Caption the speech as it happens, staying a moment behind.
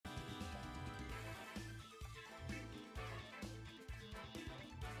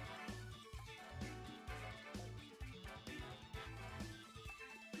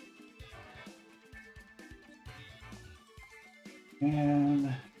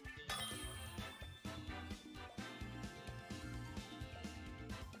And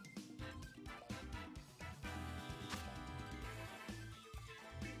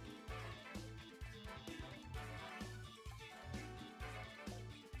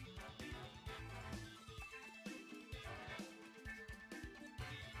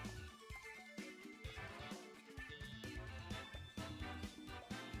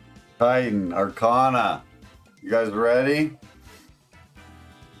Titan, Arcana. You guys ready?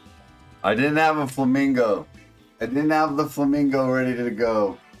 I didn't have a flamingo. I didn't have the flamingo ready to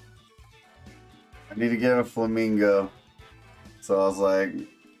go. I need to get a flamingo. So I was like,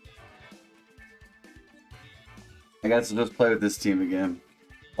 I guess I'll just play with this team again.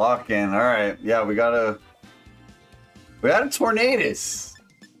 Lock in. Alright. Yeah, we got a Tornadus.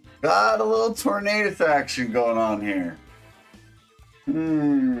 Got a little Tornadus action going on here.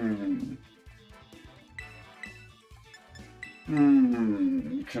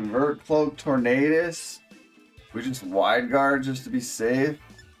 Convert Cloak Tornadus. We just wide guard just to be safe.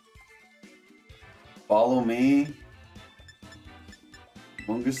 Follow me.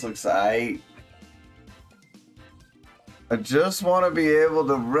 Mungus looks aight. I just want to be able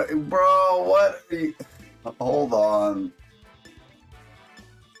to... Bro, what are you... Hold on.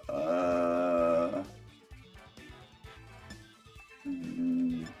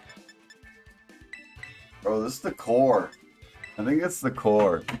 Bro, this is the core. I think it's the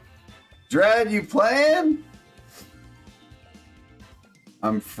core. Dread, you playing?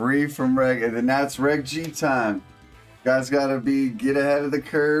 I'm free from Reg, and then that's Reg G time. You guys gotta get ahead of the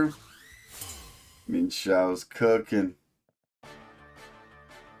curve. Min Shao's cooking.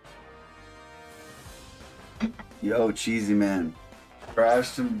 Yo, cheesy man.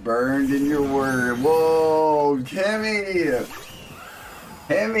 Crashed and burned in your word. Whoa, Kimmy!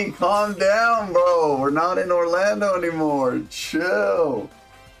 Kimmy, calm down, bro. We're not in Orlando anymore. Chill.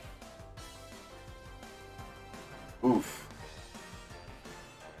 Oof.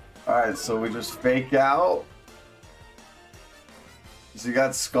 Alright, so we just fake out. So you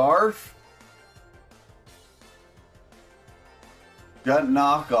got Scarf. Got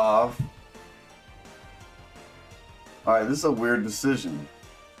Knockoff. Alright, this is a weird decision.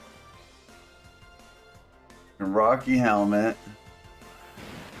 And Rocky Helmet.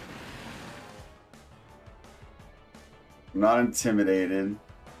 I'm not intimidated.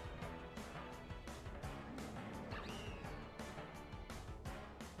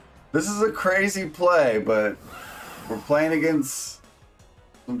 This is a crazy play, but we're playing against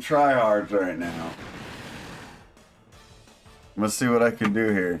some tryhards right now. I'm gonna see what I can do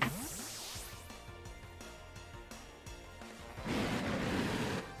here.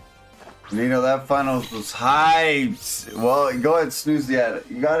 Nino, that finals was hyped. Well, go ahead, snooze the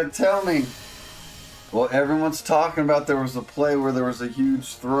You gotta tell me. Well, everyone's talking about there was a play where there was a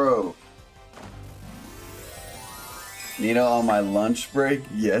huge throw. Nino, on my lunch break?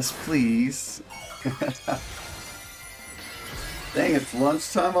 Yes, please. Dang, it's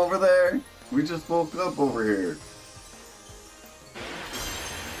lunchtime over there? We just woke up over here.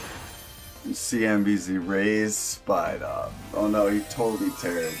 CMBZ raised spied up. Oh no, he totally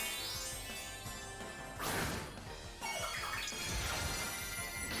teared.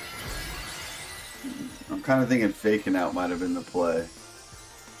 I'm kind of thinking faking out might have been the play.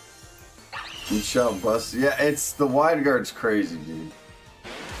 Michelle bust. Yeah, it's the wide guard's crazy, dude.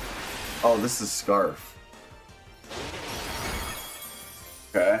 Oh, this is Scarf.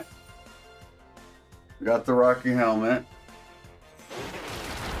 Okay. We got the Rocky Helmet.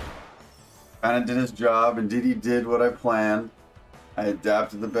 Kind of did his job, and Diddy did what I planned. I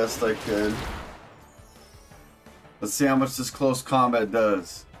adapted the best I could. Let's see how much this close combat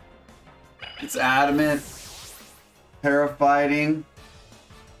does. It's adamant, para-fighting,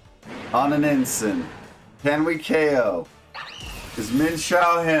 on an instant. Can we KO? Is Min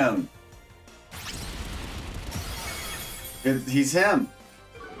Shao him? He's him.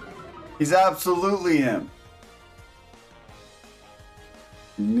 He's absolutely him.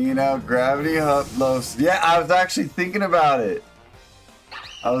 Nino, gravity uploads. Yeah, I was actually thinking about it.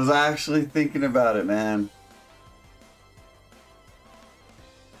 Man.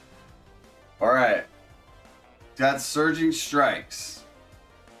 Alright. Got surging strikes.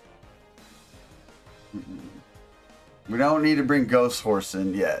 We don't need to bring Ghost Horse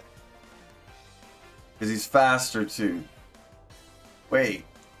in yet. Because he's faster too. Wait.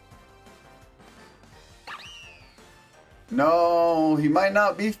 No, he might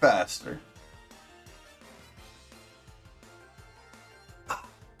not be faster.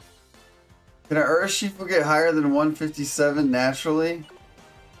 Can an Urshifu get higher than 157 naturally?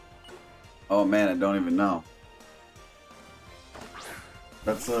 Oh man, I don't even know.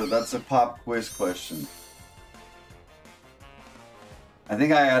 That's a pop quiz question. I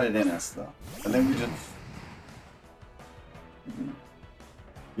think I added in us though. I think we just.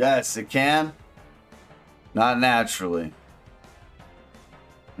 Yes, it can. Not naturally.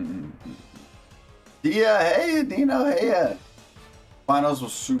 Yeah, hey, Dino, hey. Finals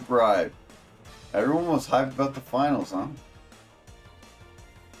was super hype. Everyone was hyped about the finals, huh?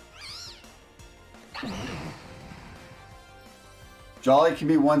 Jolly can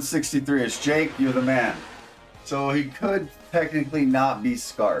be 163. It's Jake, you're the man. So he could technically not be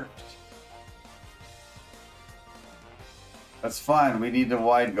scarfed. That's fine. We need a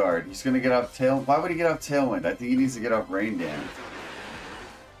wide guard. He's going to get off tail. Why would he get off tailwind? I think he needs to get off rain damage.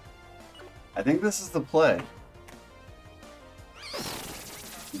 I think this is the play.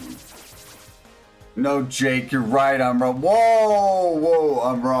 No, Jake, you're right. I'm wrong. Whoa, whoa,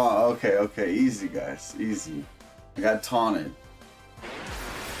 I'm wrong. Okay, okay. Easy, guys. Easy. I got taunted.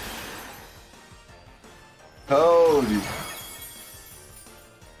 Cody.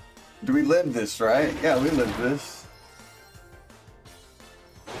 Do we live this, right? Yeah, we live this.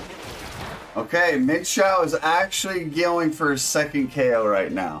 Okay, Mid-Shao is actually going for a second KO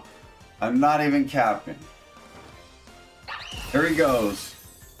right now. I'm not even capping. Here he goes.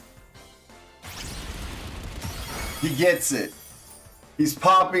 He gets it. He's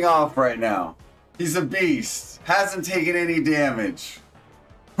popping off right now. He's a beast. Hasn't taken any damage.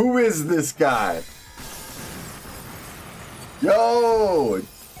 Who is this guy? Yo!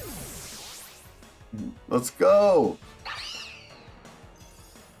 Let's go.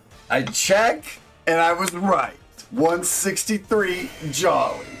 I check, and I was right. 163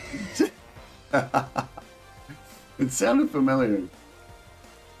 Jolly. It sounded familiar.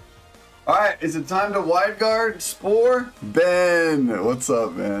 Alright, is it time to wide guard? Spore? Ben! What's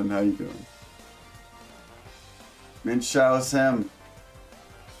up, man? How you doing? Min-Shao's him.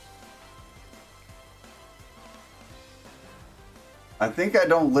 I think I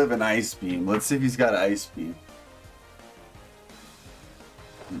don't live in Ice Beam. Let's see if he's got Ice Beam.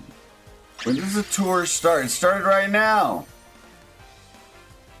 When does the tour start? It started right now.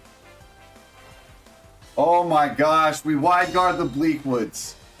 Oh my gosh, we wide guard the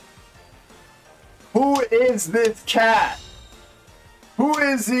Bleakwoods. Who is this cat? Who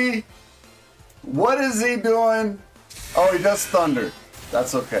is he? What is he doing? Oh, he does thunder.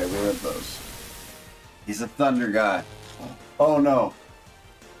 That's okay, we have those. He's a thunder guy. Oh no.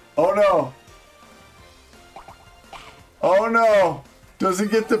 Oh no. Oh no. Does he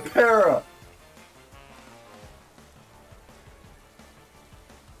get the para?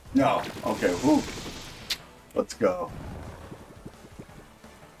 No. Okay, whew. Let's go.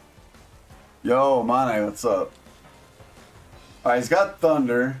 Yo, Mane, what's up? Alright, he's got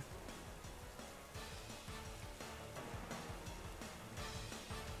thunder.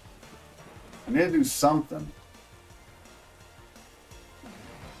 I need to do something.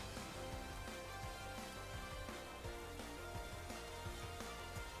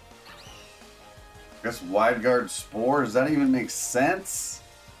 I guess wide guard Spore? Does that even make sense?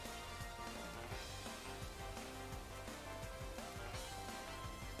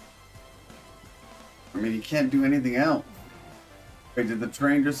 I mean, he can't do anything else. Wait, did the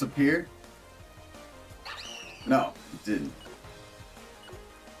train disappear? No, it didn't.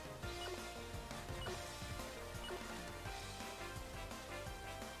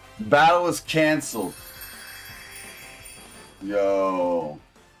 Battle was canceled. Yo.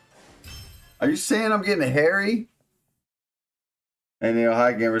 Are you saying I'm getting hairy? And you know,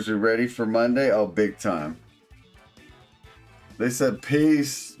 hi gamers, are ready for Monday? Oh, big time. They said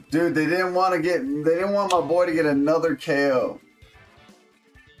peace. Dude, they didn't want my boy to get another KO.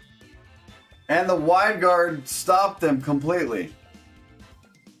 And the wide guard stopped them completely.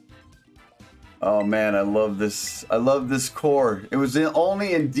 Oh man, I love this. I love this core. It was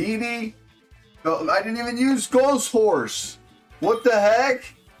only in DD. No, I didn't even use Ghost Horse. What the heck?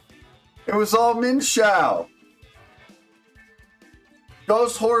 It was all Min-Shao.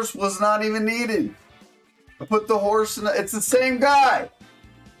 Ghost Horse was not even needed. I put the horse in. It's the same guy.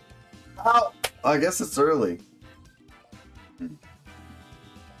 How? I guess it's early. Good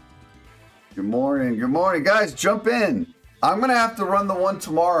morning. Good morning, guys. Jump in. I'm going to have to run the one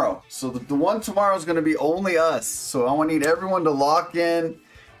tomorrow. So the one tomorrow is going to be only us. So I want to need everyone to lock in,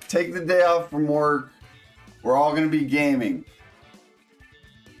 take the day off from work. We're all going to be gaming.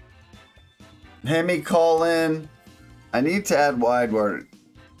 Hemi call in. I need to add wide guard.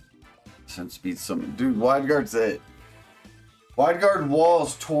 Since beat some. Dude, wide guard's it. Wide guard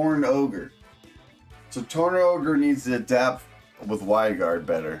walls Torn Ogre. So Torn Ogre needs to adapt with wide guard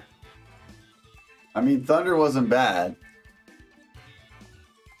better. I mean, Thunder wasn't bad.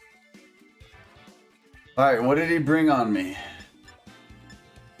 Alright, what did he bring on me?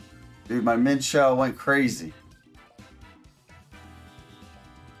 Dude, my mid shell went crazy.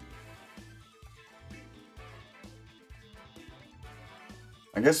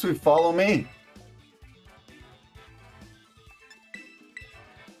 I guess we follow me.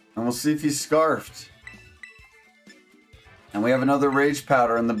 And we'll see if he's scarfed. And we have another rage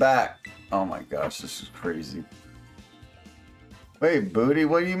powder in the back. Oh my gosh, this is crazy. Wait, Booty,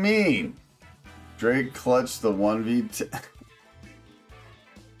 what do you mean? Drake clutched the 1v10.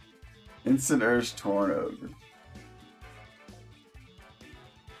 Instant Urge Torn Ogre.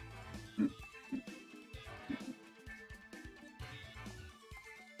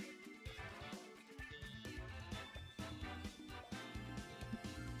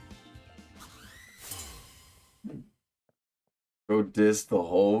 Go diss the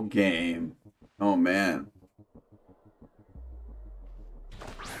whole game. Oh man.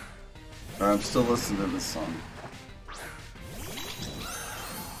 I'm still listening to this song.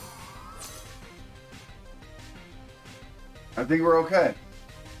 I think we're okay.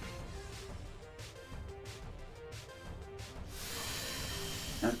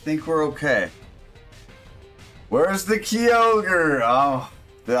 I think we're okay. Where's the Kyogre? Oh,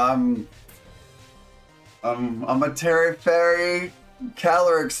 I'm a Terry Fairy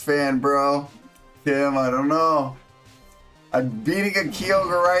Calyrex fan, bro. Tim, I don't know. I'm beating a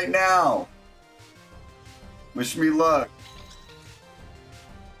Kyogre right now. Wish me luck.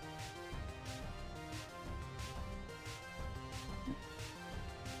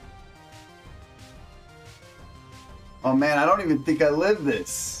 Oh man, I don't even think I live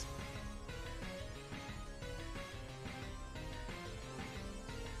this.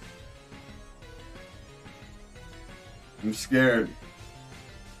 I'm scared.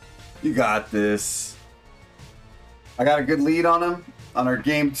 You got this. I got a good lead on him on our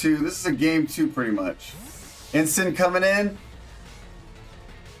game 2. This is a game 2 pretty much. Instant coming in.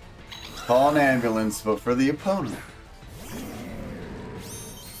 Call an ambulance, but for the opponent.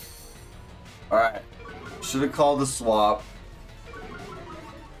 Alright. Should have called the swap.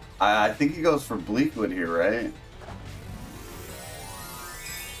 I think he goes for Bleakwood here, right?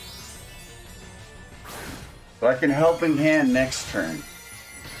 But I can helping hand next turn.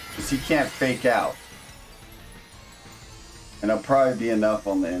 Because he can't fake out. And it'll probably be enough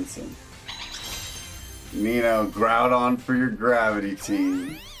on the instant. Nino, Groudon for your gravity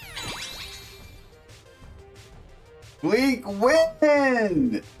team. Bleak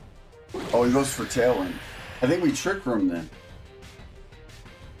Wind! Oh, he goes for Tailwind. I think we Trick Room then.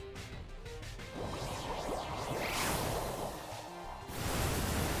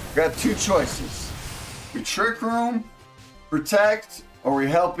 Got two choices. We Trick Room, Protect, or we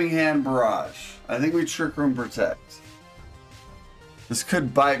Helping Hand Barrage. I think we Trick Room Protect. This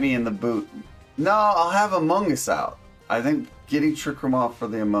could bite me in the boot. No, I'll have Among Us out. I think getting Trick Room off for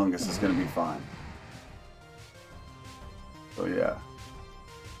the Among Us is going to be fine. So yeah.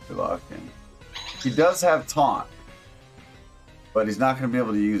 Good luck. He does have Taunt. But he's not going to be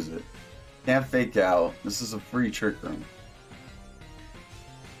able to use it. Can't fake out. This is a free Trick Room.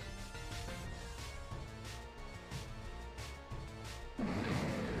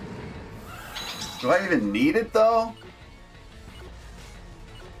 Do I even need it though?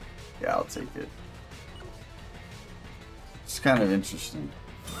 Yeah, I'll take it. It's kind of interesting.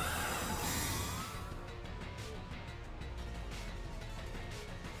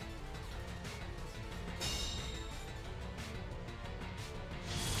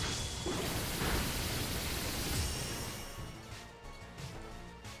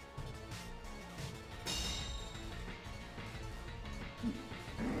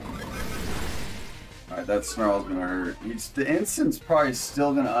 Alright, that snarl's gonna hurt. The instant's probably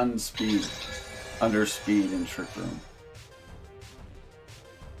still gonna underspeed in Trick Room.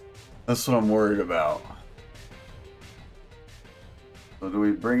 That's what I'm worried about. So do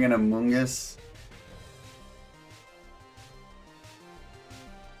we bring in Among Us?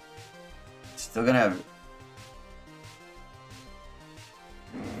 Still gonna have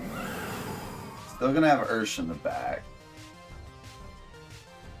Ursh in the back.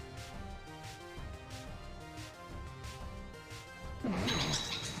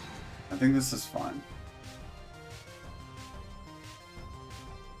 I think this is fine.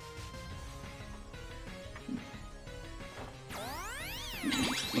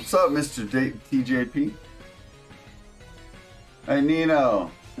 What's up, Mr. TJP? Hey, Nino.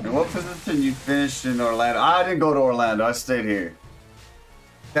 In what position you finished in Orlando? I didn't go to Orlando. I stayed here.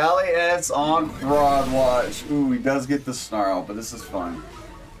 Cali S on Fraud Watch. Ooh, he does get the snarl, but this is fun.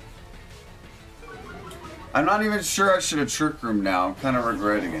 I'm not even sure I should have Trick Room now. I'm kind of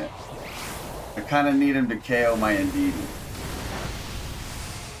regretting it. I kind of need him to KO my Indeedee.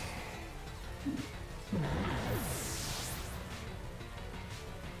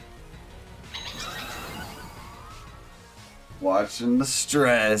 Watching the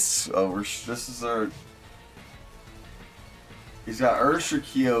stress. Oh, this is our... He's got Ursh or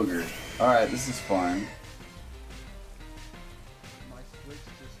Kyogre. Alright, this is fine.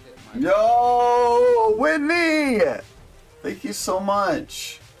 Yo, Whitney! Thank you so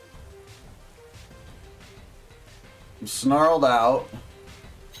much. I'm snarled out.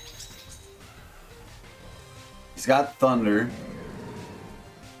 He's got Thunder.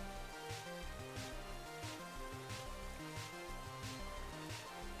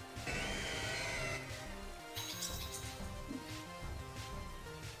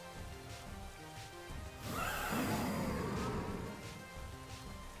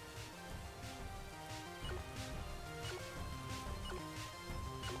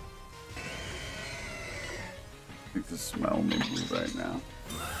 I think the smell me right now.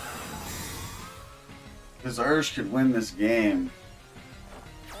 Because Ursh could win this game.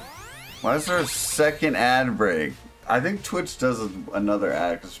 Why is there a second ad break? I think Twitch does another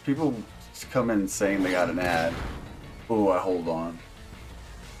ad because people come in saying they got an ad. Oh, I hold on.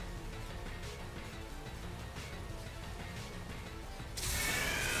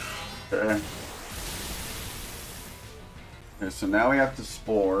 Okay. Okay, so now we have to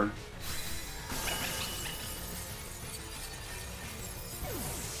Spore.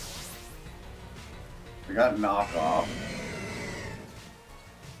 We got knockoff.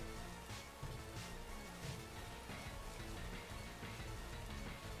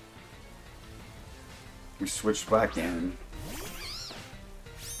 We switched back in.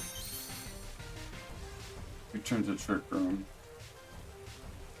 We turned to Trick Room.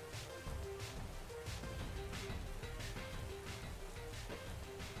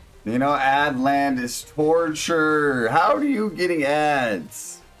 You know, ad land is torture. How are you getting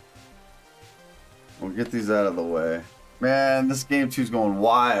ads? We'll get these out of the way. Man, this game 2 is going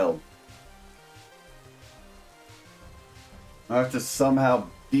wild. I have to somehow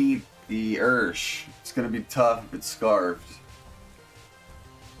beat the Ursh. It's going to be tough if it's scarfed.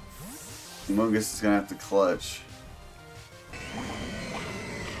 Mungus is going to have to clutch.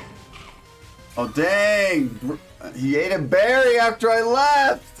 Oh, dang! He ate a berry after I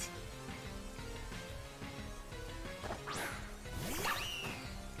left!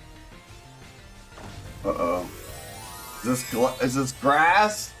 Uh-oh. Is this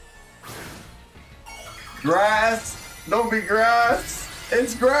grass? Grass? Don't be grass!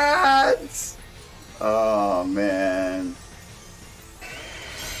 It's grass! Oh, man.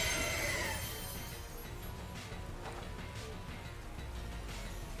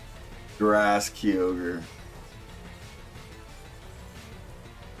 Grass Kyogre.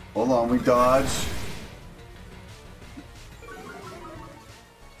 Hold on, we dodge.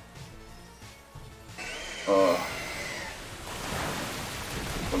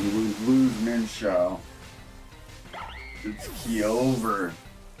 We lose Minshao. It's Kyogre.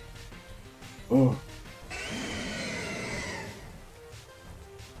 Oh.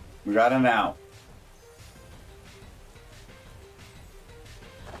 We got an out.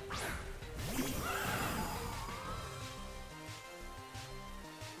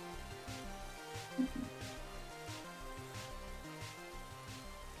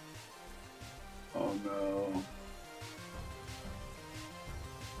 Oh no.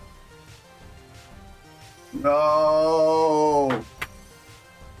 No.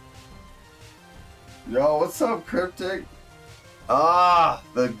 Yo, what's up, Cryptic? Ah,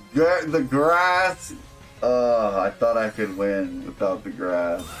 the grass. I thought I could win without the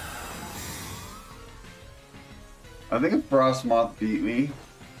grass. I think if Frostmoth beat me.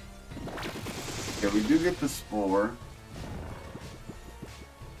 Okay, we do get the Spore.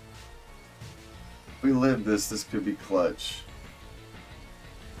 If we live this could be clutch.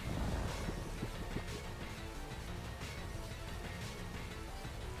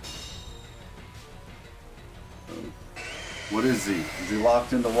 What is he? Is he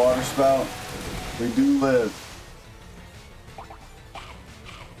locked into Water Spout? We do live.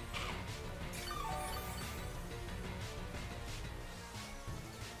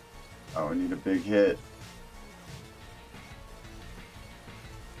 Oh, we need a big hit.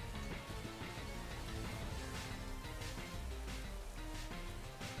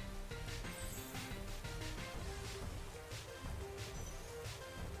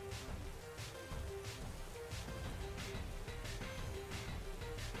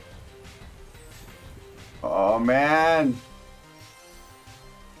 Oh, man.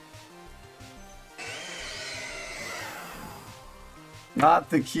 Not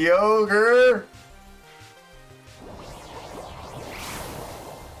the Kyogre.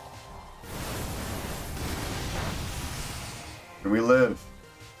 And we live.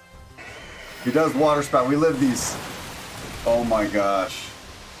 He does water spout. We live these. Oh my gosh.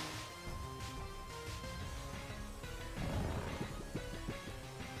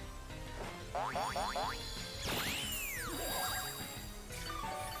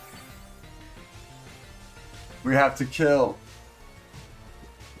 We have to kill.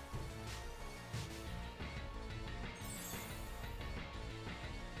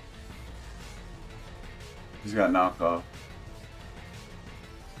 He's got knockoff.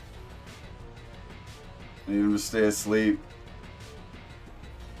 I need him to stay asleep.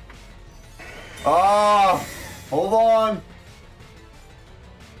 Oh! Hold on!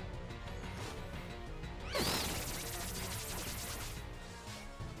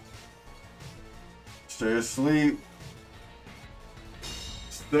 Stay asleep.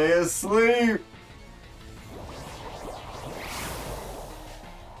 Stay asleep.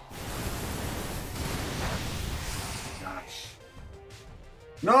 Gosh.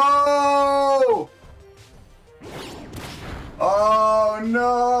 No! Oh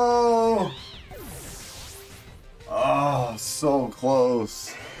no! Oh, so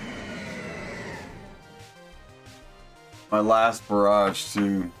close. My last barrage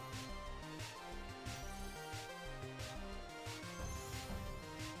too.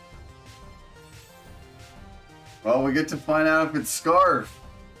 Well, we get to find out if it's Scarf.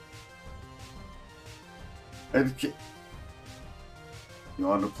 You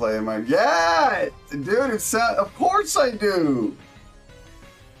want to play my... Yeah! Dude, it's... Of course I do!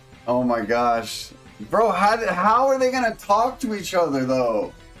 Oh my gosh. Bro, how are they gonna talk to each other,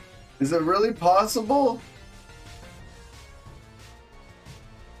 though? Is it really possible?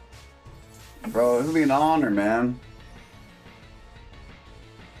 Bro, it'll be an honor, man.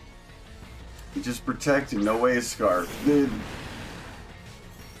 Just protecting, no way, Scarf. Dude.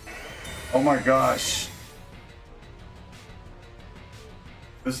 Oh my gosh.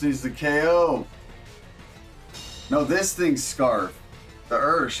 This needs the KO. No, this thing's Scarf. The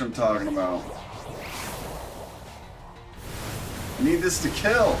Ursh I'm talking about. I need this to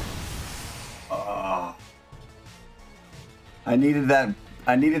kill. I needed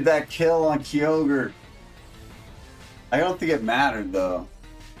that kill on Kyogre. I don't think it mattered though.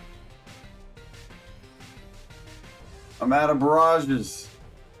 I'm out of barrages.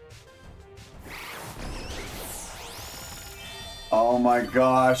 Oh my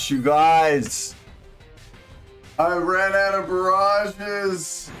gosh, you guys. I ran out of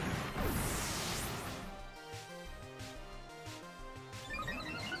barrages.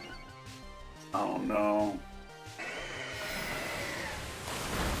 Oh no.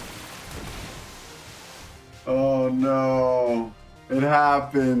 Oh no. It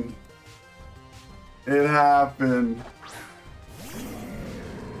happened. It happened.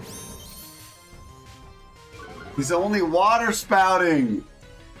 He's only water spouting.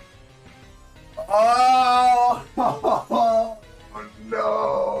 Oh, oh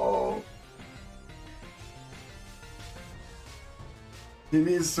no. He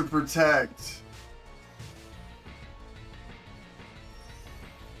needs to protect.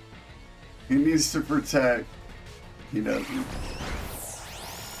 He needs to protect. He doesn't.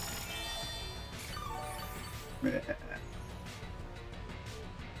 Man.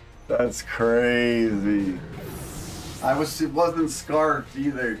 That's crazy. It wasn't scarfed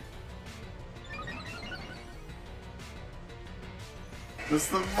either. This is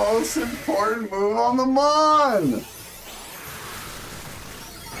the most important move on the Mon!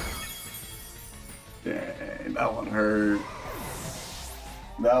 Dang, that one hurt.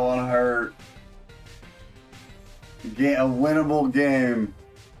 That one hurt. A winnable game.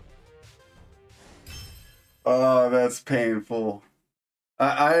 Oh, that's painful.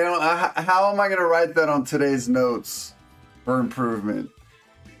 I don't. How am I gonna write that on today's notes for improvement?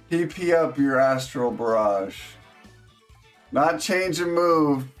 PP up your Astral Barrage. Not change a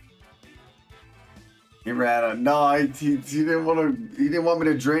move. He ran out. No, he didn't want to. He didn't want me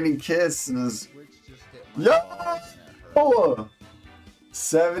to Draining Kiss and his. Yo!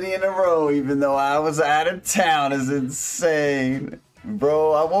 70 in a row, even though I was out of town, is insane,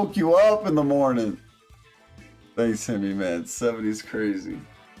 bro. I woke you up in the morning. Thanks, Hemi, man. 70's crazy.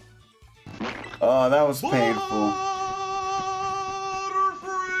 Oh, that was painful.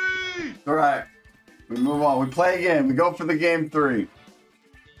 Alright. We move on. We play again. We go for the game 3.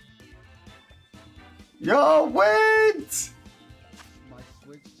 Yo, wait! My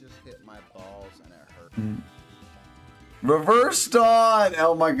Switch just hit my balls and it hurt. Reverse Dawn!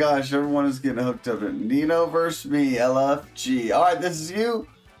 Oh my gosh, everyone is getting hooked up. Nino versus me, LFG. Alright, this is you?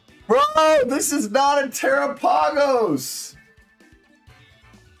 Bro, this is not a Terrapagos!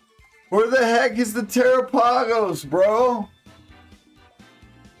 Where the heck is the Terrapagos, bro?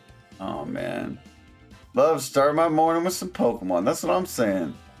 Oh man. Love, start my morning with some Pokemon. That's what I'm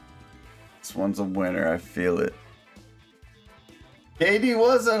saying. This one's a winner, I feel it. KD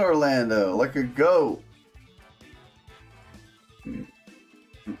was at Orlando, like a goat.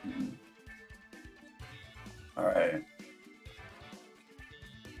 Alright.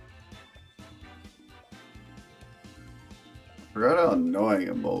 Forgot how annoying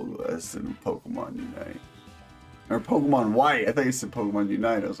Emolga is in Pokemon Unite. Or Pokemon White. I thought you said Pokemon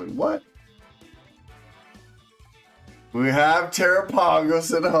Unite. I was like, what? We have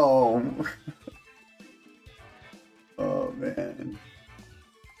Terrapagos at home. Oh, man.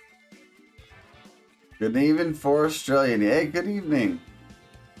 Good evening for Australia. Hey, good evening.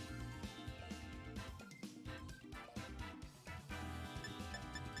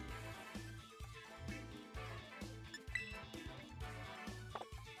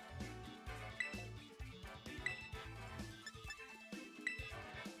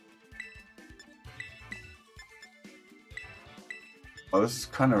 Oh, this is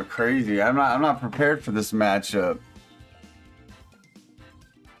kind of crazy. I'm not prepared for this matchup.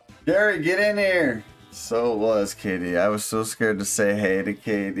 Gary, get in here. So it was, KD. I was so scared to say hey to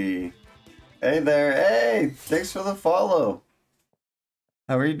KD. Hey there. Hey, thanks for the follow.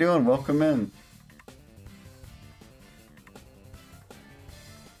 How are you doing? Welcome in.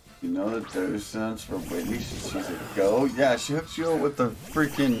 You know the docents for Whitney? She's a go? Yeah, she hooks you up with the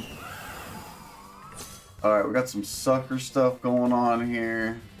freaking... Alright, we got some sucker stuff going on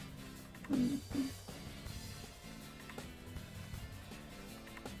here.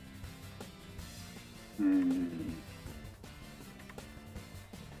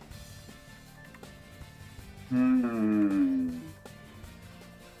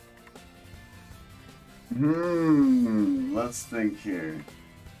 Let's think here.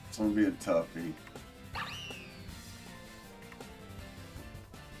 It's gonna be a toughie.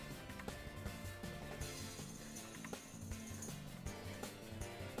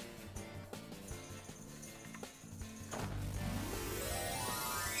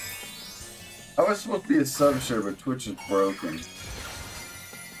 I was supposed to be a sub-share, but Twitch is broken.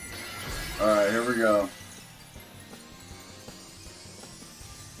 Alright, here we go.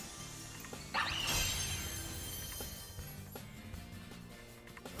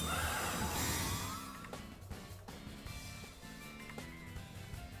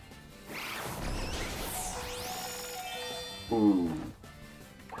 Ooh.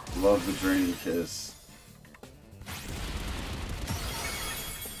 Love the Drain Kiss.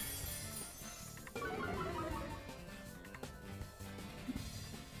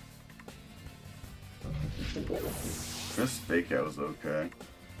 This fake out was okay.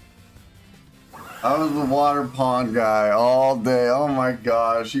 I was the water pond guy all day. Oh my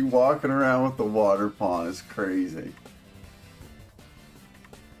gosh, you walking around with the water pond is crazy.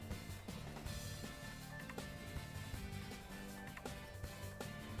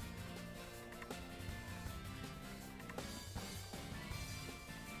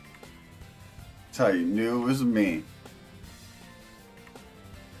 That's how you knew it was me.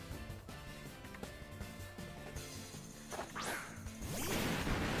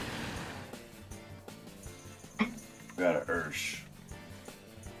 Got a Ursh.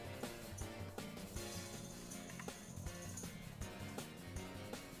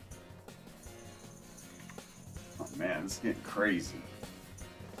 Oh man, it's getting crazy.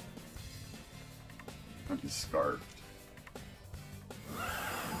 I'm just scarfed.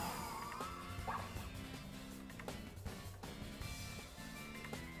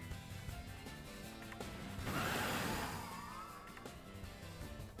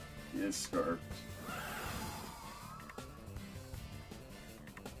 He is scarfed.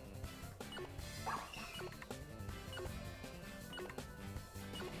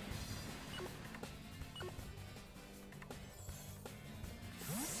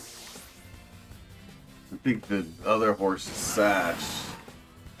 I think the other horse is Sash.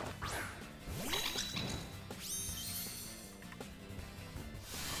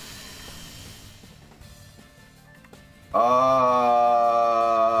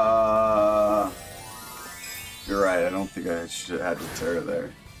 You're right, I don't think I should have had to tear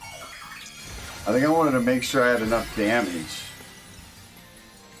there. I think I wanted to make sure I had enough damage.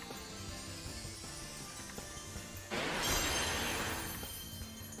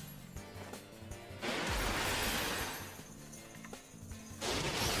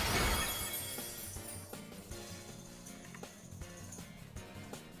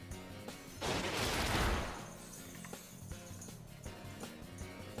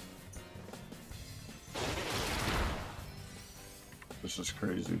 This is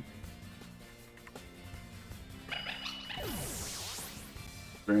crazy.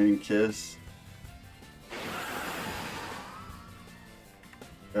 Draining Kiss.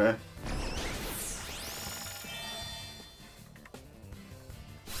 Okay.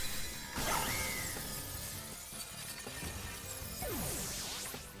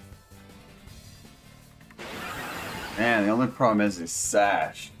 Man, the only problem is his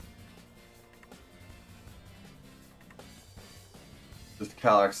sash. Just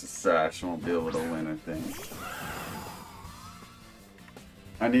Calyx's sash won't be able to win, I think.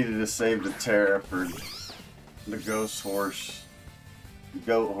 I needed to save the Terra for the Ghost Horse. The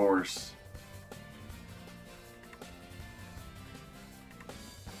Goat Horse.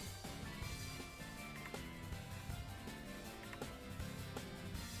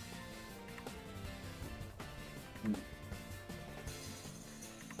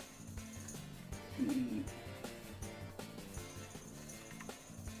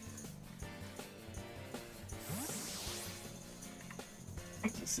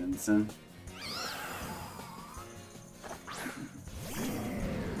 Simpson.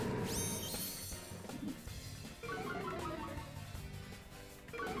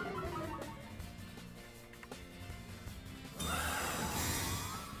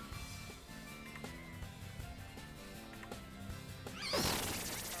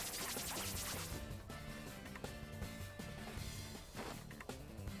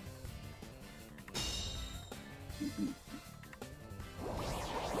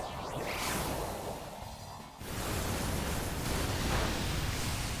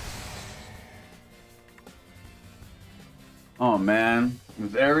 Oh man,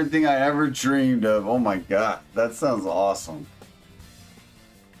 with everything I ever dreamed of. Oh my god, that sounds awesome.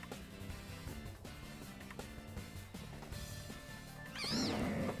 Can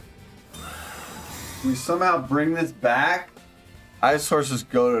we somehow bring this back? Ice Horse is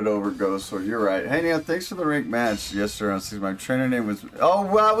goated over Ghost Sword. You're right. Hey Neil, thanks for the rank match yesterday on season. My trainer name was.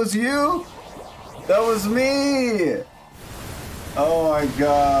 Oh, that was you? That was me! Oh my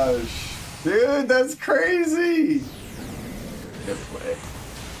gosh. Dude, that's crazy! Good play.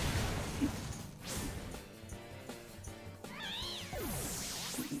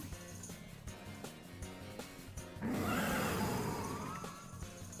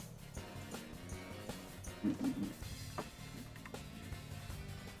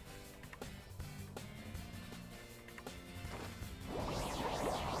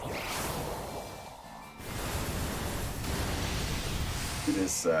 It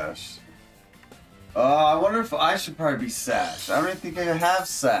is Sash. I wonder if I should probably be Sash. I don't think I have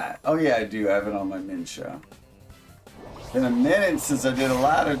Sat. Oh yeah, I do. I have it on my min show. Been a minute since I did a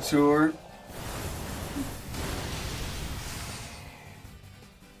ladder tour.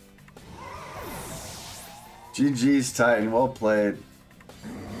 GG's Titan. Well played.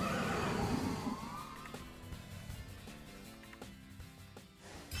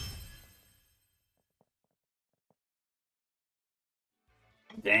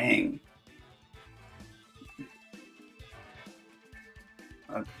 Dang.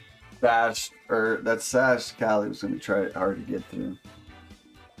 That Sash Callie was gonna try it hard to get through.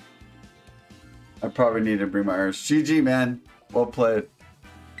 I probably need to bring my Irish. GG, man. Well played.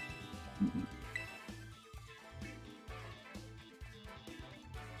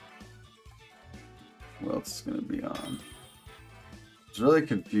 What else is gonna be on? I was really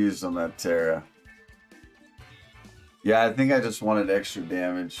confused on that Terra. Yeah, I think I just wanted extra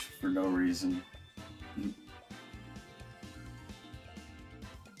damage for no reason.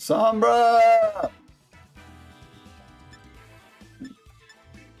 Sombra!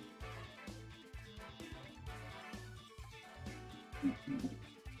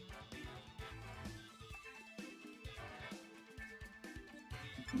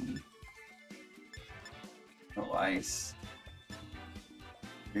 Oh, ice.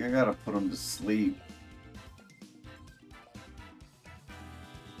 I think I gotta put him to sleep.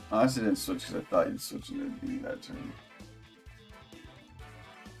 I honestly didn't switch because I thought you'd switch into D that turn.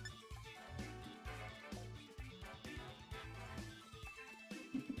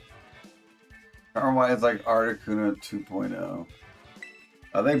 Karma is like Articuno 2.0.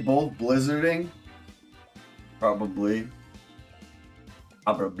 Are they both blizzarding? Probably.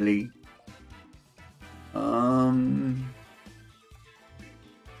 Probably.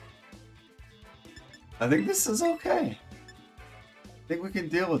 I think this is okay. I think we can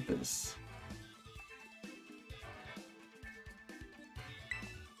deal with this.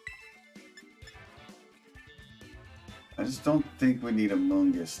 I just don't think we need a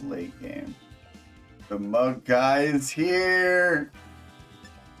Mungus late game. The mug guy is here.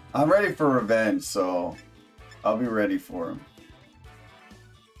 I'm ready for revenge, so I'll be ready for him.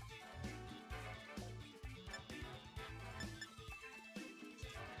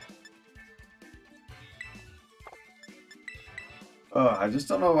 Oh, I just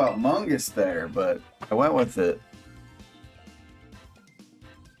don't know about Mungus there, but I went with it.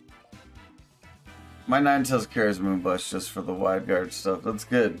 My Ninetales carries Moonbush just for the wide guard stuff. That's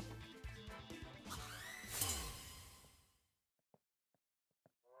good.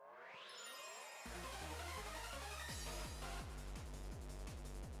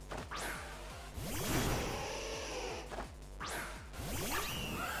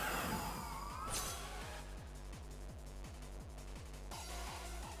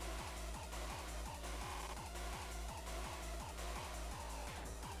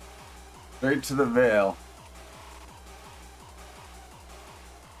 Straight to the veil.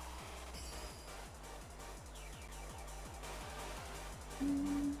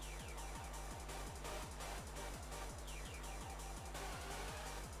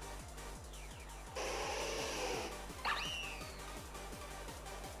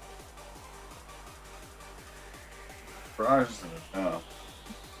 Oh.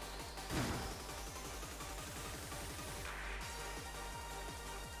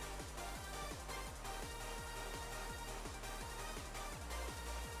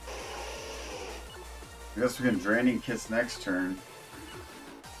 I guess we can Draining Kiss next turn.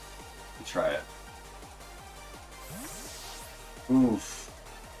 Try it. Oof.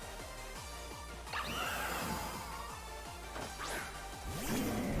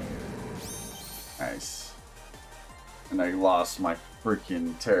 Nice. And I lost my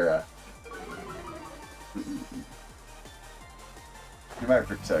freaking Terra. You might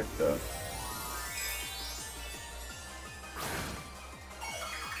protect though.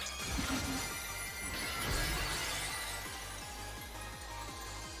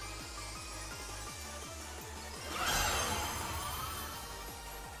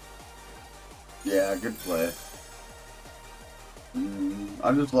 Yeah, good play.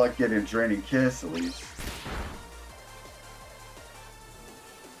 I'm just lucky getting Draining Kiss at least.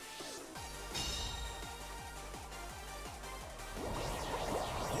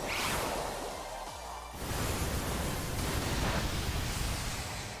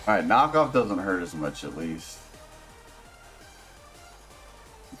 Alright, knockoff doesn't hurt as much at least.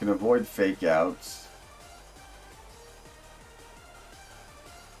 You can avoid fake outs.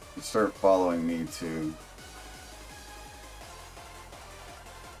 You start following me too.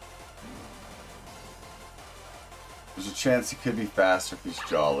 There's a chance he could be faster if he's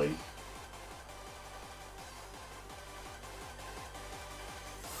jolly.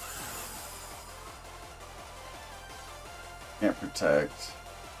 Can't protect.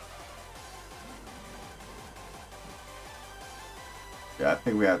 Yeah, I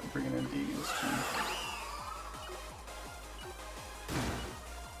think we have to bring it in D this turn.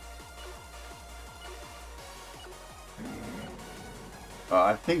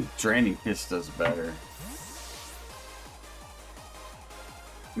 I think Draining Kiss does better.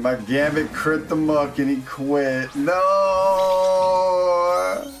 My Gambit crit the muck and he quit. No!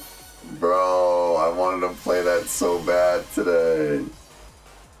 Bro, I wanted to play that so bad today.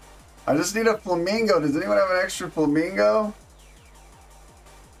 I just need a Flamingo. Does anyone have an extra Flamingo?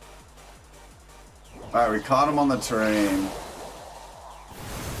 Alright, we caught him on the terrain.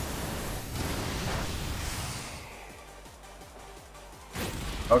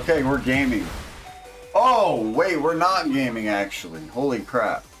 Okay, we're gaming. Oh, wait, we're not gaming actually. Holy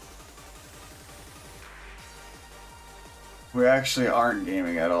crap. We actually aren't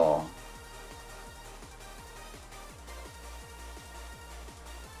gaming at all.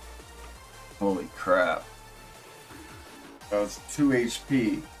 Holy crap. That was 2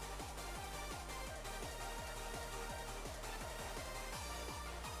 HP.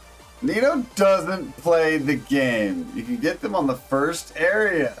 Nito doesn't play the game. You can get them on the first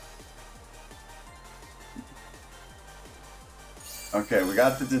area. Okay, we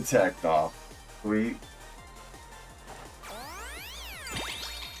got the detect off. Sweet.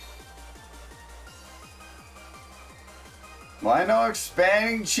 Why no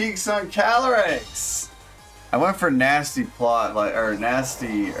expanding cheeks on Calyrex? I went for nasty plot, like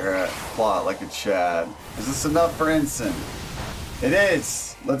plot like a Chad. Is this enough for instant? It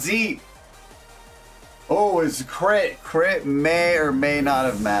is. Let's eat. Oh, it's crit. Crit may or may not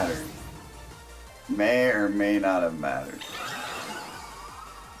have mattered. May or may not have mattered.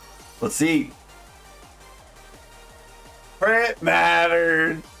 Let's eat. Crit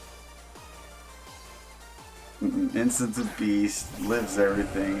mattered. Instant's a beast. Lives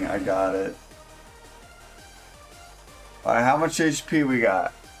everything. I got it. Alright, how much HP we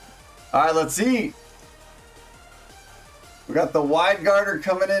got? Alright, let's eat. We got the Wide Garter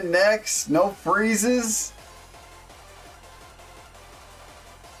coming in next. No freezes.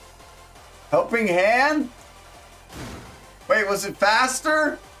 Helping Hand. Wait, was it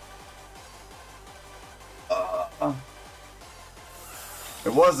faster? It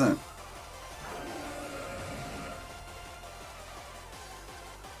wasn't.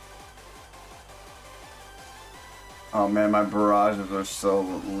 Oh man, my barrages are so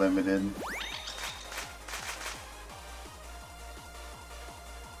limited.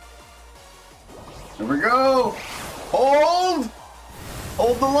 Here we go! Hold!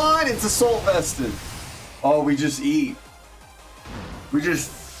 Hold the line! It's assault vested. Oh, we just eat. We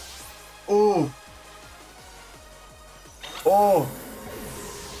just... Oh! Oh!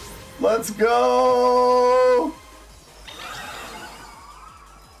 Let's go!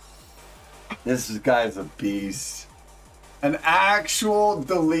 This guy's a beast. An actual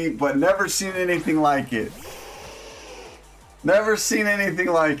delete, but never seen anything like it. Never seen anything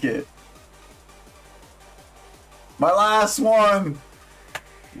like it. My last one.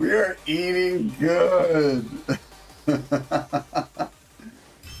 We are eating good.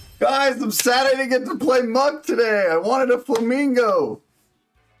 Guys, I'm sad I didn't get to play Muck today. I wanted a flamingo.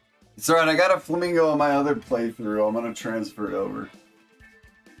 It's alright, I got a flamingo on my other playthrough. I'm gonna transfer it over.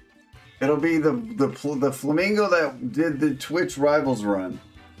 It'll be the flamingo that did the Twitch Rivals run.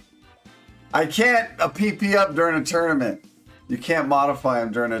 I can't PP up during a tournament. You can't modify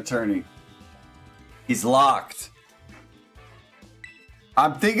him during a tourney. He's locked.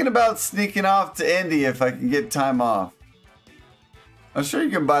 I'm thinking about sneaking off to Indy if I can get time off. I'm sure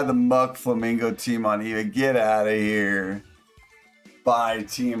you can buy the Muck Flamingo team on eBay. Get out of here. Buy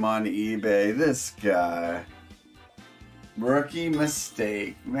team on eBay. This guy. Rookie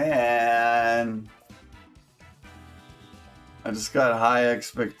mistake, man. I just got high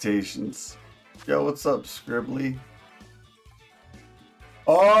expectations. Yo, what's up, Scribbly?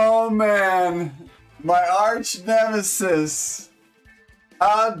 Oh, man. My arch nemesis.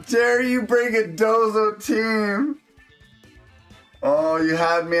 How dare you bring a Dozo team? Oh, you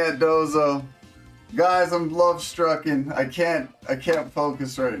had me at Dozo. Guys, I'm love strucken. I can't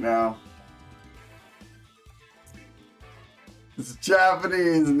focus right now. It's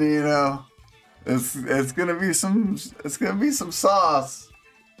Japanese, Nino. It's gonna be some sauce.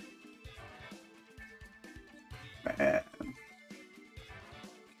 Man.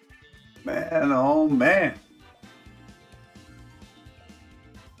 Man, oh man.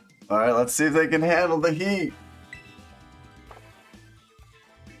 Alright, let's see if they can handle the heat.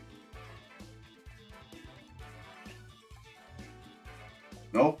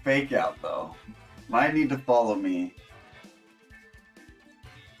 No fake out though. Might need to follow me.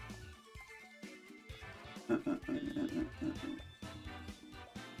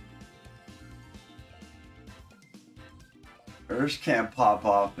 Ursh can't pop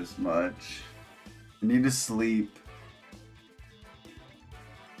off as much. I need to sleep.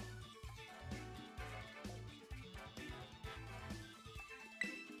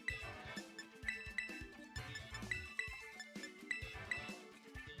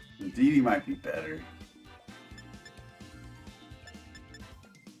 Didi might be better.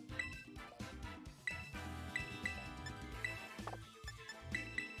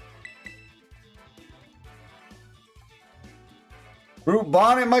 Root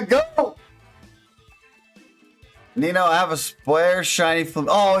Bonnet, my go! Nino, I have a square shiny flip.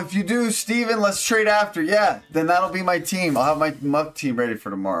 Oh, if you do, Steven, let's trade after. Yeah, then that'll be my team. I'll have my Muck team ready for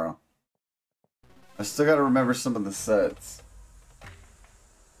tomorrow. I still gotta remember some of the sets.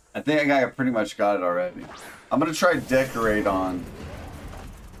 I think I pretty much got it already. I'm gonna try Decorate on.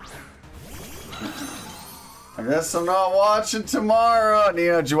 I guess I'm not watching tomorrow.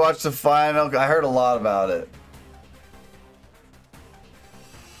 Nino, did you watch the final? I heard a lot about it.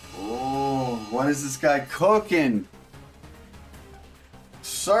 Oh, what is this guy cooking?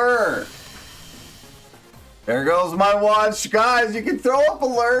 Sir! There goes my watch. Guys, you can throw up a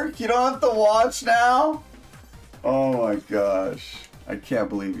lurk. You don't have to watch now. Oh my gosh. I can't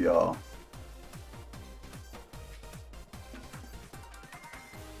believe y'all.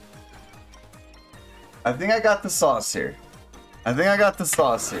 I think I got the sauce here. Let's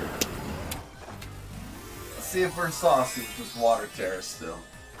see if we're saucy with this water terror still.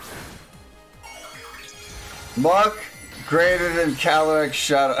 Muck, Graded, and Calyrex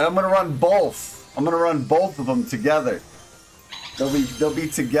Shadow. I'm gonna run both. I'm gonna run both of them together. They'll be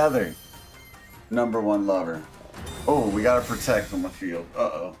together. Number one lover. Oh, we gotta protect on the field.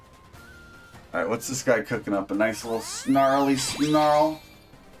 Uh-oh. Alright, what's this guy cooking up? A nice little snarly snarl?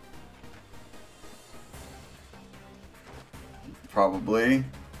 Probably.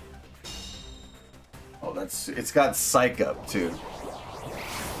 Oh, it's got Psych up too.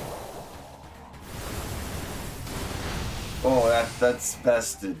 Oh, that's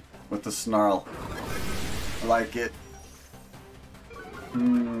vested with the snarl. I like it.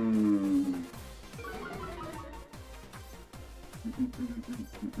 Hmm.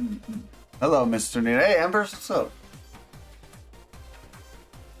 Hello, Mr. Nina. Hey, Embers, what's up?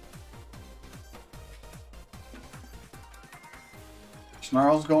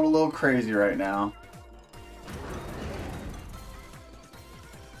 Snarl's going a little crazy right now.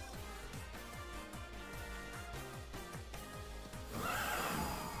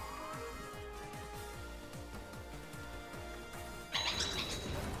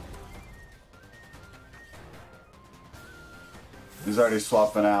 He's already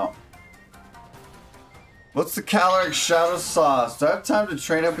swapping out. What's the caloric shadow sauce? Do I have time to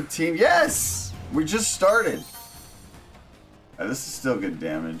train up a team? Yes! We just started. This is still good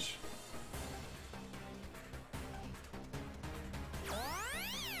damage.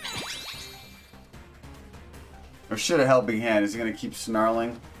 Or should a helping hand. Is he gonna keep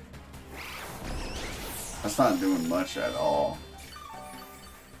snarling? That's not doing much at all.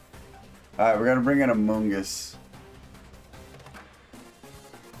 Alright, we're gonna bring in a Mungus.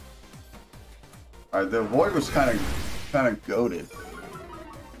 Alright, the Void was kind of goated.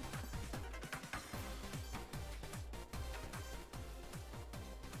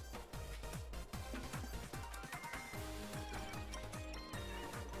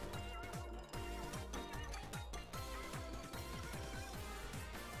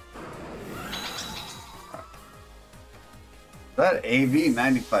 That AV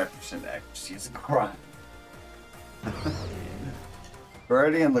 95% accuracy is a crime.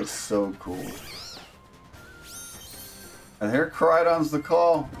 Guardian looks so cool. And here Coridon's the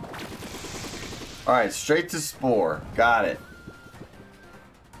call. Alright, straight to Spore. Got it.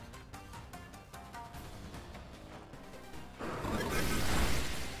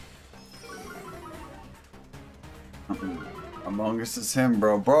 Among Us is him,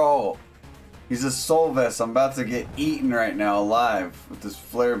 bro. Bro! He's a Soul Vest. I'm about to get eaten right now alive with this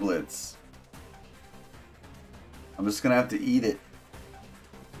Flare Blitz. I'm just gonna have to eat it.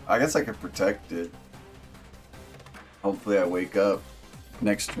 I guess I could protect it. Hopefully I wake up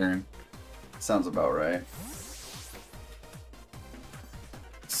next turn. Sounds about right.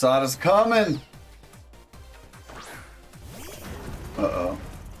 Sada's coming! Uh-oh.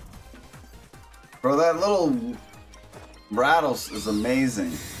 Bro, that little rattles is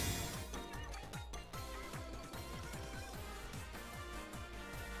amazing.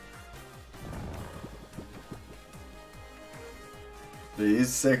 He's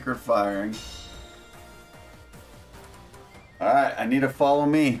sacred firing. Alright, I need to follow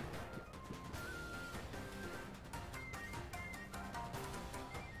me.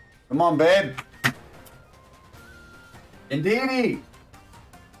 Come on, babe. Indeedy!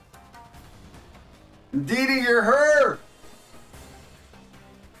 Indeedy, you're her!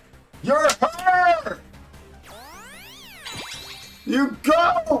 You're her! You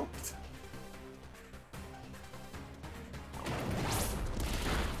go!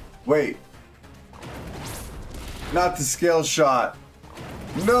 Wait. Not the skill shot.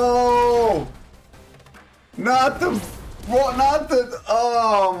 No! Not the... What? Not the...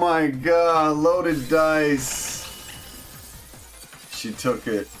 Oh my god. Loaded dice. She took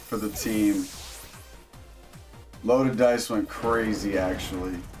it for the team. Loaded dice went crazy,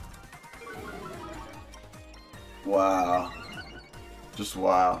 actually. Wow. Just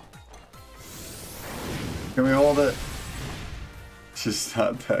wow. Can we hold it? She's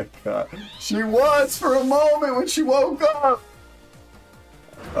not that guy. She was for a moment when she woke up.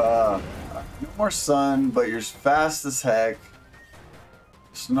 No more sun, but you're fast as heck.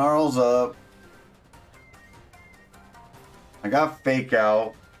 Snarls up. I got fake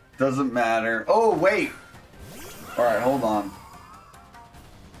out. Doesn't matter. Oh, wait. All right, hold on.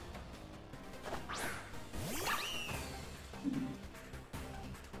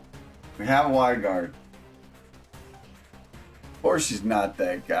 We have a wide guard. Or she's not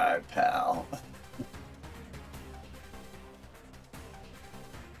that guy, pal.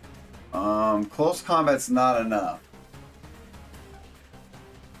 Close combat's not enough.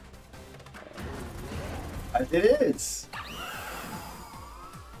 It is.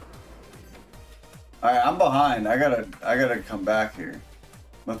 Alright, I'm behind. I gotta come back here.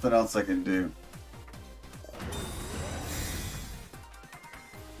 Nothing else I can do.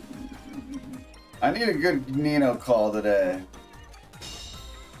 I need a good Nino call today.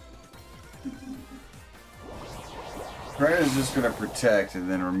 Brandon's just gonna protect and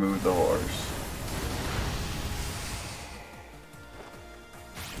then remove the horse.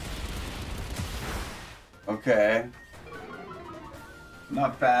 Okay.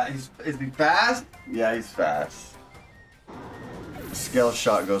 Not fast. Is he fast? Yeah, he's fast. The scale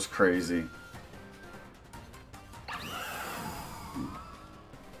shot goes crazy.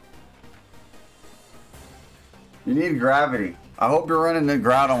 You need gravity. I hope you're running the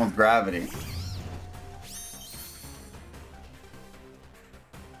Groudon with gravity.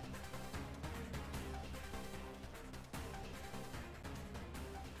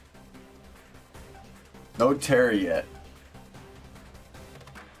 No Terry yet.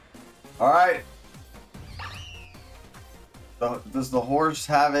 Alright. Does the horse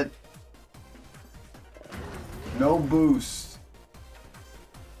have it? No boost.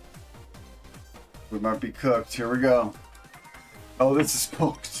 We might be cooked. Here we go. Oh, this is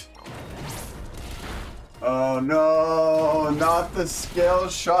cooked. Oh no, not the scale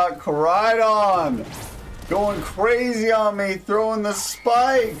shot Koraidon. Going crazy on me, throwing the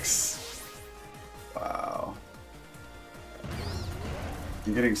spikes. Wow.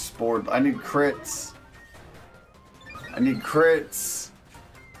 I'm getting spored. I need crits. I need crits.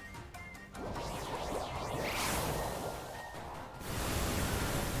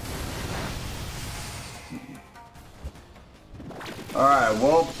 Alright,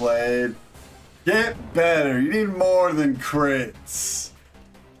 well played. Get better. You need more than crits.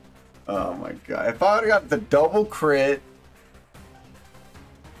 Oh my god. If I would have got the double crit,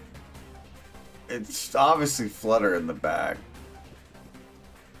 it's obviously Flutter in the back.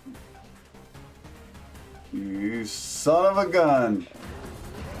 You son of a gun.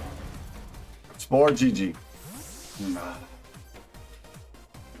 Spore GG.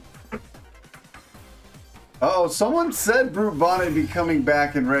 Oh, someone said Brute Bonnet be coming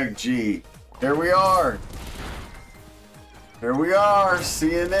back in Reg G. Here we are. Here we are,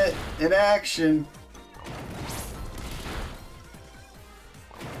 seeing it in action.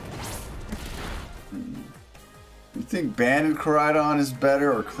 You think Banded Koraidon is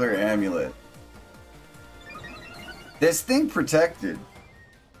better or Clear Amulet? This thing protected.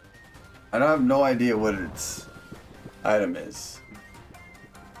 I don't have no idea what its item is.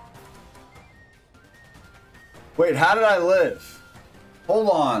 Wait, how did I live? Hold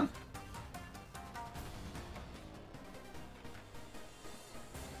on.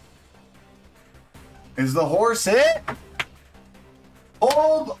 Is the horse it?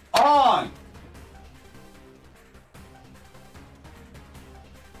 Hold on.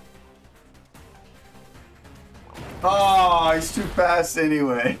 Oh, he's too fast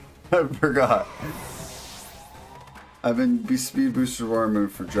anyway. I forgot. I've been speed booster Roaring Moon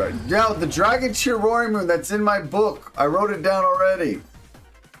for Dragon. Yeah, the Dragon Cheer Roaring Moon, that's in my book. I wrote it down already.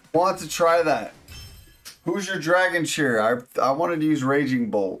 Want to try that. Who's your Dragon Cheer? I wanted to use Raging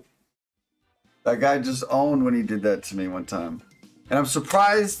Bolt. That guy just owned when he did that to me one time. And I'm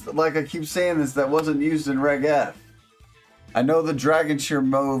surprised, like I keep saying this, that wasn't used in Reg F. I know the Dragon Cheer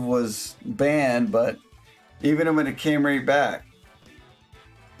move was banned, but even when it came right back.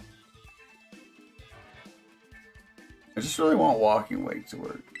 I just really want Walking Wake to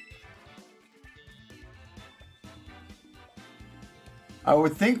work. I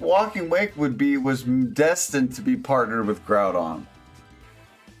would think Walking Wake was destined to be partnered with Groudon.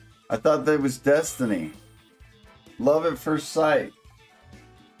 I thought that was destiny. Love at first sight.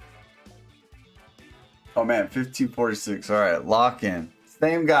 Oh man, 1546. All right, lock in.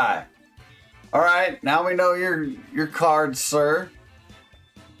 Same guy. All right, now we know your card, sir.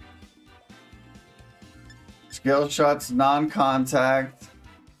 Scale shots, non-contact.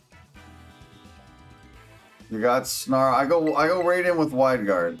 You got Snarl. I go right in with Wide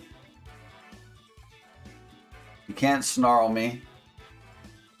Guard. You can't snarl me.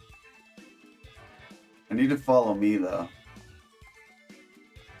 I need to follow me though.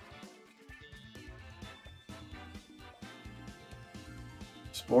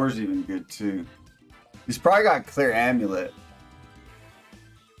 Spore's even good too. He's probably got Clear Amulet.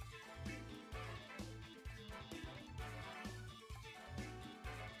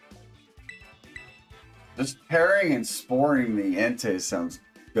 Just pairing and sporing the Entei sounds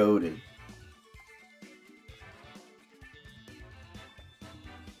goated.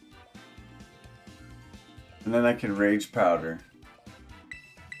 And then I can Rage Powder.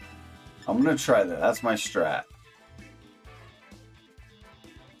 I'm gonna try that. That's my strat.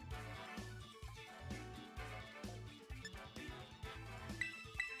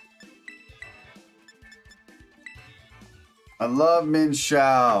 I love Min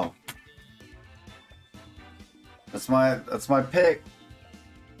Xiao. That's my pick.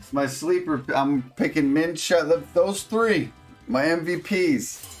 It's my sleeper. I'm picking Min Xiao. Those three, my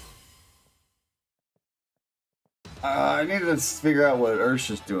MVPs. I need to figure out what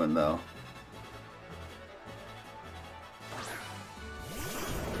Ursha's doing though.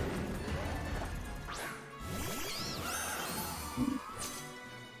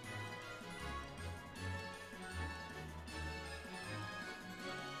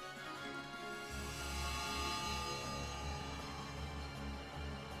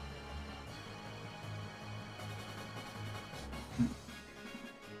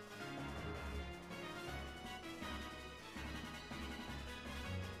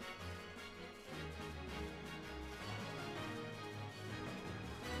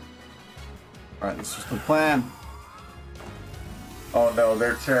 Alright, this was the plan. Oh no,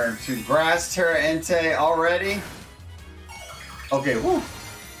 their turn to Grass Terra Entei already? Okay, whoo.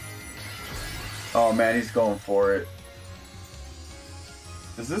 Oh man, he's going for it.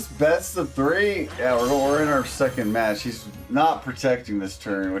 Is this best of 3? Yeah, we're in our second match. He's not protecting this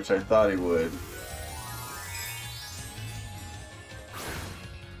turn, which I thought he would.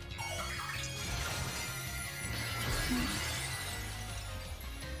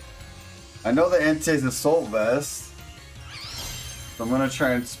 I know the Entei's Assault Vest, so I'm gonna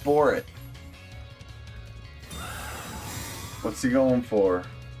try and spore it. What's he going for?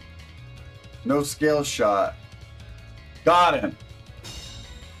 No scale shot. Got him!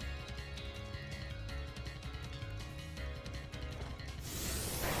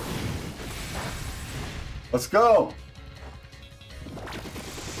 Let's go!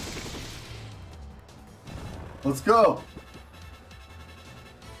 Let's go!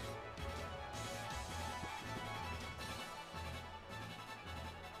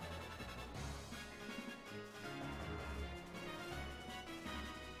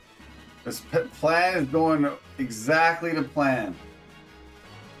 This plan is going exactly to plan.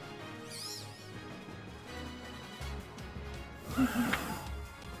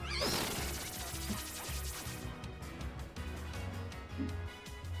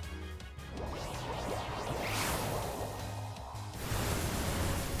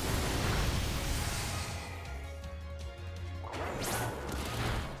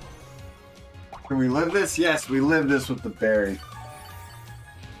 Can we live this? Yes, we live this with the berry.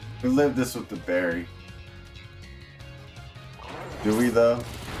 We live this with the berry. Do we though?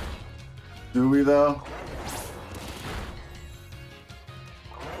 Do we though?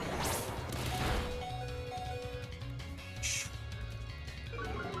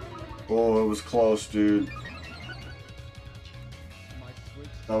 Oh, it was close, dude.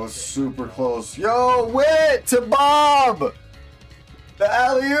 That was super close. Yo, wit to Bob! The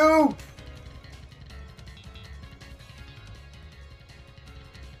alley-oop!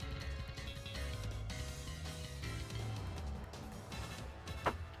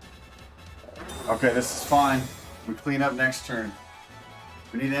 Okay, this is fine. We clean up next turn.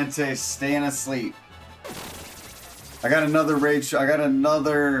 We need Entei staying asleep. I got another rage. I got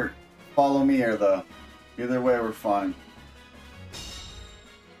another follow me here, though. Either way, we're fine.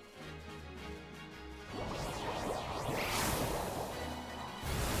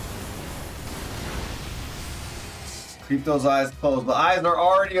 Keep those eyes closed. The eyes are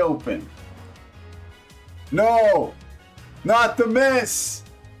already open. No! Not the miss!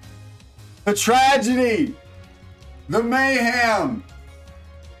 The tragedy! The mayhem!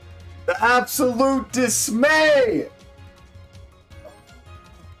 The absolute dismay!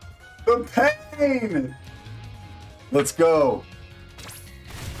 The pain! Let's go.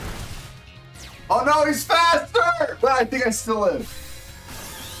 Oh no, he's faster! But I think I still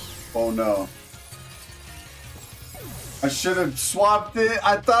live. Oh no. I should have swapped it.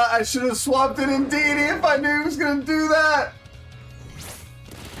 I thought I should have swapped it in DD if I knew he was gonna do that.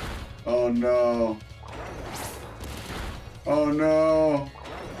 Oh no. Oh no.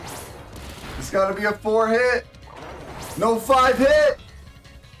 It's gotta be a 4 hit. No 5 hit.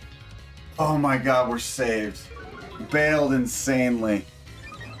 Oh my god, we're saved. Bailed insanely.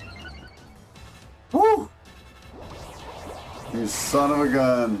 Woo! You son of a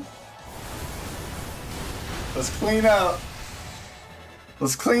gun. Let's clean up.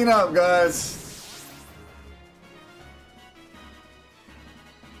 Let's clean up, guys.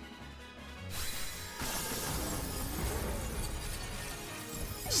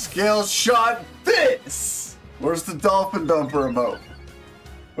 Skill shot this! Where's the dolphin dumper emote?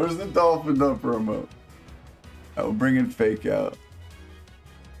 Where's the dolphin dumper emote? I will bring in fake out.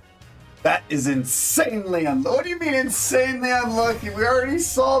 That is insanely unlucky. What do you mean insanely unlucky? We already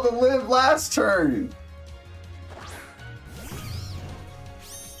saw the live last turn.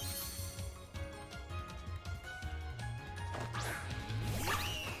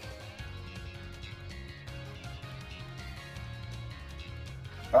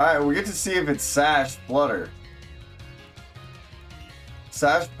 Alright, we get to see if it's Sash Flutter.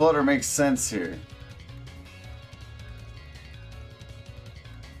 Sash Flutter makes sense here.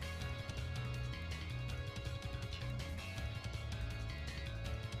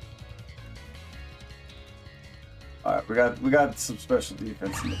 Alright, we got some special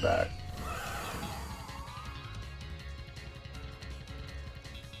defense in the back.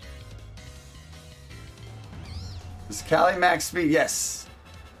 Is Cali max speed? Yes.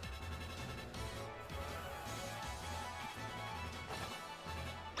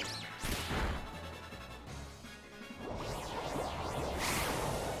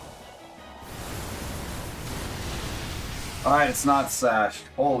 Alright, it's not sashed.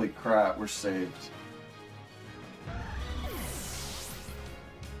 Holy crap, we're saved.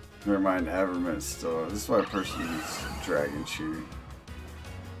 Never mind, Everman still. This is why a person needs Dragon Chew.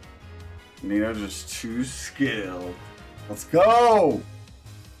 Nino just too skilled. Let's go!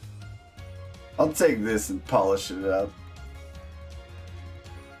 I'll take this and polish it up.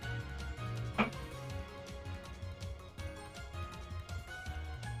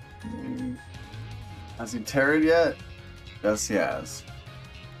 Has he terrored yet? Yes, he has.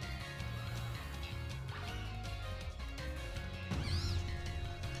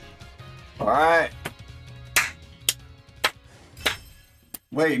 Alright.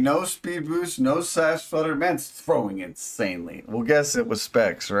 Wait, no speed boost, no sash flutter. Man, it's throwing insanely. We'll guess it was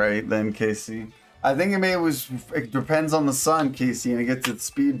specs, right? Then, Casey. I think it depends on the sun, Casey, and it gets its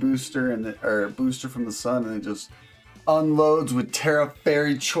speed booster or booster from the sun, and it just unloads with Terra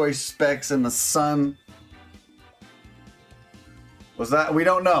Fairy choice specs in the sun. Was that? We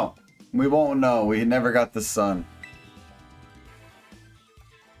don't know. We won't know. We never got the sun.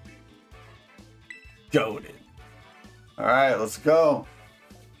 Goated. Alright, let's go.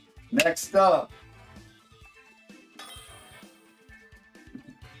 Next up.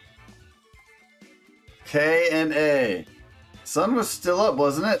 K and A. Sun was still up,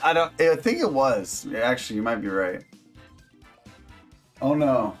 wasn't it? I think it was. Actually, you might be right. Oh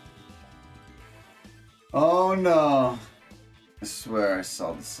no. Oh no. I swear I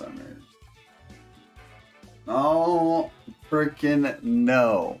saw the sun rays. Oh, freaking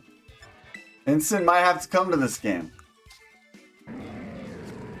no. Instant might have to come to this game.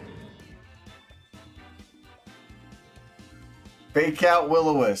 Fake out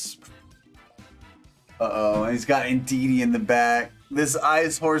Will-O-Wisp. Uh-oh, he's got Indeedee in the back. This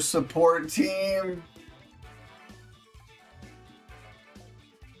Ice Horse support team.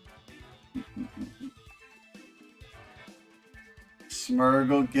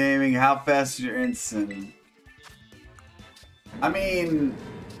 Smurgle Gaming, how fast is your instant? I mean,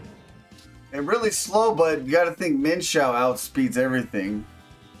 it's really slow, but you gotta think Minshao outspeeds everything.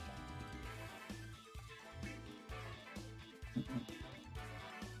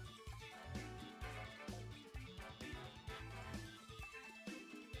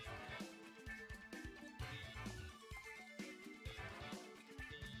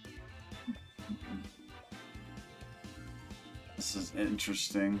 This is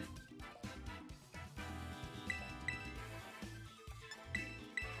interesting.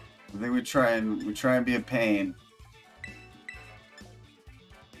 I think we try and be a pain.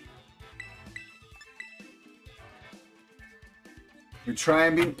 We try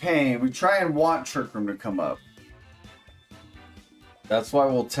and be a pain. We try and want Trick Room to come up. That's why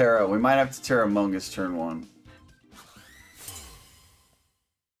we'll Terra. We might have to Terra Among Us turn 1.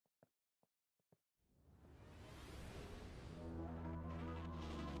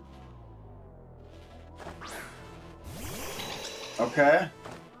 Okay.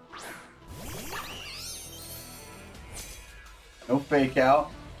 No fake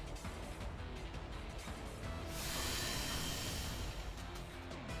out.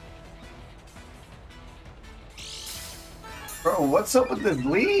 Bro, what's up with this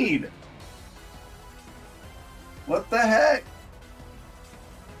lead? What the heck?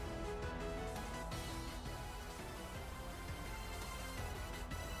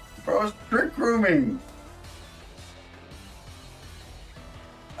 Bro, it's Trick Rooming.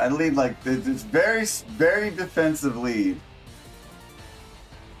 I lead like this. It's very, very defensive lead.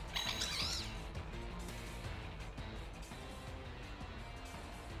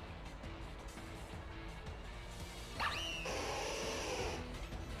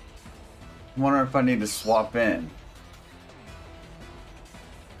 I wonder if I need to swap in.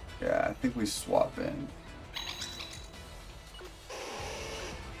 Yeah, I think we swap in.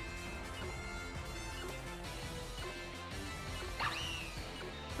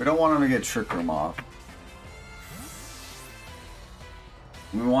 We don't want him to get Trick Room off.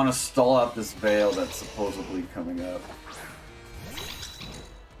 We want to stall out this Veil that's supposedly coming up.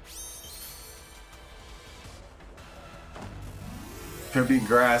 Could be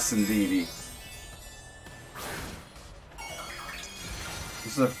Grass and Indeedee.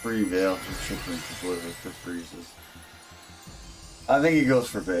 This is a free Veil for Trick Room for Blizzard for freezes. I think he goes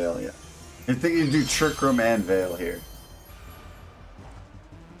for Veil, yeah. I think you do Trick Room and Veil here.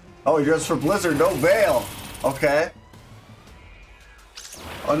 Oh, he goes for Blizzard, no Veil. Okay.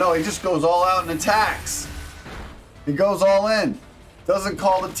 Oh no, he just goes all out and attacks. He goes all in. Doesn't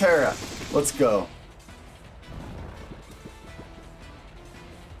call the Terra. Let's go.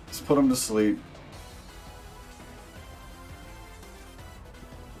 Let's put him to sleep.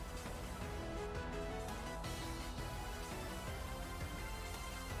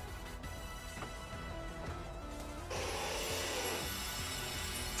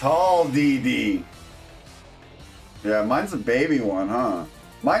 tall, DD. Yeah, mine's a baby one, huh?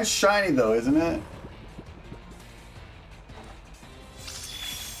 Mine's shiny though, isn't it?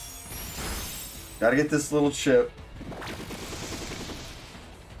 Gotta get this little chip.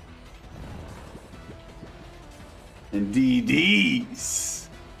 And DDs.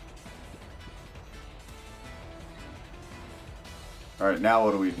 Alright, now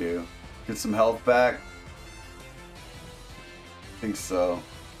what do we do? Get some health back? I think so.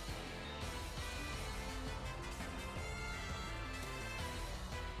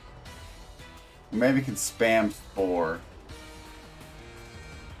 Maybe we can spam 4.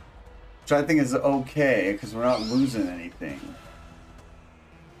 Which I think is okay, because we're not losing anything.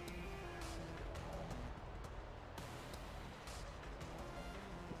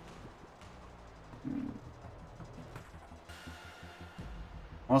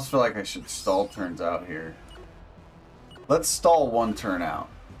 I almost feel like I should stall turns out here. Let's stall 1 turn out.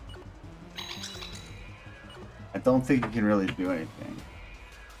 I don't think you can really do anything.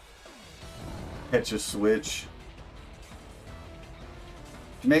 Catch a switch.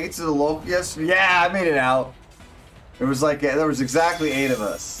 Did you make it to the local? Yes. Yeah, I made it out. It was like, there was exactly 8 of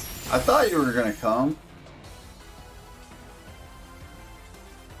us. I thought you were gonna come.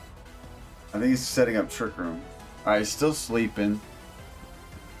 I think he's setting up Trick Room. Alright, he's still sleeping.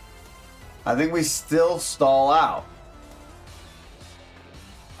 I think we still stall out.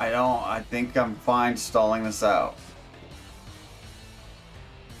 I think I'm fine stalling this out.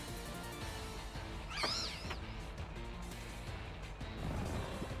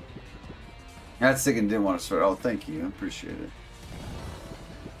 That second didn't want to start. Oh, thank you. I appreciate it.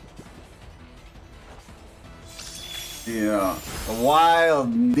 Yeah. A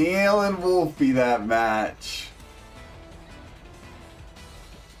wild Neil and Wolfie, that match.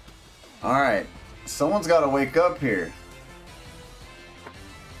 Alright. Someone's got to wake up here.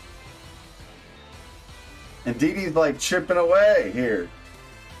 And Dee Dee's like chipping away here.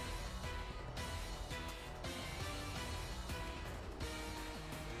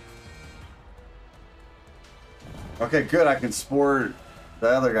 Okay, good. I can sport the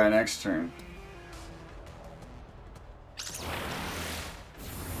other guy next turn.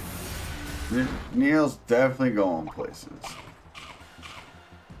 Neil's definitely going places.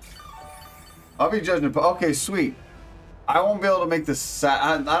 I'll be judging. Okay, sweet. I won't be able to make this.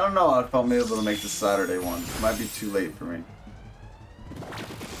 I don't know if I'll be able to make the Saturday one. It might be too late for me.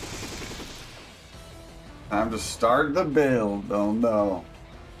 Time to start the build. Oh no.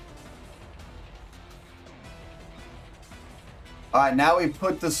 Alright, now we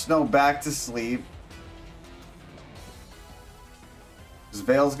put the snow back to sleep. This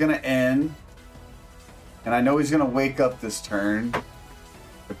Veil's gonna end. And I know he's gonna wake up this turn.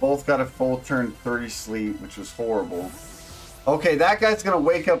 They both got a full turn 30 sleep, which was horrible. Okay, that guy's gonna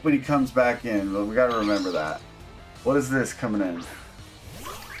wake up when he comes back in. We gotta remember that. What is this coming in?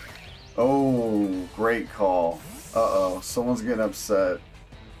 Oh, great call. Uh-oh, someone's getting upset.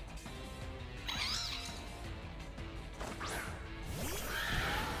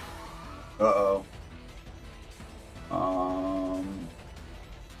 Uh-oh.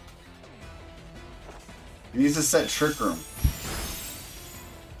 He needs to set Trick Room.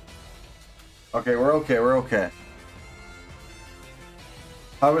 Okay, we're okay, we're okay.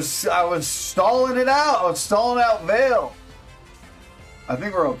 I was stalling it out. I was stalling out Veil. I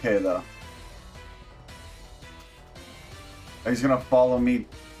think we're okay though. He's gonna follow me.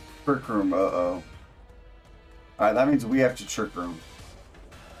 Trick Room. Uh-oh. Alright, that means we have to Trick Room.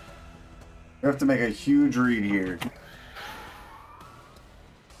 We have to make a huge read here.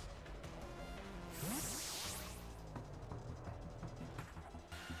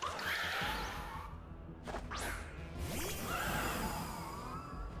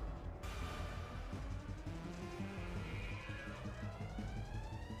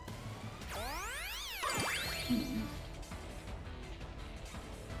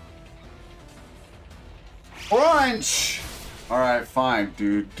 Crunch! Alright, fine,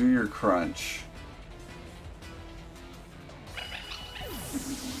 dude. Do your crunch.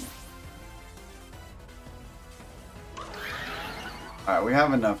 Alright, we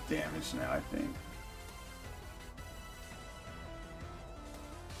have enough damage now, I think.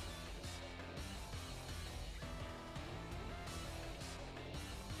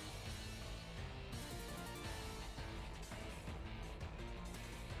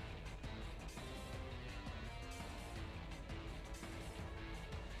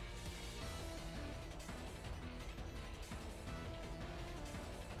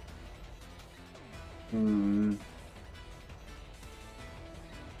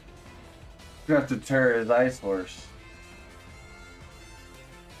 You have to tear his ice horse.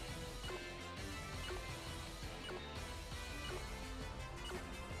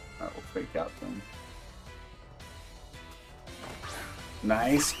 fake out them.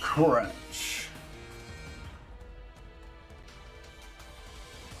 Nice crunch.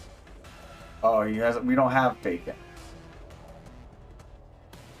 Oh, he has. We don't have fake out.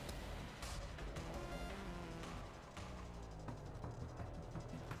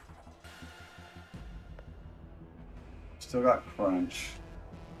 Still got crunch.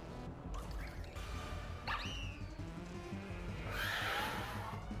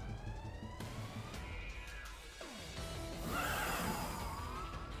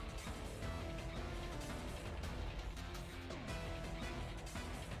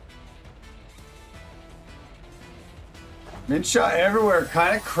 Min shot everywhere,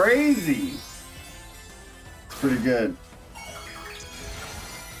 kind of crazy. It's pretty good.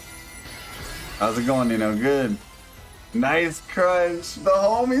 How's it going, Nino? Good. Nice crunch. The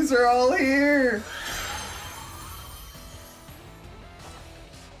homies are all here.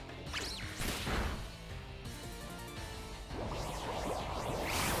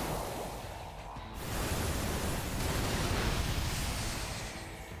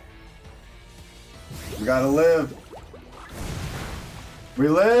 We gotta live. We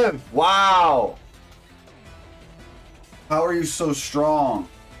live. Wow. How are you so strong?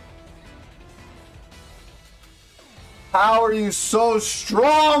 How are you so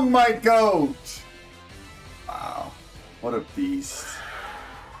strong, my goat? Wow. What a beast.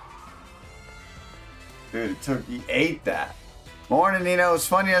 Dude, he ate that. Morning, Nino. It was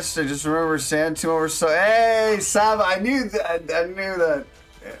fun yesterday. Just remember Sand Tomb over so. Hey, Saba. I knew that.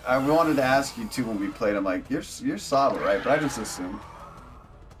 I wanted to ask you too when we played. I'm like, you're Saba, right? But I just assumed.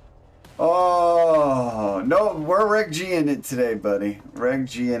 Oh no, we're Reg G in it today, buddy. Reg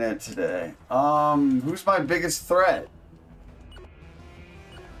G in it today. Who's my biggest threat?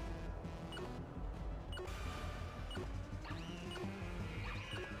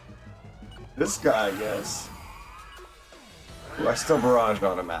 This guy, I guess. Ooh, I still barraged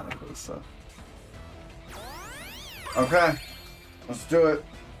automatically, so. Okay, let's do it.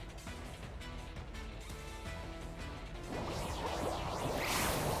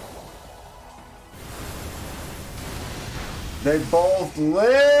 They both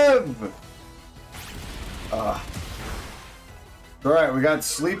live! Alright, we got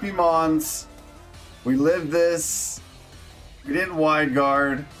Sleepy Mons. We lived this. We didn't wide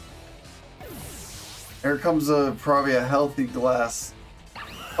guard. Here comes probably a healthy glass.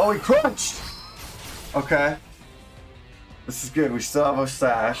 Oh, he crunched! Okay. This is good. We still have a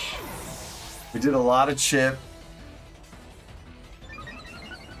stash. We did a lot of chip.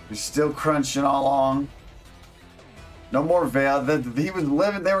 We're still crunching all along. No more veil. He was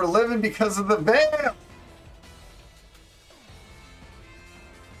living. They were living because of the veil.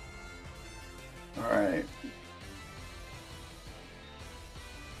 All right.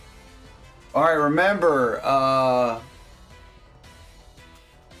 All right. Remember,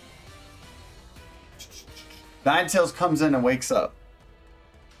 Ninetails comes in and wakes up.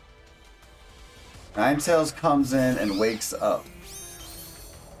 Ninetails comes in and wakes up.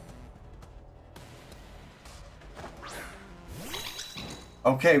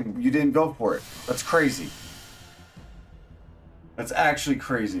 Okay, you didn't go for it. That's crazy. That's actually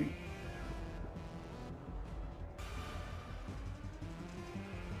crazy.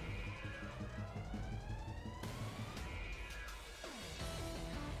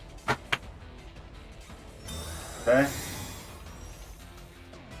 Okay.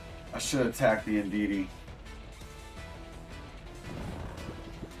 I should attack the Indeedee.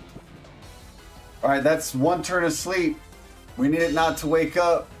 Alright, that's one turn of sleep. We need it not to wake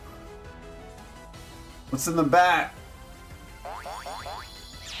up. What's in the back?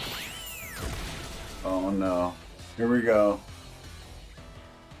 Oh no. Here we go.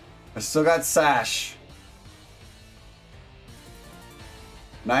 I still got Sash.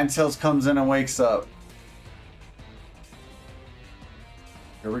 Ninetails comes in and wakes up.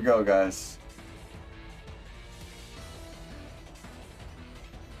 Here we go, guys.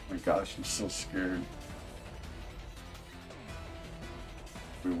 Oh my gosh, I'm so scared.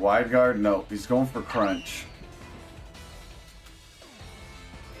 We wide guard? No, he's going for crunch.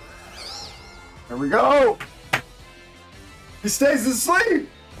 Here we go! He stays asleep!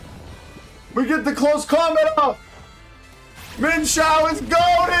 We get the close combat up! Min Shao is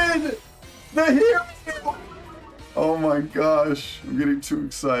goated! The hero! Oh my gosh, I'm getting too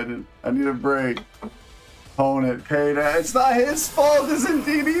excited. I need a break. Own it, Payday. It's not his fault, it's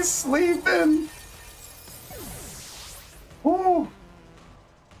Indeedee's sleeping! Woo!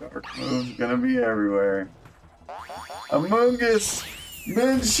 Dark move's gonna be everywhere. Amoongus,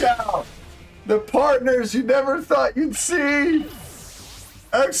 Min Shao, the partners you never thought you'd see.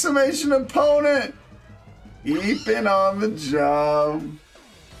 Exclamation opponent! Eeping on the job.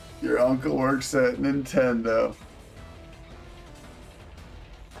 Your uncle works at Nintendo.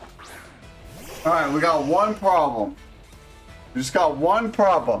 Alright, we got one problem. We just got one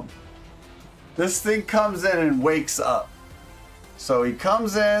problem. This thing comes in and wakes up. So he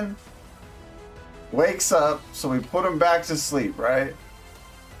comes in, wakes up, so we put him back to sleep, right?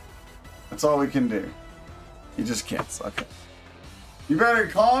 That's all we can do. He just can't. Okay. You better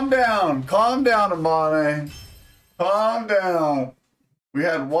calm down. Calm down, Amane. Calm down. We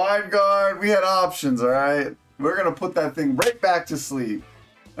had wide guard. We had options, alright? We're going to put that thing right back to sleep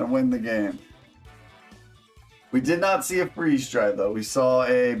and win the game. We did not see a freeze dry, though. We saw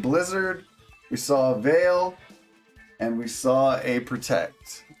a blizzard. We saw a veil. And we saw a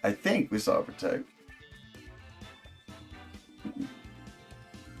protect. I think we saw a protect.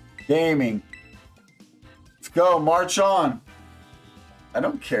 Gaming. Let's go. March on. I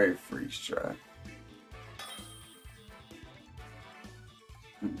don't carry freeze dry.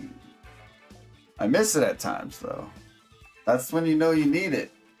 I miss it at times, though. That's when you know you need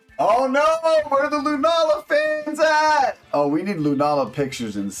it. Oh no! Where are the Lunala fans at? Oh, we need Lunala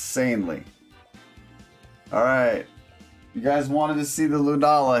pictures insanely. Alright. You guys wanted to see the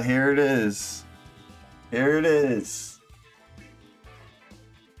Lunala. Here it is. Here it is.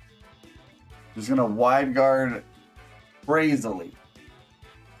 Just gonna wide guard crazily.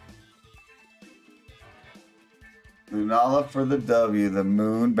 Lunala for the W, the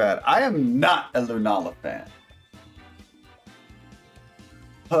moon bat. I am not a Lunala fan.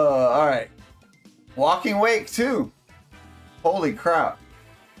 Alright. Walking Wake too. Holy crap.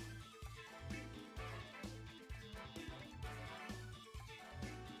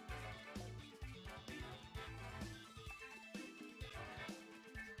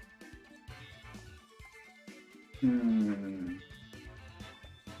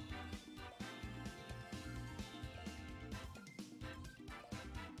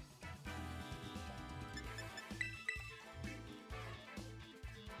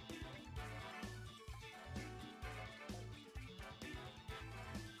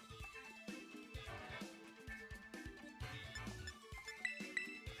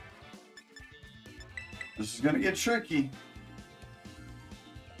 This is gonna get tricky.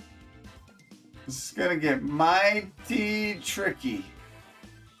 This is gonna get mighty tricky.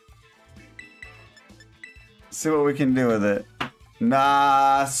 Let's see what we can do with it.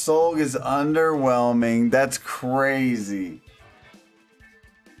 Nah, Solg is underwhelming. That's crazy.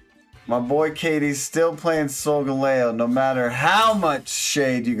 My boy Katie's still playing Solgaleo no matter how much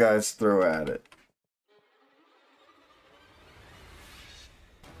shade you guys throw at it.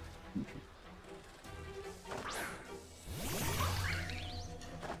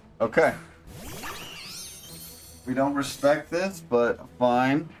 Okay. We don't respect this, but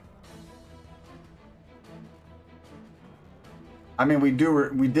fine. I mean, we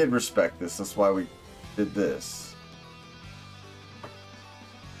did respect this. That's why we did this.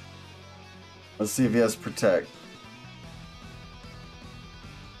 Let's see if he has protect.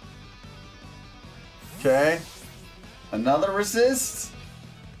 Okay. Another resist.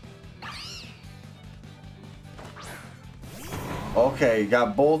 Okay, you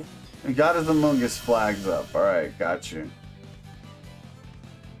got both. You got his Amoongus flags up. Alright, got you.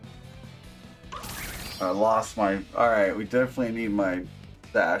 I lost my... Alright, we definitely need my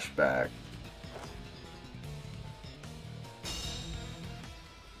dash back.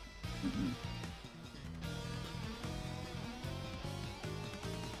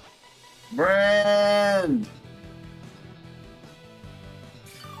 Brand!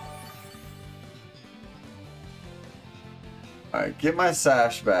 Alright, get my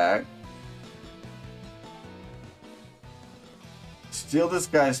sash back. Steal this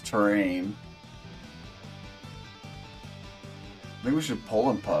guy's terrain. I think we should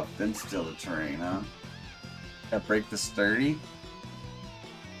pull and puff, then steal the terrain, huh? Yeah, break the sturdy.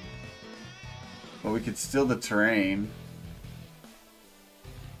 But we could steal the terrain.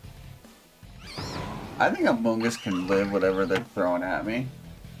 I think Amoongus can live whatever they're throwing at me.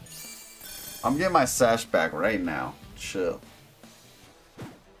 I'm getting my sash back right now. Chill.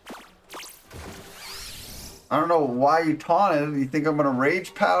 I don't know why you taunted. You think I'm gonna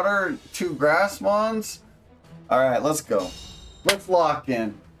Rage Powder 2 Grass Mons? Alright, let's go. Let's lock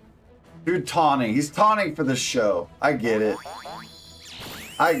in. Dude taunting. He's taunting for the show. I get it.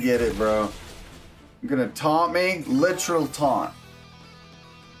 I get it, bro. You're gonna taunt me? Literal taunt.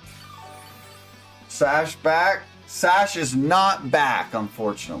 Sash back? Sash is not back,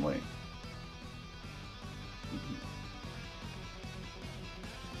 unfortunately.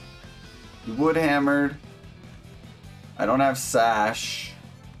 Wood hammered. I don't have Sash.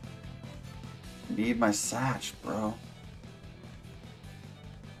 Need my satch, bro.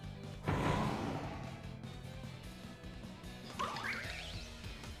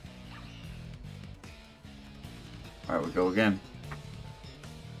 Alright, we go again.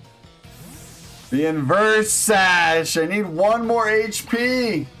 The inverse sash. I need one more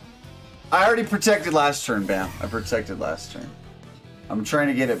HP. I already protected last turn, Bam. I protected last turn. I'm trying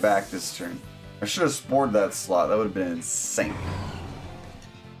to get it back this turn. I should have spored that slot. That would have been insane.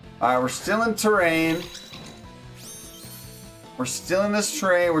 Alright, we're still in terrain. We're still in this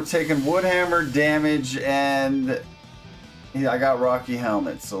terrain. We're taking Woodhammer damage and yeah, I got Rocky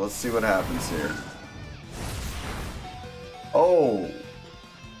Helmet. So let's see what happens here. Oh,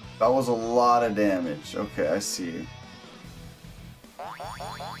 that was a lot of damage. Okay, I see you.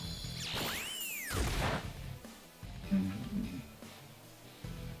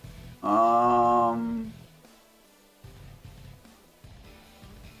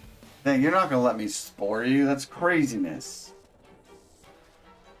 Dang, you're not gonna let me spore you? That's craziness.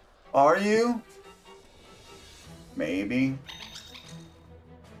 Are you? Maybe.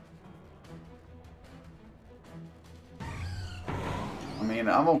 I mean,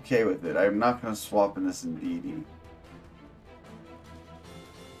 I'm okay with it. I'm not gonna swap in this in DD.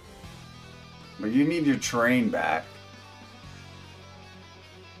 But you need your train back.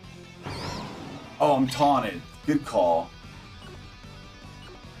 Oh, I'm taunted. Good call.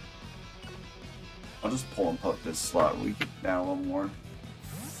 I'll just pull and put this slot. We can down a little more.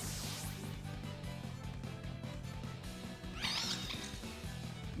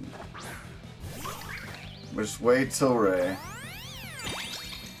 Just wait till Ray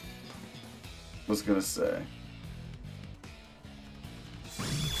was gonna say.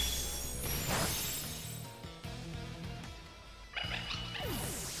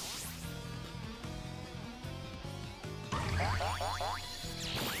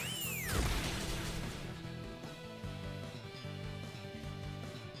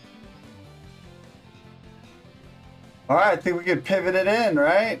 Alright, I think we could pivot it in,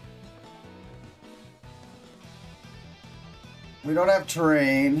 right? We don't have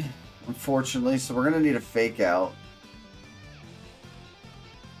terrain, unfortunately, so we're going to need a fake out.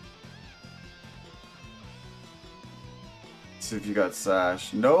 Let's see if you got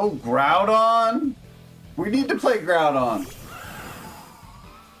Sash. No Groudon? We need to play Groudon.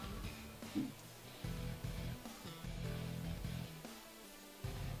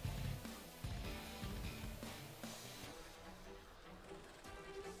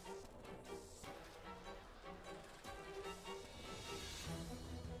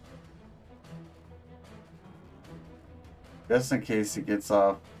 Just in case he gets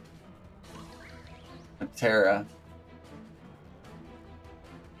off a Terra.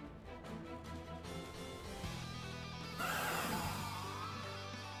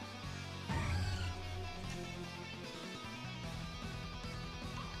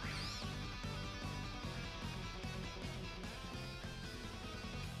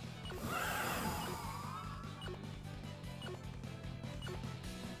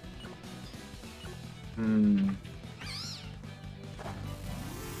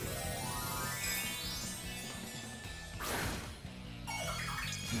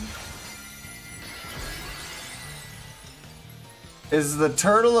 Is the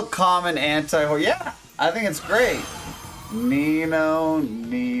turtle a common anti-horror? Yeah, I think it's great. Nino.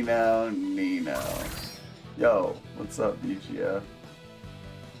 Yo, what's up, BGF?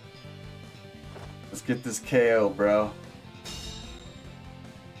 Let's get this KO, bro.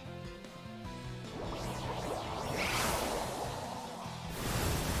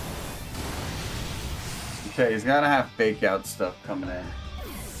 Okay, he's gotta have fake out stuff coming in.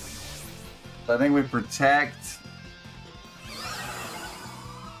 So I think we protect.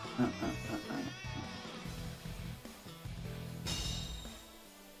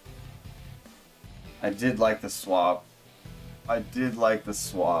 I did like the swap. I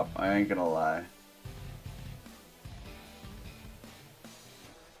ain't gonna lie.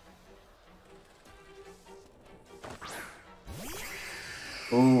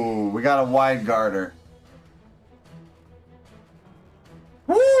 Ooh, we got a wide guarder.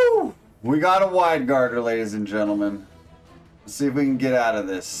 Woo! We got a wide guarder, ladies and gentlemen. Let's see if we can get out of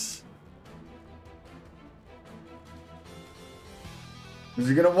this. Is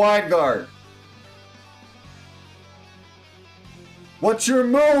he gonna wide guard? What's your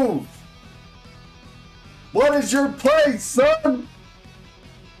move? What is your play, son?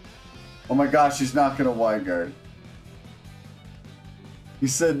 Oh my gosh, he's not gonna wide guard. He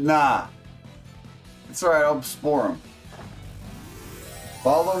said, nah. It's alright, I'll spore him.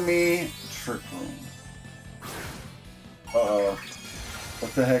 Follow me, Trick Room. Uh-oh.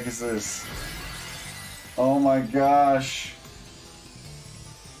 What the heck is this? Oh my gosh.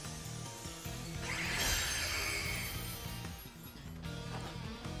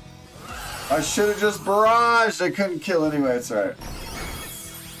 I should have just barraged. I couldn't kill anyway. It's alright.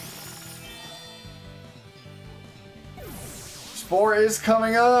 Spore is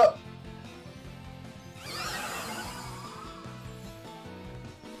coming up.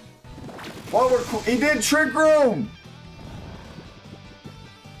 What he did Trick Room.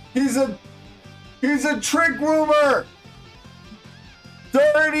 He's a Trick Roomer.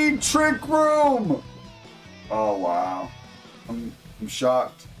 Dirty Trick Room. Oh wow. I'm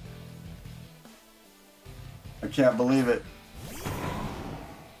shocked. I can't believe it.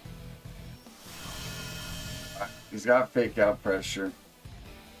 He's got fake out pressure.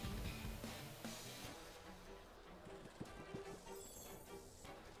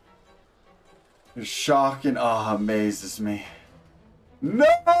 It's shocking. Oh, amazes me. No!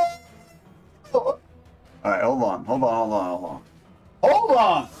 Alright, hold on. Hold on, hold on, hold on. Hold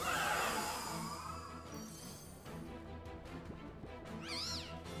on!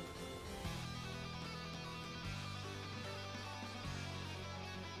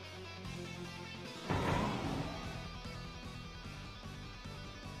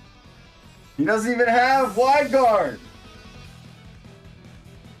 He doesn't even have wide guard.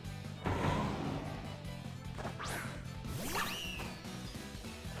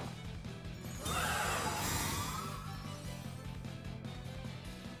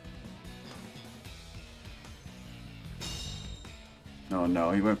 Oh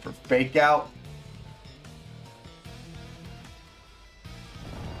no, he went for fake out.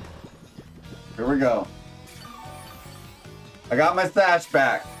 Here we go. I got my sash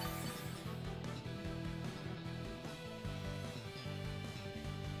back.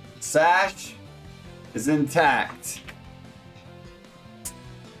 Sash is intact.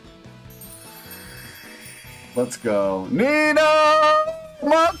 Let's go. Nino!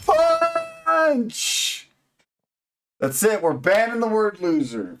 My punch! That's it. We're banning the word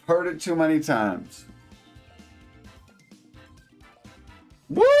loser. Heard it too many times.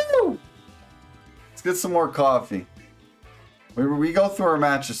 Woo! Let's get some more coffee. We go through our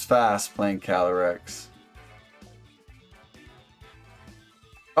matches fast playing Calyrex.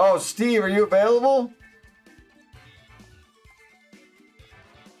 Oh, Steve, are you available?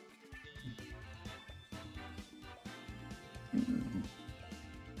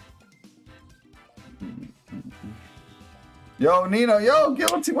 Yo, Nino, yo,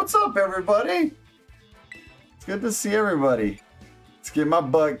 Guilty, what's up, everybody? It's good to see everybody. Let's get my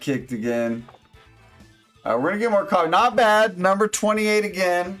butt kicked again. We're gonna get more coffee. Not bad. Number 28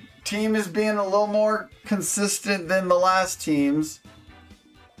 again. Team is being a little more consistent than the last teams.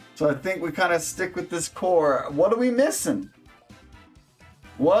 So I think we kind of stick with this core. What are we missing?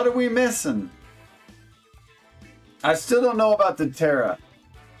 What are we missing? I still don't know about the Terra.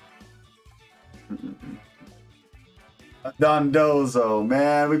 Dondozo,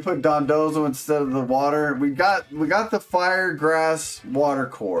 man. We put Dondozo instead of the water. We got the fire, grass, water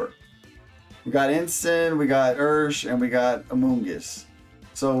core. We got Ensign, we got Ursh, and we got Amoonguss.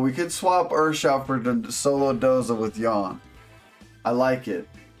 So we could swap Ursh out for the solo Doza with Yawn. I like it.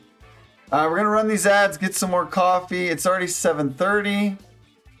 We're going to run these ads, get some more coffee. It's already 7:30.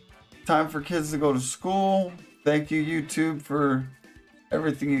 Time for kids to go to school. Thank you, YouTube, for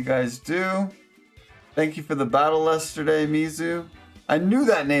everything you guys do. Thank you for the battle yesterday, Mizu. I knew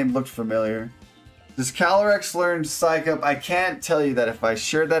that name looked familiar. Does Calyrex learn Psych Up? I can't tell you that. If I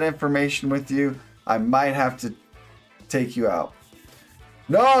shared that information with you, I might have to take you out.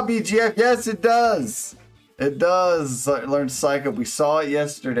 No, BGF, yes, it does. It does learn Psych Up. We saw it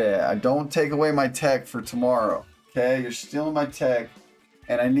yesterday. I don't take away my tech for tomorrow. Okay, you're stealing my tech,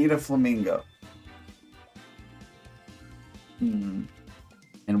 and I need a flamingo. And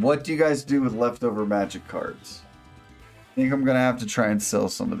what do you guys do with leftover magic cards? I think I'm gonna have to try and sell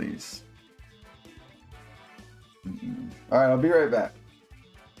some of these. All right, I'll be right back.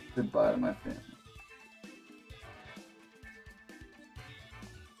 Goodbye to my family.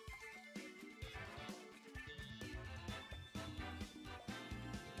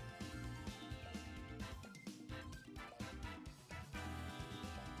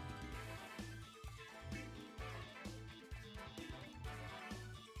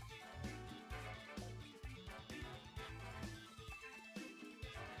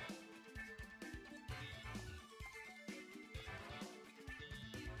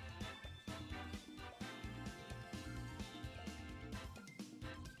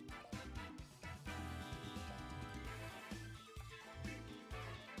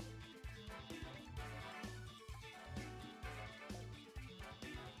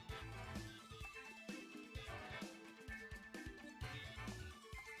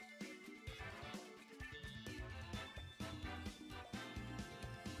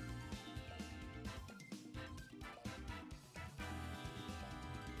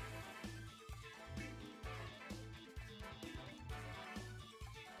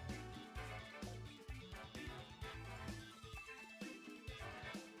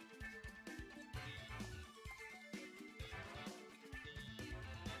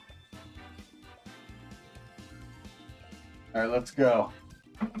 All right, let's go.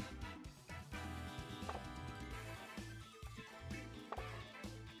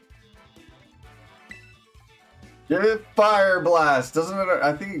 Give it Fire Blast. Doesn't it?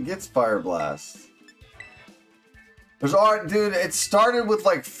 I think it gets Fire Blast. There's already, dude, it started with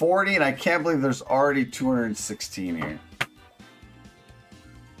like 40 and I can't believe there's already 216 here.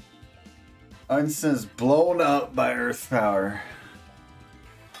 Unseen's blown up by Earth Power.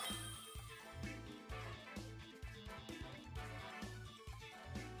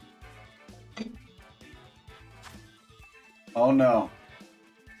 Oh no.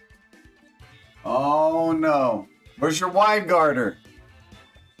 Oh no. Where's your wide guarder?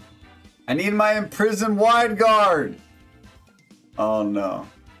 I need my imprisoned wide guard. Oh no.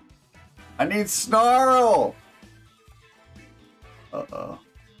 I need Snarl. Uh-oh.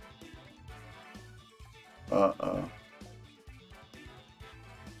 Uh-oh.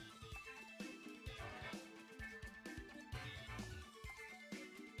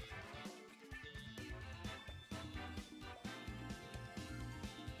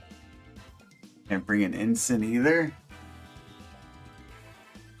 Can't bring an Ensign either.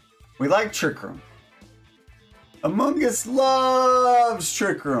 We like Trick Room. Among Us loves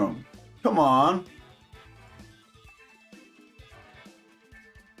Trick Room. Come on.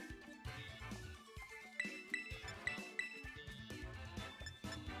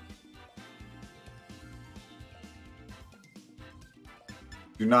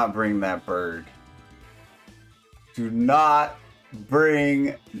 Do not bring that bird. Do not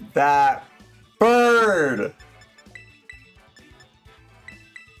bring that bird.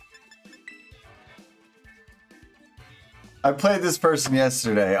 I played this person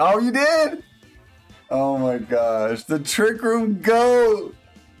yesterday. Oh, you did? Oh my gosh. The Trick Room GOAT.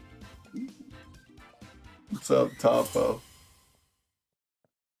 What's up, Topo?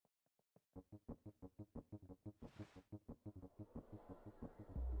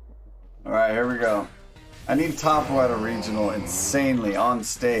 Alright, here we go. I need Topo at a regional insanely on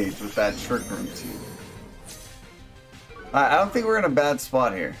stage with that Trick Room team. I don't think we're in a bad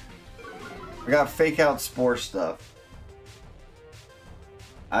spot here. We got fake out Spore stuff.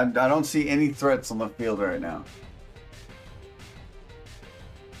 I don't see any threats on the field right now.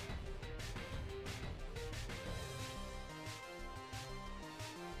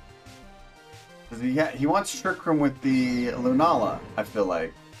 He wants Trick Room with the Lunala, I feel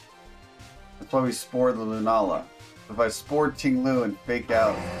like. That's why we Spore the Lunala. If I Spore Ting Lu and fake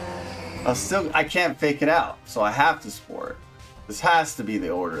out, I can't fake it out, so I have to Spore it. This has to be the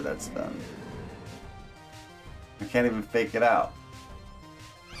order that's done. I can't even fake it out.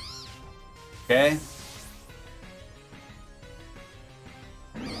 Okay.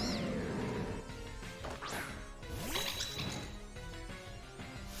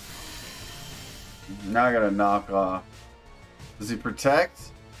 Now I gotta knock off. Does he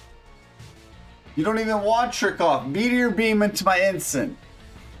protect? You don't even want Trick Off. Meteor Beam into my Ensign.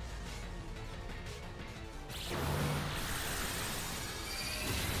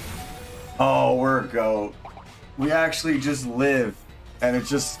 Oh, we're a GOAT. We actually just live. And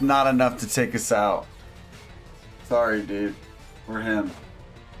it's just not enough to take us out. Sorry, dude. We're him.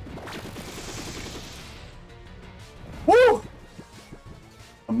 Woo!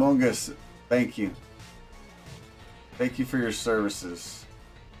 Among Us, thank you. Thank you for your services.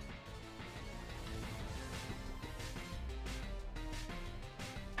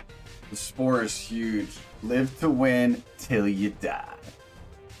 The Spore is huge. Live to win till you die.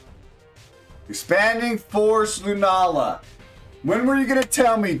 Expanding Force Lunala. When were you gonna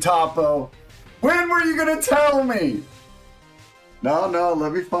tell me, Topo? When were you gonna tell me? No,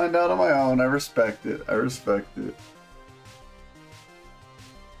 let me find out on my own. I respect it. I respect it.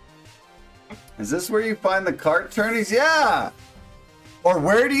 Is this where you find the cart tourneys? Yeah! Or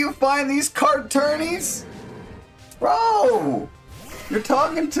where do you find these cart tourneys? Bro! You're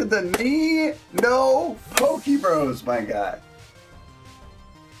talking to the no Pokebros, my guy.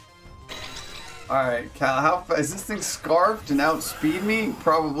 Alright, Cal, how is this thing scarfed and outspeed me?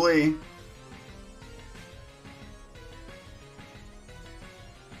 Probably.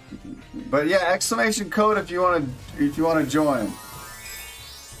 But yeah, exclamation code if you want to join.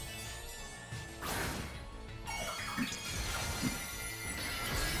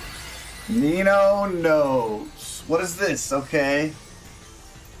 Nino knows. What is this? Okay.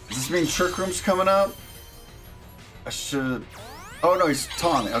 Does this mean Trick Room's coming up? I should. Oh no, he's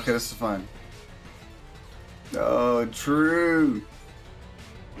taunting. Okay, this is fine. Oh, true.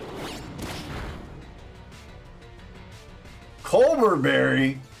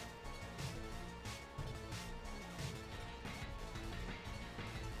 Colberberry.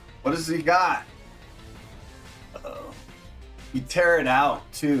 What does he got? Uh-oh. You tear it out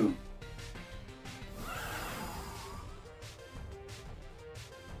too.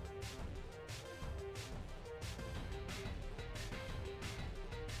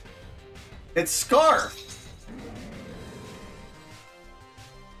 It's Scarf.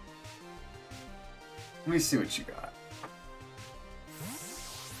 Let me see what you got.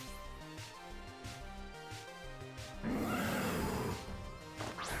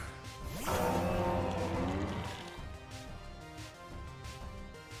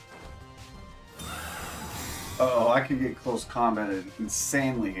 Uh-oh, I could get close combated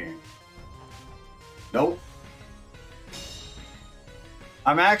insanely here. Nope.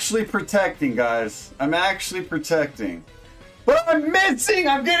 I'm actually protecting, guys. I'm actually protecting. But I'm missing!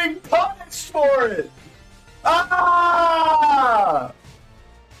 I'm getting punished for it! Ah!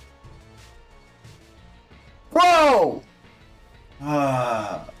 Bro!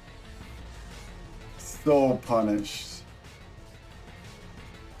 Ah. So punished.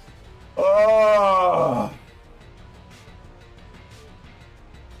 Oh!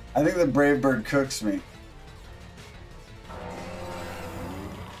 I think the Brave Bird cooks me.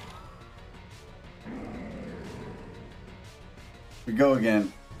 We go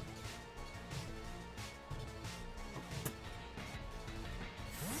again.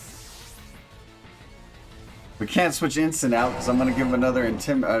 We can't switch Instant out because I'm gonna give him another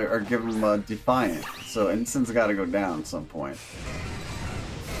or give him a Defiant. So Instant's got to go down at some point.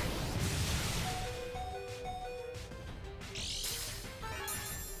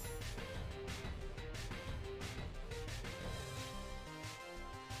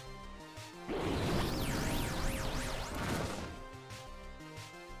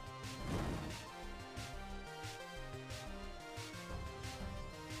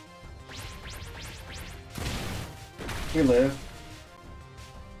 We live.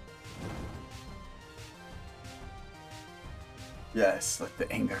 Yes, let the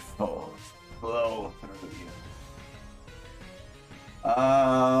anger flow through you.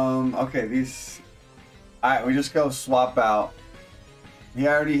 Okay, these. Alright, we just go swap out. He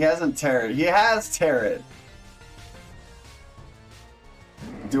already hasn't Terra. He has Terra.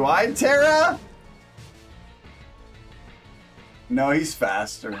 Do I Terra? No, he's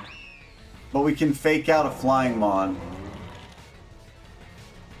faster. But we can fake out a flying Mon.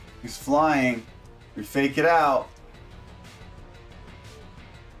 He's flying. We fake it out.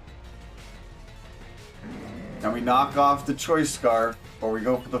 And we knock off the Choice Scarf, or we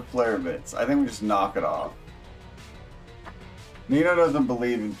go for the Flare Bits. I think we just knock it off. Nino doesn't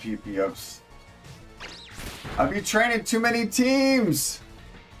believe in PP ups. I've been training too many teams!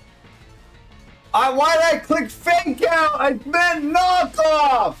 Why did I click fake out? I meant knock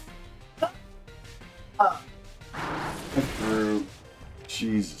off! Through.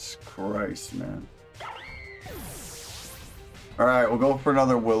 Jesus Christ, man. Alright, we'll go for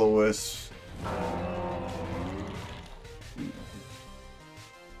another Will-O-Wisp.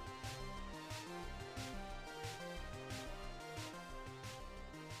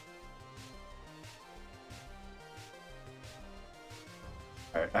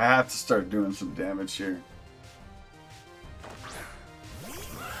 Alright, I have to start doing some damage here.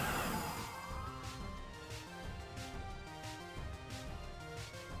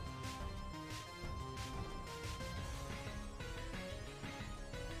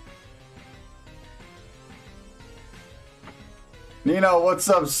 Nino, what's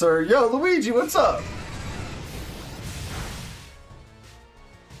up, sir? Yo, Luigi, what's up?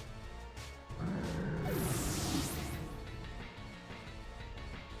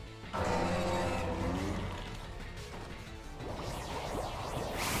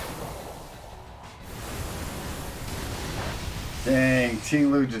 Dang,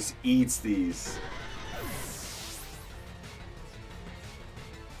 Ting Lu just eats these.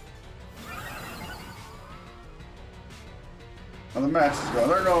 Well, the match is going.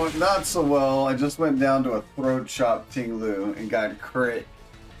 They're going not so well. I just went down to a throat chop Ting Lu and got crit.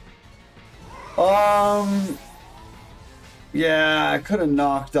 Yeah, I could have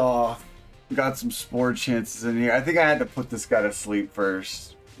knocked off. Got some spore chances in here. I think I had to put this guy to sleep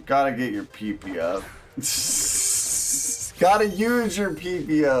first. You gotta get your PP up. Gotta use your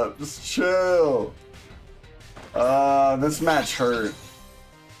PP up. Just chill. This match hurt.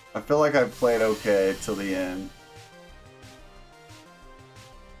 I feel like I played okay till the end.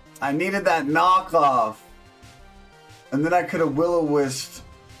 I needed that knockoff. And then I could have Will-O-Wisped.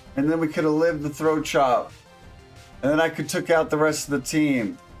 And then we could have lived the throat chop. And then I could took out the rest of the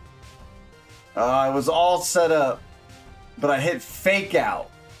team. It was all set up. But I hit fake out.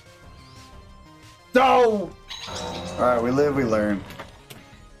 No! Alright, we live, we learn.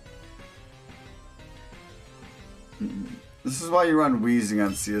 This is why you run Wheezing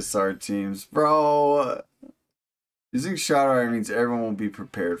on CSR teams. Bro, using Shadow Rider means everyone will be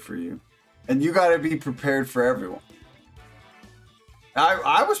prepared for you. And you gotta be prepared for everyone.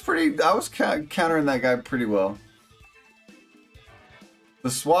 I was countering that guy pretty well.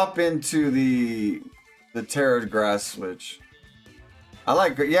 The swap into the Terra Grass switch. I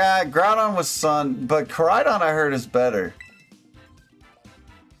like, yeah, Groudon was Sun, but Koraidon I heard is better.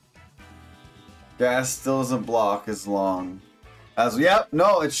 Gas still doesn't block as long. Yep,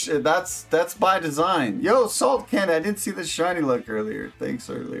 no, that's by design. Yo, Salt Candy, I didn't see the shiny look earlier. Thanks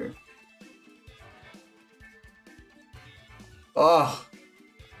earlier. Oh,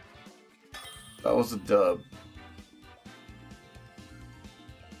 that was a dub.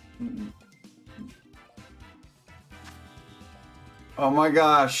 Oh my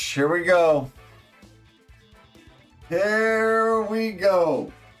gosh, here we go. Here we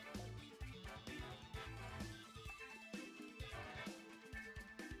go.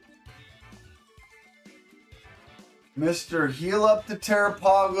 Mr. Heal Up the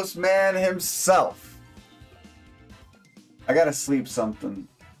Terrapagos man himself. I gotta sleep something.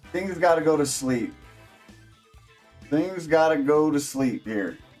 Things gotta go to sleep. Things gotta go to sleep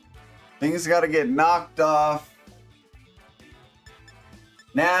here. Things gotta get knocked off.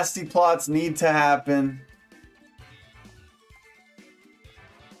 Nasty plots need to happen.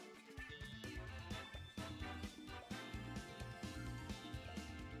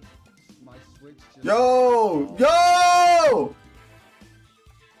 My Switch just Yo!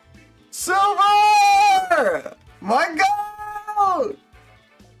 Silver! My God!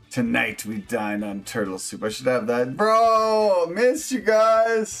 Tonight we dine on turtle soup. I should have that. Bro, miss you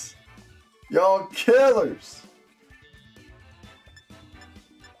guys. Y'all killers.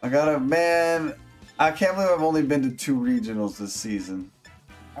 I can't believe I've only been to 2 regionals this season.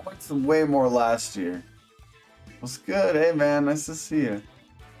 I went to way more last year. What's good? Hey man, nice to see you.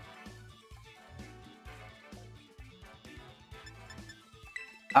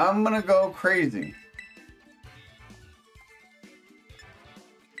 I'm gonna go crazy.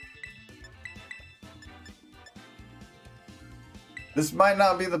 This might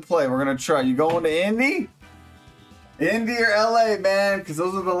not be the play. We're gonna try. You going to Indy? Indy or LA, man, because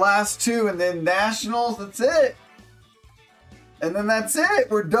those are the last 2, and then Nationals, that's it. And then that's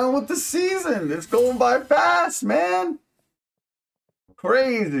it. We're done with the season. It's going by fast, man.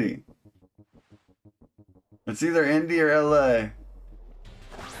 Crazy. It's either Indy or LA.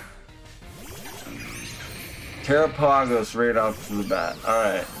 Terrapagos right off to the bat.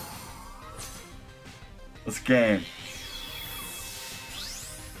 Alright. Let's game.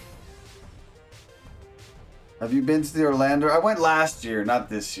 Have you been to the Orlando? I went last year, not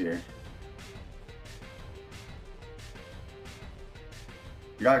this year.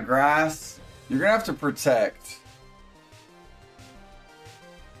 You got grass? You're gonna have to protect.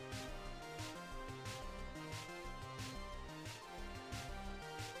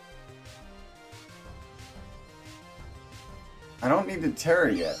 I don't need to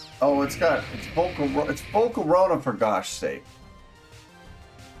Terra yet. Oh, it's Volcarona for gosh sake.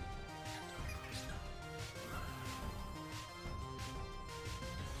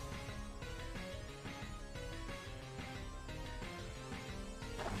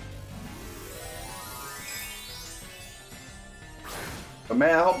 But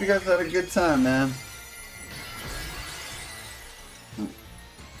man, I hope you guys had a good time, man.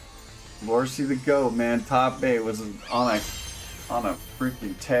 Lorcy the GOAT, man. Top 8 was on a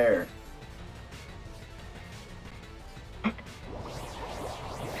freaking tear. I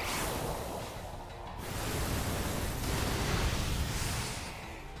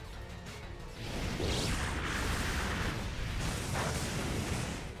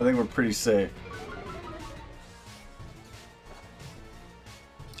think we're pretty safe.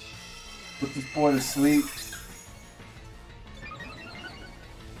 Put this boy to sleep.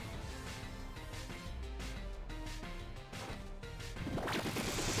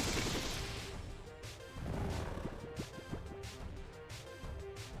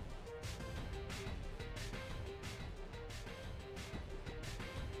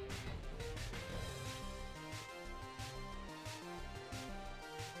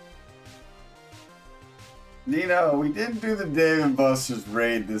 Nino, we didn't do the Dave & Buster's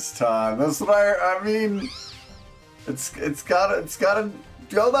raid this time. That's what I mean. It's gotta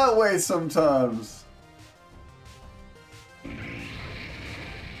go that way sometimes.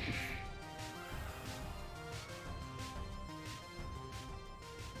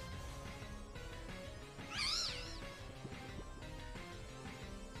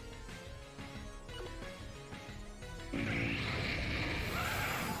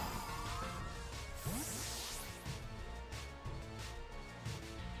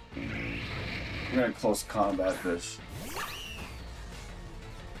 gonna close combat this.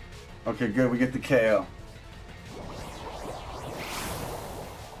 Okay, good. We get the KO.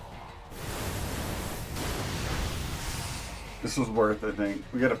 This was worth it, I think.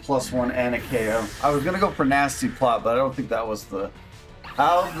 We got a +1 and a KO. I was gonna go for nasty plot, but I don't think that was the...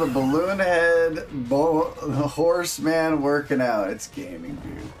 How's the balloon head the horseman working out? It's gaming,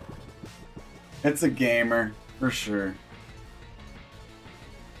 dude. It's a gamer, for sure.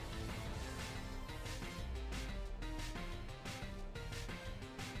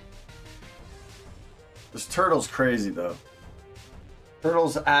 This turtle's crazy, though.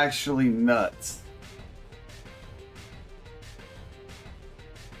 Turtle's actually nuts.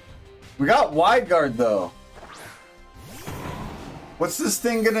 We got wide guard, though. What's this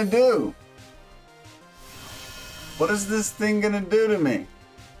thing gonna do? What is this thing gonna do to me?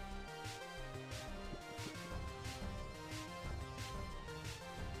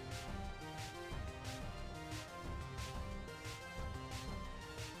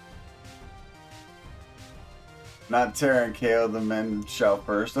 Not Terra and KO the men shout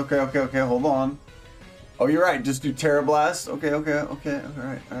first. Okay, hold on. Oh, you're right. Just do Terra Blast. Okay. All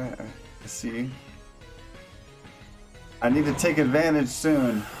right. I see. I need to take advantage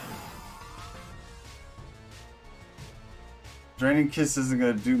soon. Draining Kiss isn't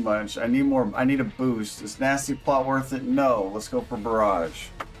gonna do much. I need more. I need a boost. Is nasty plot worth it? No. Let's go for Barrage.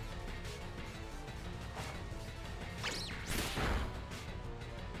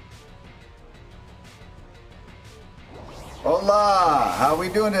 Hola! How we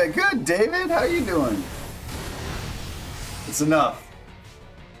doing today? Good, David. How you doing? It's enough.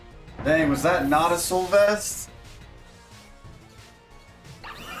 Dang, was that not a soul vest?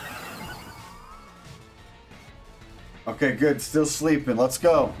 Okay, good. Still sleeping. Let's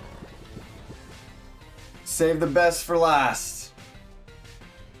go. Save the best for last.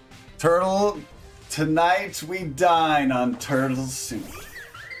 Turtle, tonight we dine on turtle soup.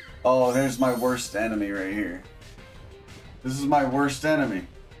 Oh, there's my worst enemy right here. This is my worst enemy.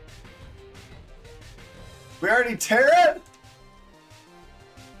 We already Terra?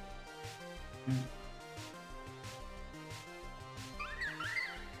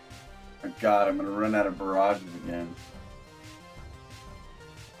 Oh God, I'm gonna run out of barrages again.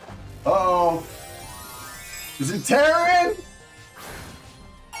 Uh-oh. Is it Terran?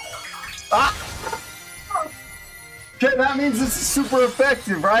 Ah! Okay, that means this is super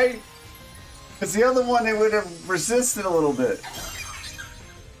effective, right? Because the other one, it would have resisted a little bit.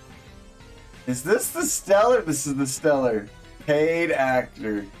 Is this the Stellar? This is the Stellar. Paid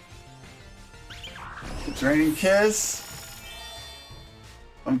actor. Draining Kiss.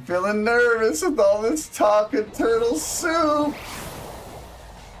 I'm feeling nervous with all this talk of turtle soup.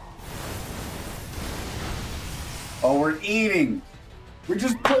 Oh, we're eating. We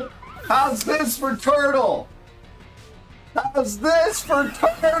just put... How's this for turtle? How's this for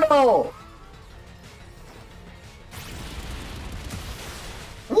turtle?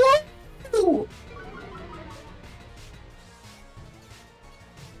 Woo!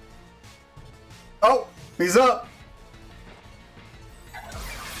 Oh, he's up.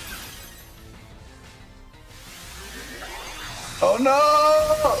 Oh no!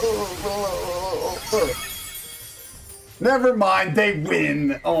 Never mind, they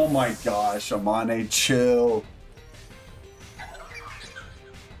win. Oh my gosh, Amane, chill.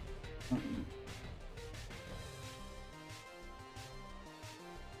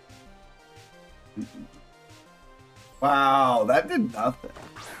 Wow, that did nothing.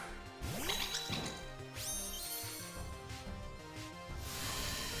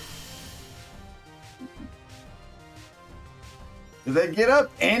 Did they get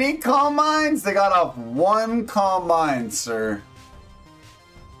up any calm mines? They got off one calm mine, sir.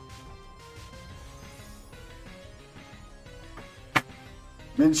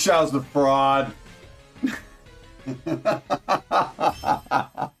 Min Shao's the fraud.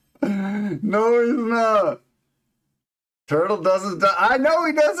 No, he's not. Turtle doesn't die. I know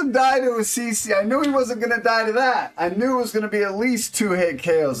he doesn't die to a CC. I knew he wasn't going to die to that. I knew it was going to be at least 2-hit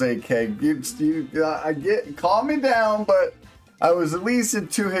KOs, AK. I get, calm me down, but I was at least in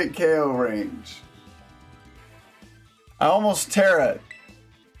 2-hit KO range. I almost Terra it.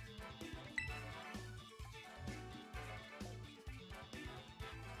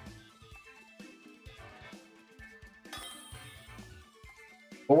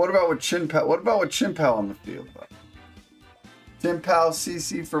 But what about with Chinpao? What about with Chinpao on the field? Chinpao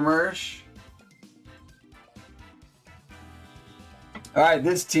CC for Mersh. All right,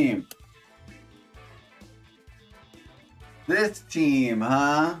 this team. This team,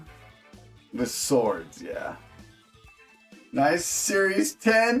 huh? With swords, yeah. Nice Series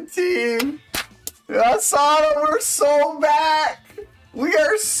 10 team. Asada, we're so back! We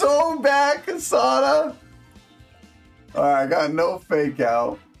are so back, Asada! Alright, I got no fake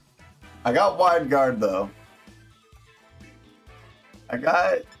out. I got wide guard though. I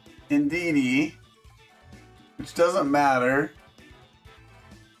got Indeedee, which doesn't matter.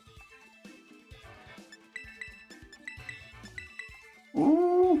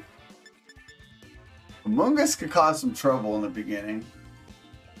 Ooh. Amoonguss could cause some trouble in the beginning.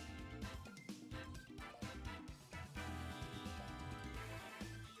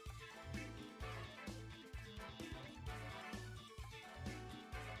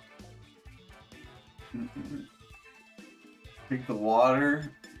 Pick the water.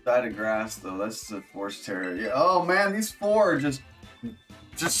 Side of grass though. That's the force terror. Yeah. Oh man, these four are just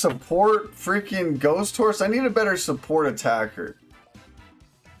support freaking ghost horse. I need a better support attacker.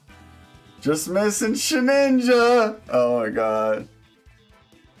 Just missing Sheninja. Oh my god.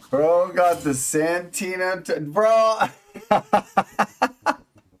 Bro got the Santina. Bro.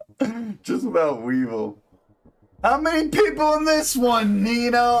 Just without Weevil. How many people in this one,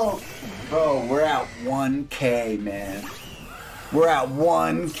 Nino? Bro, we're at 1K, man. We're at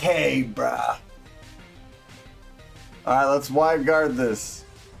 1K, bruh. Alright, let's wide guard this.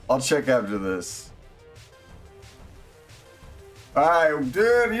 I'll check after this. Alright,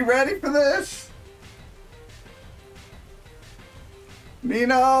 dude, you ready for this?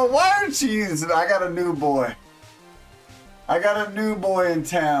 Nino, why aren't you using? I got a new boy. I got a new boy in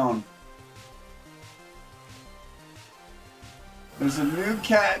town. There's a new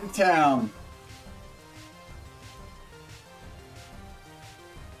cat in town.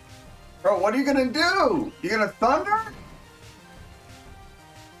 Bro, what are you gonna do? You gonna thunder?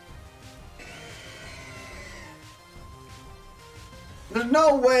 There's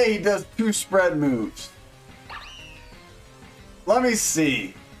no way he does 2 spread moves. Let me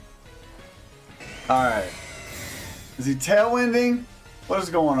see. Alright. Is he tailwinding? What is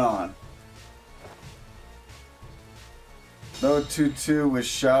going on? No 2-2 with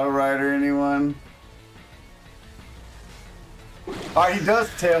Shadow Rider, anyone? Alright, he does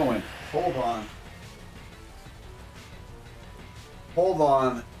tailwind. Hold on. Hold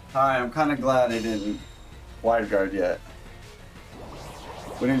on. Alright, I'm kind of glad I didn't wide guard yet.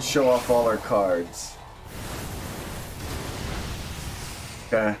 We didn't show off all our cards.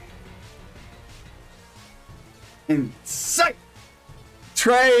 Okay. Insight!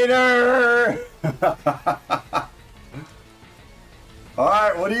 Traitor!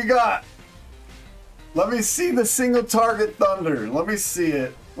 Alright, what do you got? Let me see the single target thunder. Let me see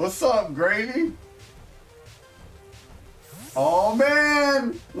it. What's up, Grady? Oh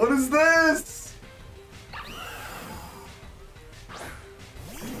man! What is this?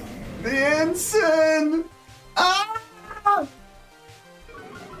 The ensign! Ah!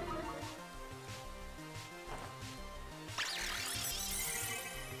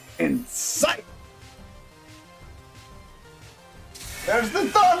 Insight! There's the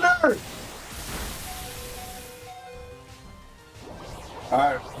thunder!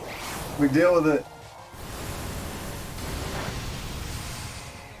 Alright, we deal with it.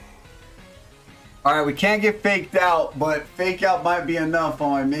 Alright, we can't get faked out, but fake out might be enough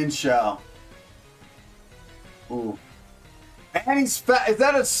on my Min Shao. Ooh. And he's fat. Is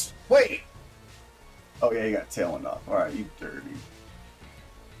that a. Wait! Oh, yeah, you got tailwind off. Alright, you dirty.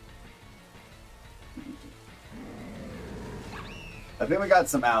 I think we got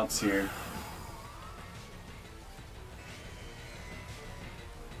some outs here.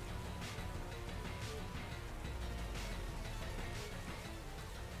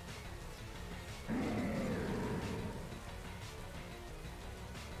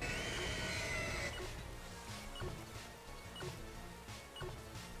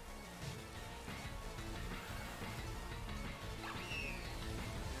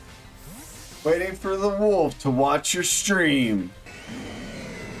 Waiting for the wolf to watch your stream.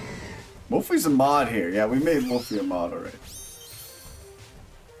 Wolfie's a mod here. Yeah, we made Wolfie a mod already.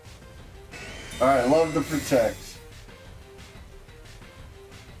 Alright, love the protect.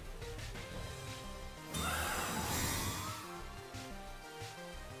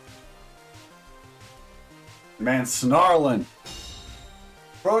 Man, snarling.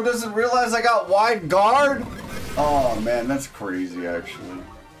 Bro doesn't realize I got wide guard? Oh man, that's crazy actually.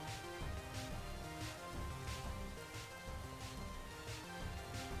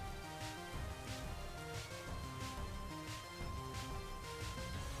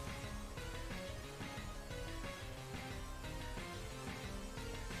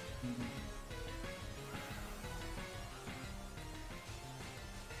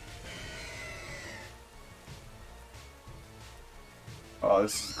 Oh,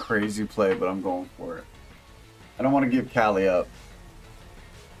 this is a crazy play, but I'm going for it. I don't want to give Callie up.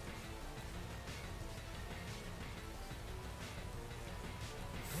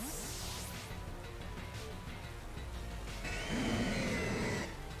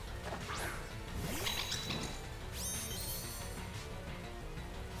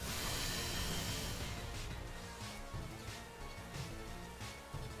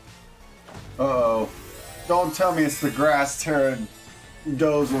 Uh-oh. Don't tell me it's the grass Terran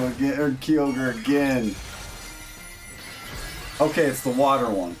Dozo again, or Kyogre again. Okay, it's the water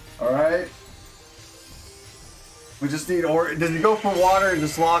one. Alright? We just need does he go for water and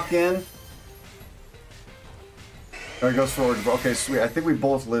just lock in? Or he goes for origin. Okay, sweet. I think we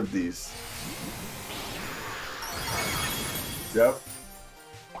both lived these. Yep.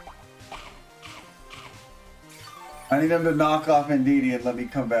 I need him to knock off Ndidi and let me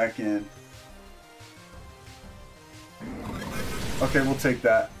come back in. Okay, we'll take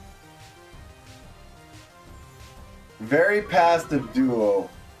that. Very passive duo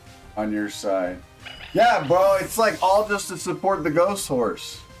on your side. Yeah, bro, it's like all just to support the Ghost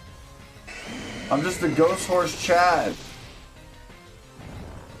Horse. I'm just the Ghost Horse Chad.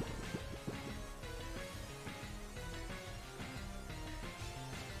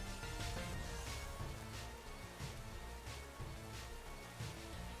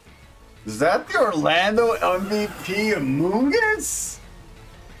 Is that the Orlando MVP Amoonguss?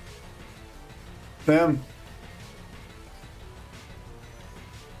 Them.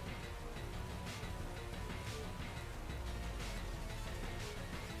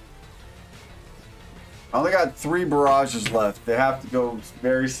 I only got 3 barrages left. They have to go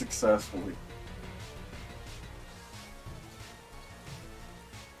very successfully.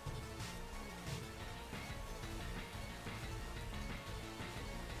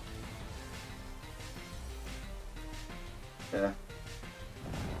 Yeah.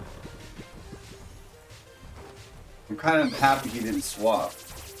 I'm kind of happy he didn't swap.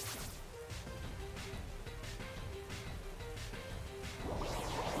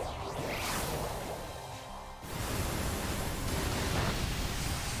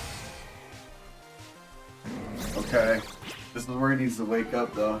 Okay. This is where he needs to wake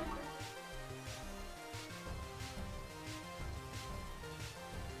up, though.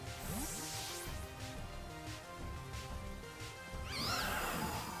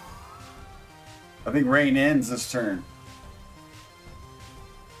 I think rain ends this turn.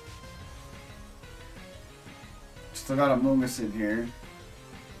 Still got a Amoonguss in here.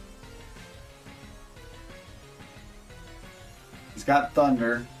 He's got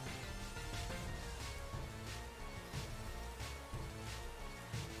Thunder.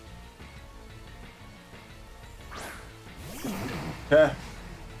 Okay.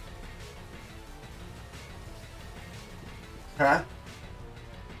 Okay.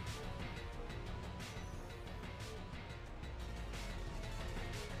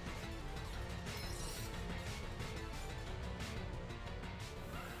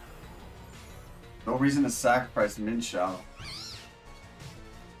 No reason to sacrifice Minshao.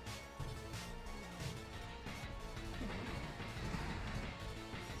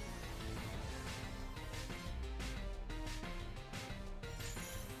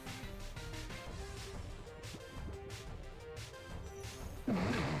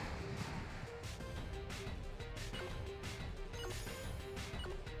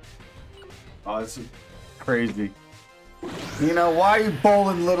 Oh, this is crazy. You know, why are you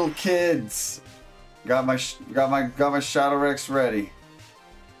bowling little kids? Got my Shadow Rex ready.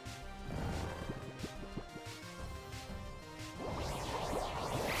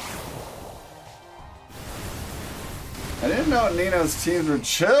 I didn't know Nino's teams were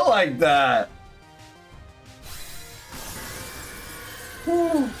chill like that.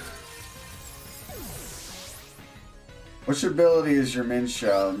 Whew. Which ability is your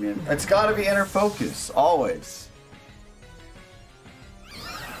Minshao? I mean, it's got to be Inner Focus, always.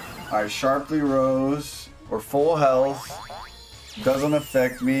 Alright, Sharply Rose, or full health. Doesn't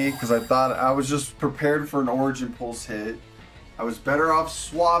affect me, because I thought I was just prepared for an Origin Pulse hit. I was better off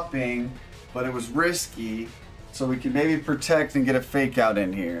swapping, but it was risky, so we can maybe protect and get a fake out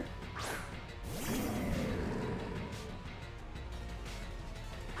in here.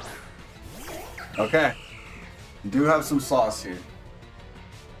 Okay. You do have some sauce here.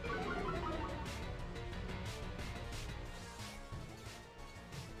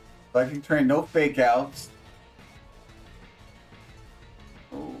 Psychic Train, no fake outs.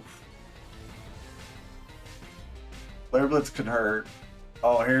 Oof. Flare Blitz could hurt.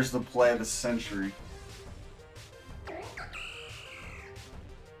 Oh, here's the play of the century.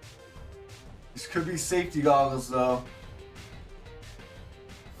 These could be safety goggles, though.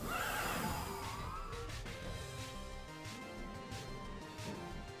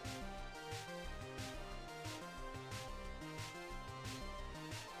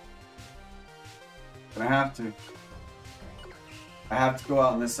 Gonna have to. I have to go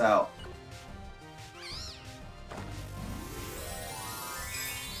out and this out.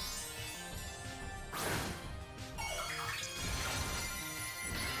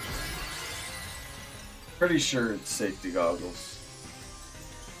 Pretty sure it's safety goggles.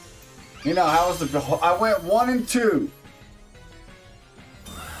 You know, how was the... I went 1 and 2.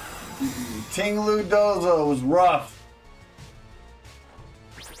 Tinglu Dozo was rough.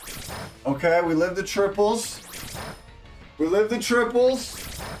 Okay, we lived the triples. We lived the triples.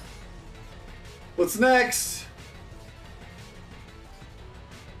 What's next?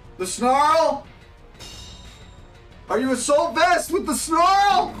 The snarl? Are you assault vest with the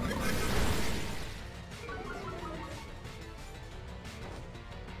snarl?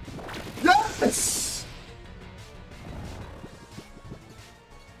 Yes!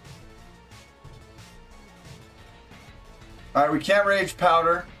 Alright, we can't rage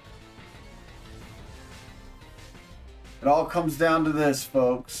powder. It all comes down to this,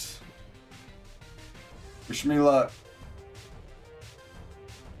 folks. Wish me luck.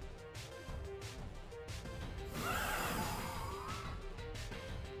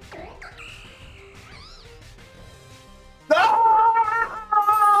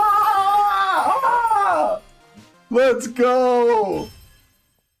 Let's go!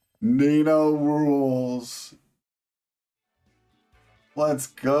 Nino rules. Let's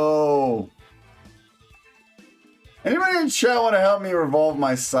go. Anybody in chat want to help me revolve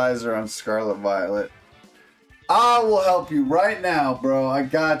my sizer on Scarlet Violet? I will help you right now, bro. I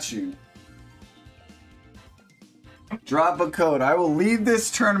got you. Drop a code. I will lead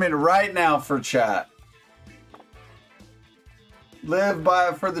this tournament right now for chat. Live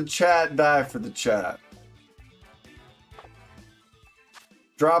by for the chat, die for the chat.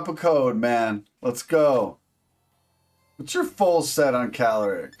 Drop a code, man. Let's go. What's your full set on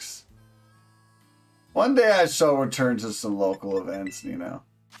Calyrex? One day I shall return to some local events, you know.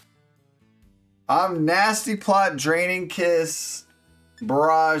 I'm Nasty Plot, Draining Kiss,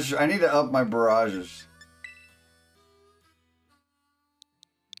 Barrage. I need to up my barrages.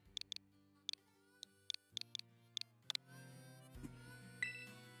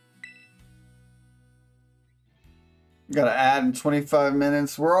 Gotta add in 25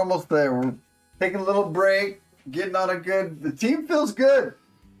 minutes. We're almost there. We're taking a little break, getting on a good... The team feels good.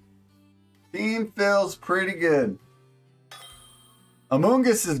 Team feels pretty good.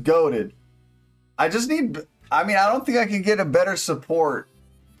 Amoongus is goated. I just need... I mean, I don't think I can get a better support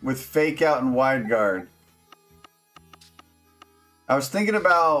with Fake Out and Wide Guard. I was thinking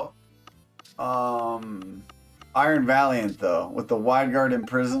about Iron Valiant, though, with the Wide Guard in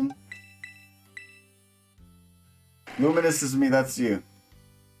prison. Luminous is me, that's you.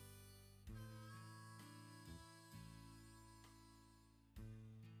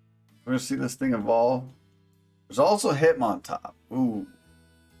 We're gonna see this thing evolve. There's also Hitmontop. Ooh.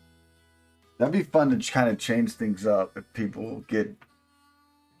 That'd be fun to kind of change things up if people get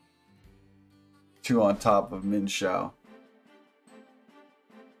too on top of Min Xiao.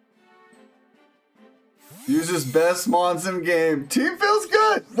 Uses best mons in game. Team feels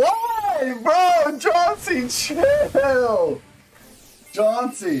good. Why, bro? Johnsy, chill.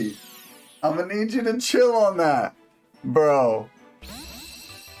 Johnsy, I'm gonna need you to chill on that, bro.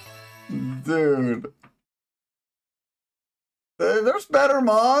 Dude. There's better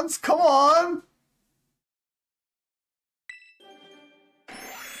mons. Come on.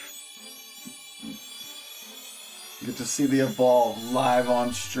 Get to see the evolve live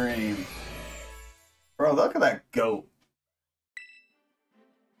on stream. Bro, look at that goat.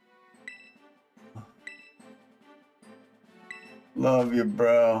 Love you,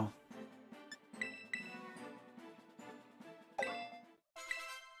 bro.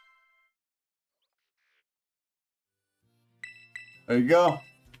 There you go.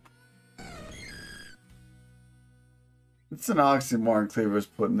 It's an oxymoron Cleaver's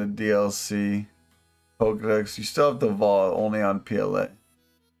put in the DLC. Pokedex. You still have to evolve only on PLA.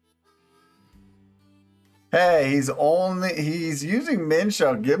 Hey, he's using Min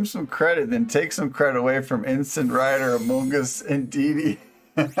Xiao. Give him some credit, then take some credit away from Instant Rider, Among Us, and Didi.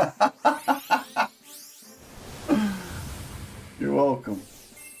 You're welcome.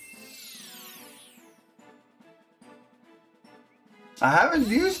 I haven't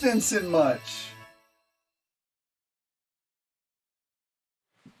used Instant much.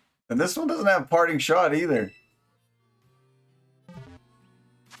 And this one doesn't have Parting Shot either.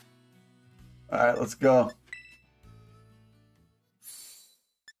 Alright, let's go.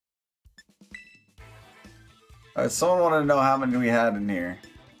 Alright, someone wanted to know how many we had in here.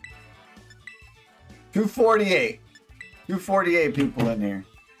 248. 248 people in here.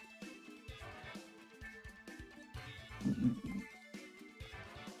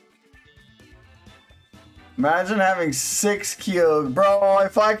 Imagine having 6 Kyogre. Bro,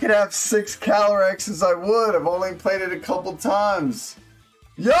 if I could have 6 Calorexes, I would. I've only played it a couple times.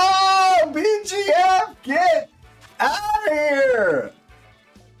 Yo, BGF, get out of here!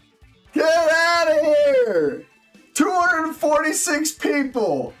 Get out of here! 246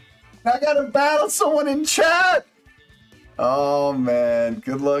 people! I gotta battle someone in chat? Oh man,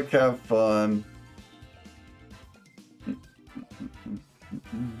 good luck, have fun.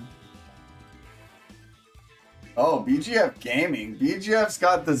 Oh, BGF Gaming. BGF's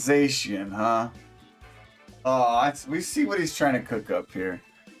got the Zacian, huh? Oh, we see what he's trying to cook up here.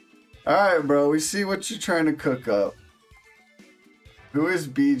 Alright, bro, we see what you're trying to cook up. Who is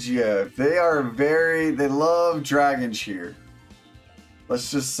BGF? They love Dragon Cheer. Let's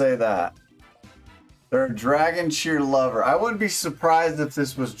just say that. They're a Dragon Cheer lover. I wouldn't be surprised if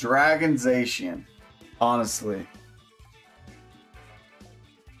this was Dragon Zacian. Honestly.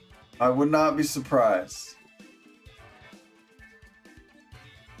 I would not be surprised.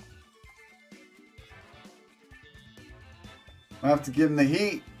 I have to give him the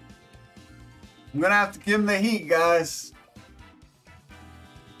heat. I'm gonna have to give him the heat, guys.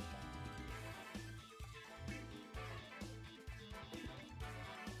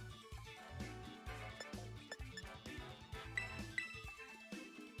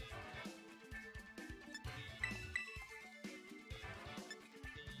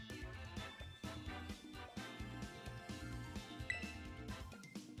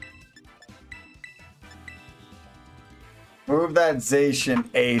 Move that Zacian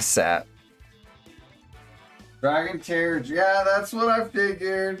ASAP. Dragon Tears, yeah, that's what I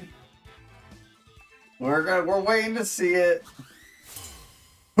figured. We're waiting to see it.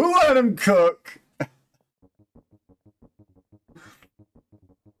 Who let him cook?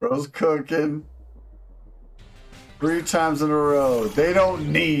 Bro's cooking. 3 times in a row. They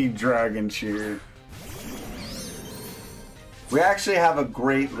don't need Dragon Cheer. We actually have a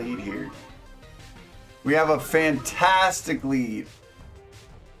great lead here. We have a fantastic lead.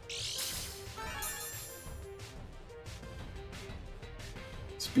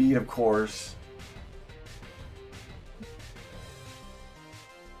 Speed, of course.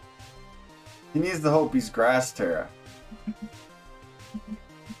 He needs to hope he's Grass Terra.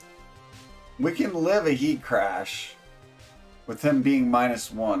 We can live a Heat Crash with him being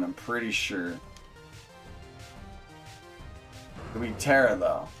 -1, I'm pretty sure. We Terra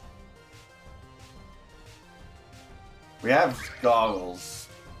though. We have Goggles.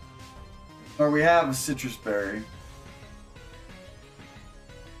 Or we have a Citrus Berry.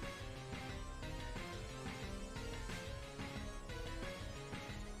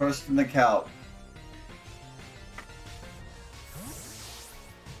 First in the Calp.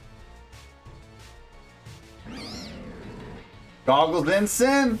 Goggles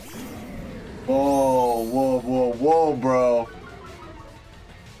Ensign? Whoa, whoa, whoa, whoa, bro.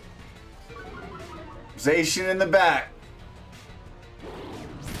 Zacian in the back.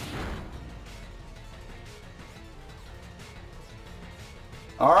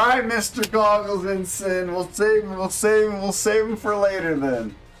 All right, Mr. Goggles Ensign. We'll save him for later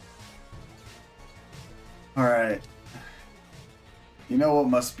then. All right. You know what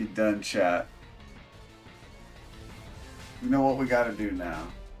must be done, chat. You know what we got to do now.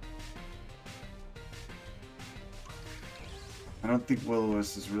 I don't think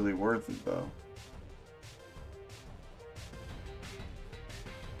Will-O-Wisp is really worth it though.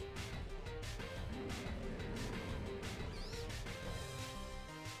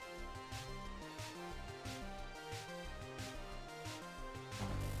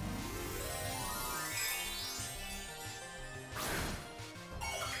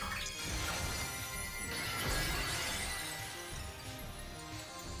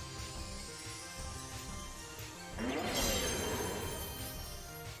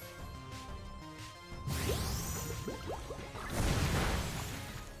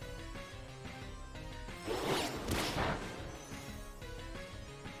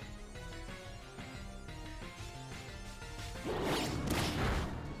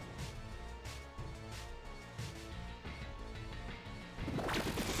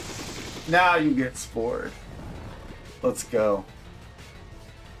 Now you get spored. Let's go.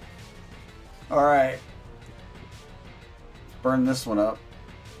 All right. Burn this one up.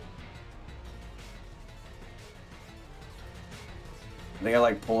 I think I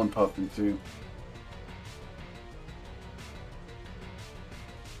like pulling puffing too.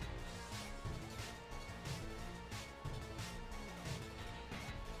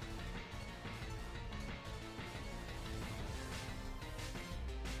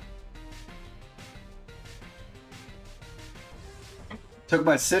 Took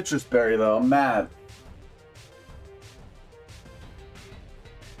my citrus berry though. I'm mad.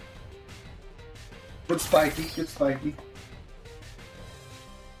 Good spiky. Good spiky.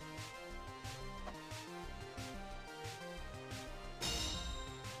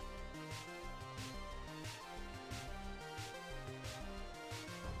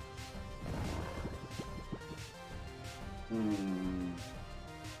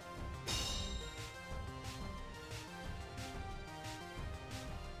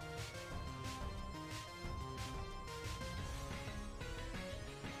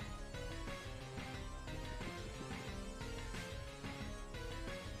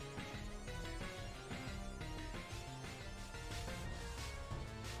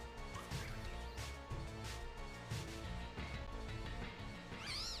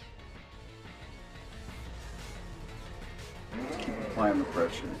 Applying the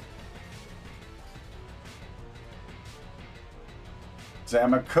pressure.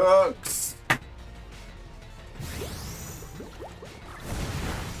 Zama cooks.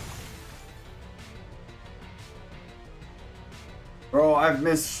 Bro, I've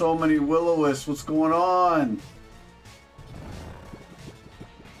missed so many will-o-wisps. What's going on?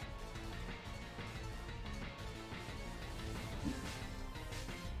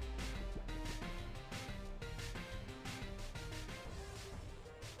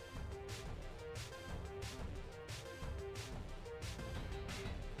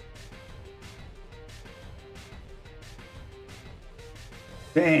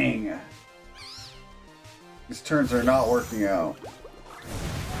 Dang. These turns are not working out.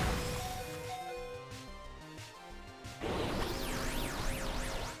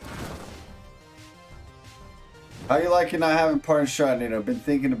 How you liking not having parting shot, Nino? Been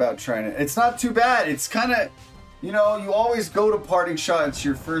thinking about trying it. It's not too bad. It's kind of, you know, you always go to parting shot. It's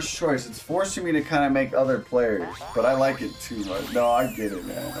your first choice. It's forcing me to kind of make other players. But I like it too much. No, I get it,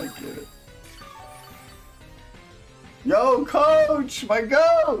 man. I get it. Yo, coach, my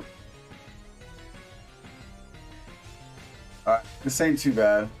goat! Alright, this ain't too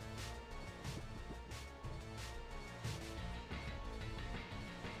bad.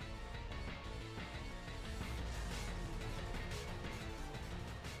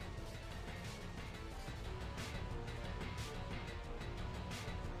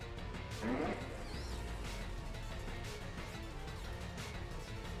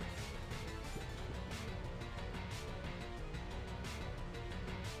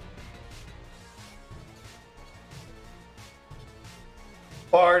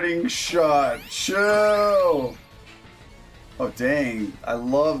 Parting shot, chill. Oh dang, I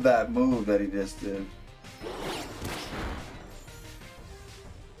love that move that he just did.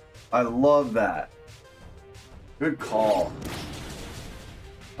 I love that. Good call.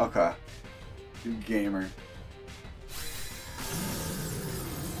 Okay. Good gamer.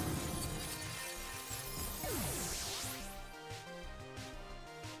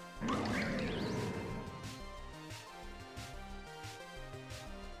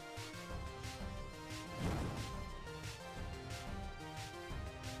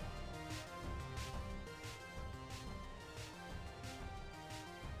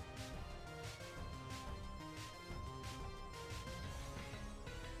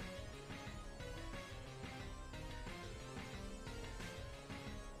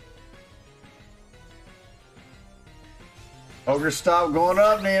 Ogre, stop going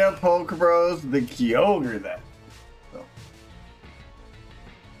up, Nina. Poker Bros. The Kyogre then. So.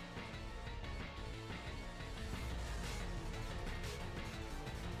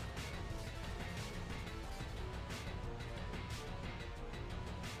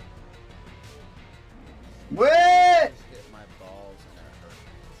 Wit!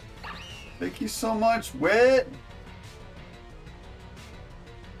 Thank you so much, Wit.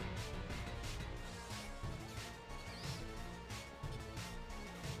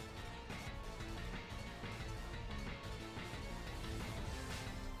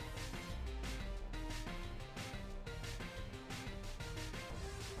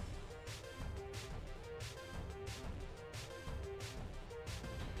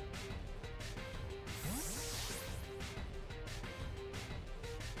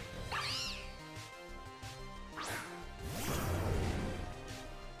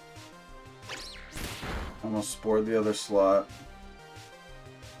 I'm gonna spore the other slot.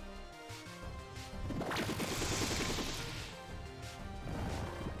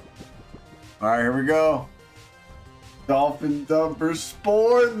 Alright, here we go. Dolphin Dumper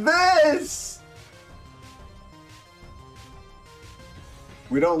spore this!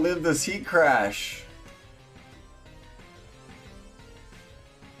 We don't live this heat crash.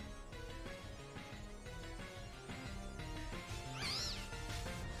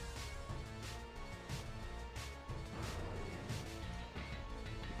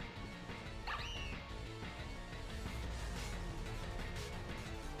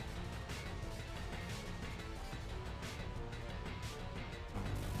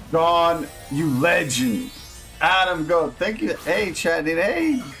 Gone, you legend. Adam, go. Thank you. Hey, chat.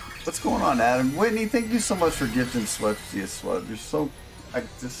 Hey, what's going on, Adam? Whitney, thank you so much for gifting Swepsy a Sweb. You're so... I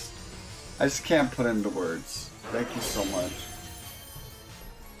just can't put into words. Thank you so much.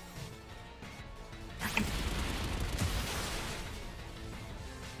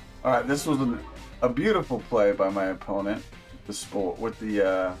 All right, this was a beautiful play by my opponent. The sport with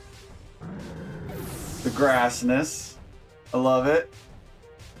the grassness. I love it.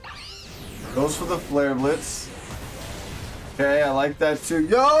 Goes for the flare blitz. Okay, I like that too.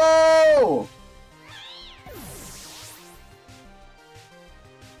 Yo!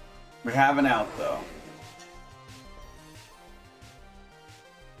 We have an out though.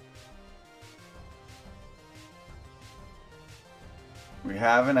 We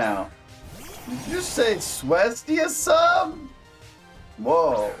have an out. Did you say Swesty a sub?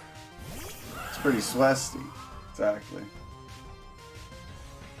 Whoa. It's pretty Swesty. Exactly.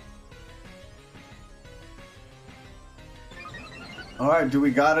 All right, do we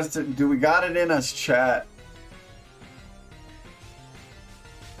got it in us, chat?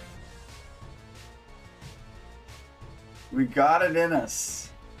 We got it in us.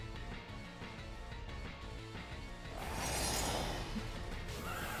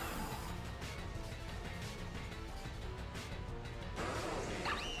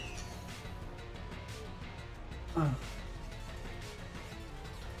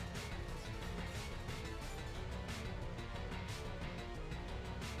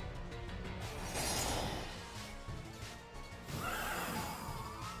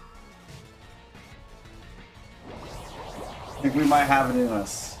 I think we might have it in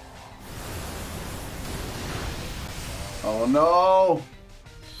us. Oh no!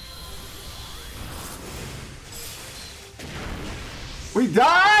 We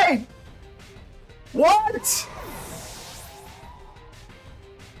died? What?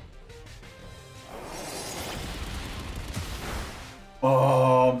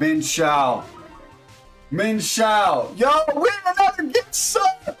 Oh, Min Shao. Min Shao. Yo, we have another gift sub!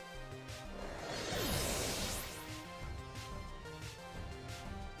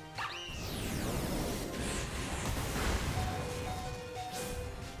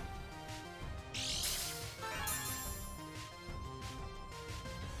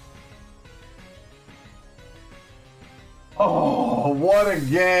 Oh, what a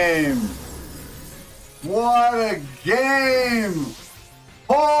game! What a game!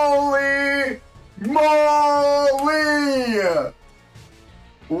 Holy moly!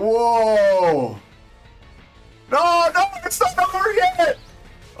 Whoa! No, no, it's not over yet!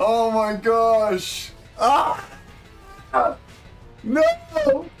 Oh my gosh! Ah! No!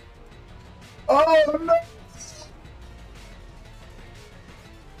 Oh no!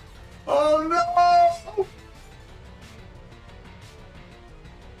 Oh no!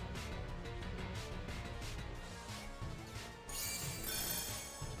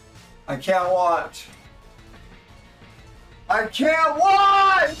 I can't watch. I can't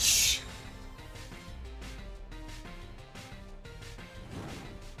watch!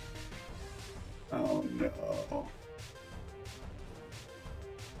 Oh no.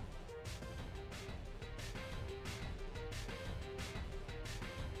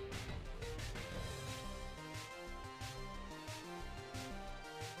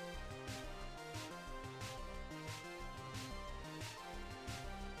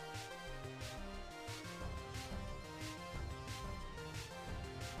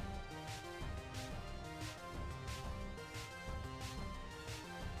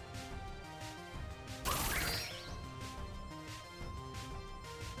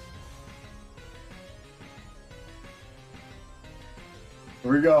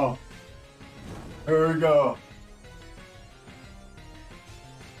 Here we go. Here we go.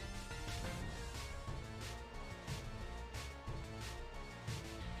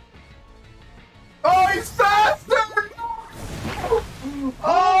 Oh, he's faster!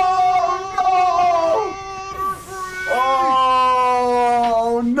 Oh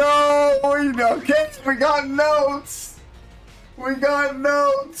no! Oh no! Okay, we got notes. We got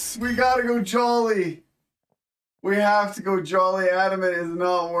notes. We gotta go jolly. We have to go jolly. Adamant is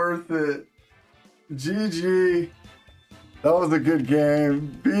not worth it. GG. That was a good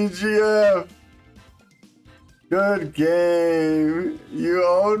game. BGF. Good game. You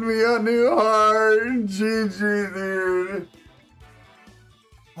owed me a new heart. GG, dude.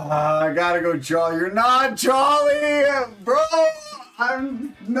 I gotta go jolly. You're not jolly, bro.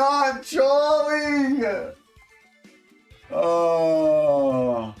 I'm not jolly.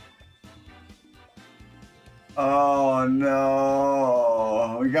 Oh. Oh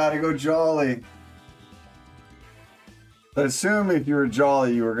no. We gotta go jolly. I assume if you were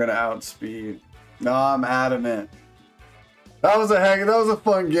Jolly, you were gonna outspeed. No, I'm adamant. That was a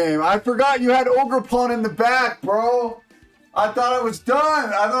fun game. I forgot you had Ogerpon in the back, bro. I thought I was done.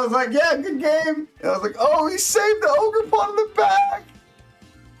 I thought I was like, yeah, good game. And I was like, oh, he saved the Ogerpon in the back.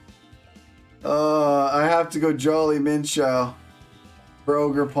 I have to go Jolly Minshao for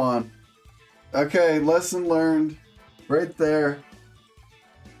Ogerpon. Okay, lesson learned. Right there.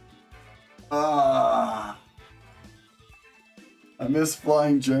 I miss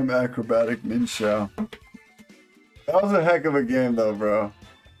Flying Gem Acrobatic Minshao. That was a heck of a game though, bro.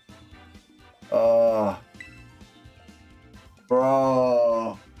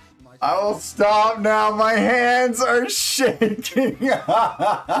 Bro. I will stop now. My hands are shaking.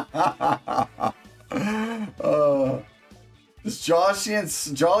 Does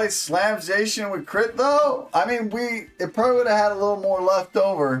Jolly slam Jason with crit though? I mean, it probably would have had a little more left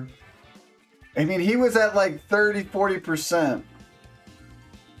over. I mean, he was at like 30-40%.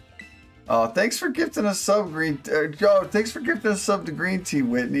 Oh, thanks for gifting a sub, thanks for gifting a sub to Green Tea,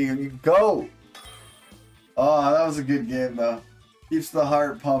 Whitney. You go. Oh, that was a good game though. Keeps the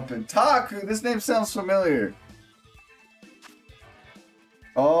heart pumping. Taku, this name sounds familiar.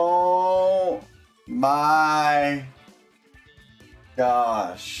 Oh my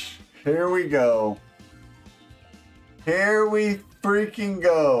gosh. Here we go. Here we freaking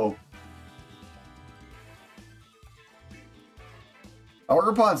go.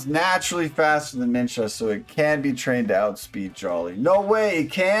 Ogerpon's naturally faster than Minsha, so it can be trained to outspeed Jolly. No way,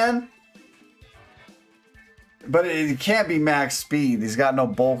 it can? But it can't be max speed. He's got no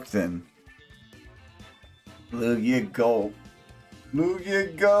bulk then. Lugia Goat.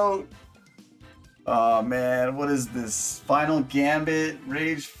 Lugia Goat. Oh man, what is this? Final Gambit,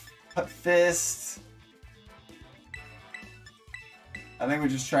 Rage Fist. I think we're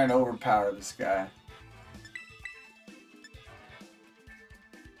just trying to overpower this guy.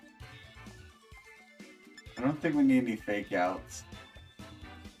 I don't think we need any fake outs.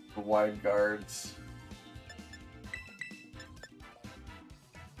 The wide guards.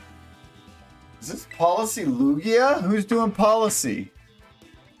 Is this Policy Lugia? Who's doing Policy?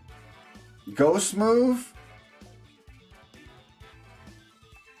 Ghost move?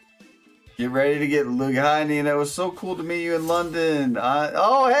 Get ready to get Lugia. Hi, Nina. It was so cool to meet you in London.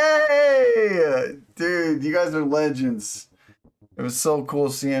 Oh, hey! Dude, you guys are legends. It was so cool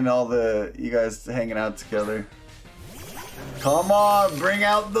seeing all you guys hanging out together. Come on, bring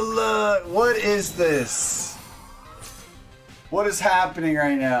out the luck. What is this? What is happening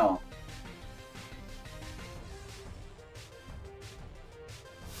right now?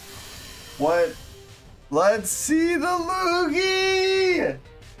 What? Let's see the loogie!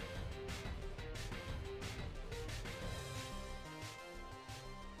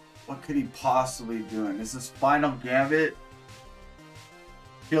 What could he possibly be doing? Is this Final Gambit?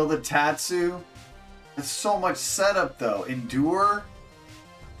 Kill the Tatsu? There's so much setup though. Endure?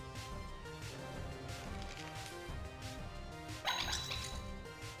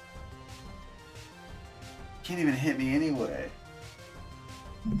 Can't even hit me anyway.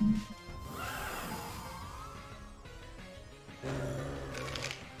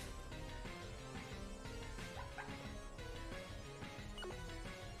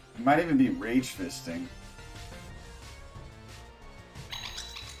 It might even be Rage Fisting.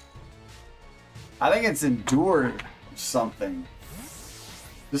 I think it's Endure something.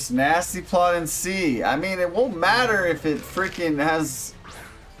 Just Nasty Plot and C. I mean, it won't matter if it freaking has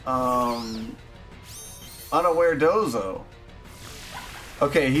Unaware Dozo.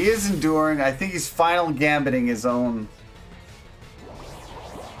 Okay, he is enduring. I think he's Final Gambiting his own.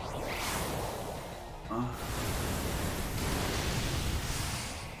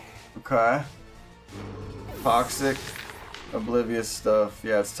 Okay. Toxic, Oblivious stuff.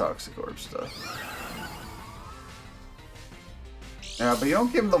 Yeah, it's Toxic Orb stuff. Yeah, but you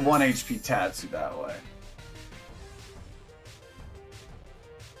don't give him the 1 HP Tatsu that way.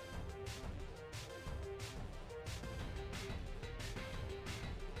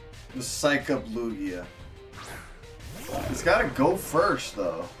 Just psych up Lugia. He's gotta go first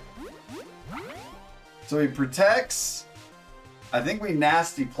though. So he protects. I think we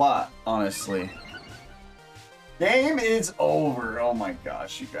Nasty Plot, honestly. Game is over. Oh my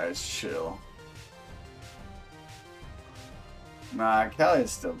gosh, you guys chill. Nah, Callie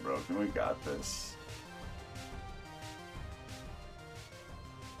is still broken. We got this.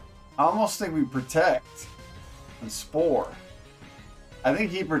 I almost think we protect and Spore. I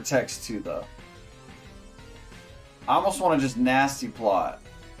think he protects too, though. I almost want to just Nasty Plot.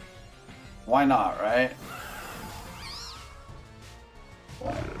 Why not, right?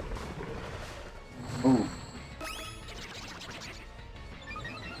 Ooh.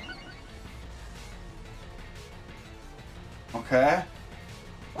 Okay.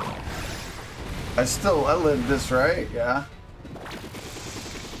 I lived this, right? Yeah.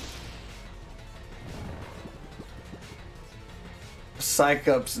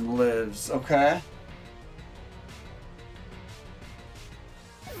 Psych-ups and lives. Okay.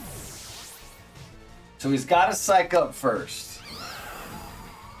 So he's got to psych up first.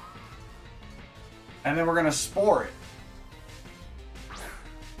 And then we're going to spore it.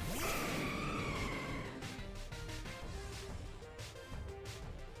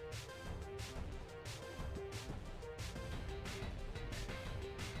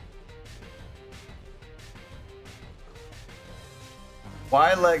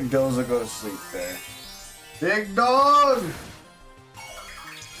 Why let Doza go to sleep there? Big dog!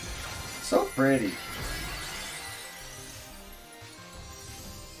 So pretty.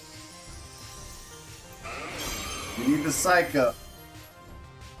 You need the psych up.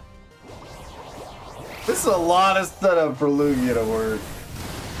 This is a lot of setup for Lugia to work.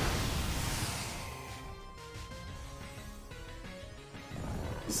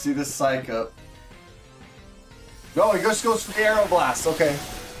 You see the psych up. No, he just goes for the Arrow Blast. Okay.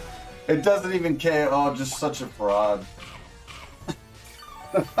 It doesn't even care. Oh, just such a fraud.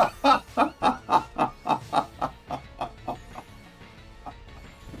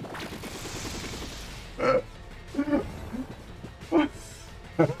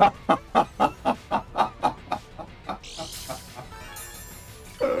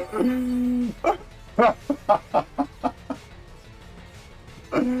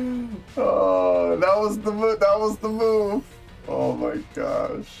 Oh, that was the move. That was the move. Oh my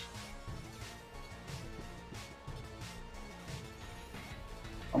gosh.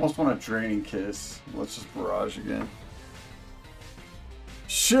 I almost want a draining kiss. Let's just barrage again.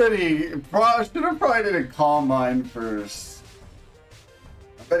 Should he? Should have probably did a calm mind first.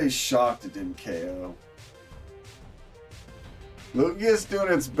 I bet he's shocked it didn't KO. Lugia's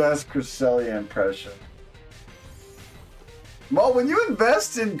doing its best Cresselia impression. Well, when you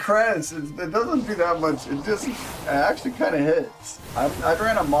invest in creds, it doesn't do that much. It actually kind of hits. I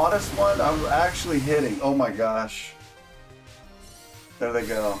ran a modest one. I'm actually hitting. Oh my gosh. There they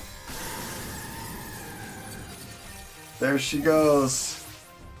go. There she goes.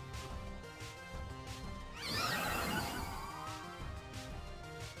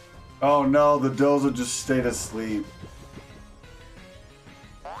 Oh no, the Doza just stayed asleep.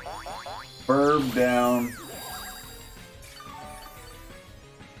 Burb down.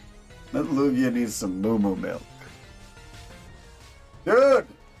 That Lugia needs some moo-moo milk. Dude!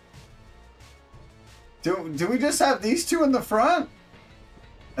 Do we just have these two in the front?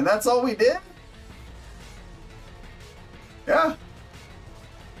 And that's all we did? Yeah.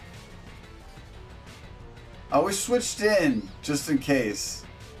 Oh, we switched in, just in case.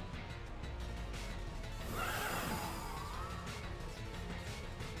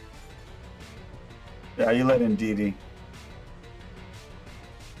 Yeah, you let in Didi.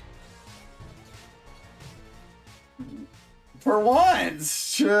 For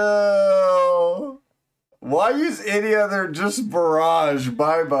once, chill. Why use any other just barrage?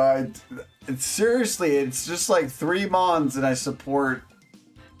 Bye-bye. Seriously, it's just like 3 Mons and I support.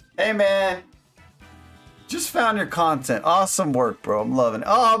 Hey, man. Just found your content. Awesome work, bro. I'm loving it.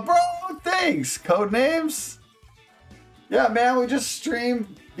 Oh, bro, thanks. Code names? Yeah, man, we just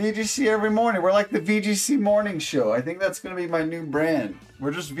stream VGC every morning. We're like the VGC morning show. I think that's going to be my new brand.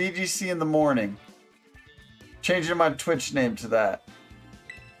 We're just VGC in the morning. Changing my Twitch name to that.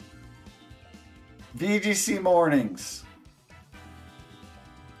 VGC mornings.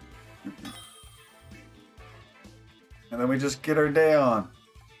 And then we just get our day on.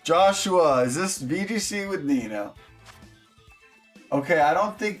 Joshua, is this VGC with Nino? Okay, I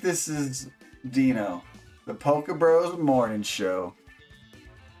don't think this is Dino. The Poke Bros morning show.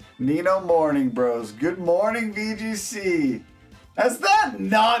 Nino Morning Bros. Good morning, VGC. Has that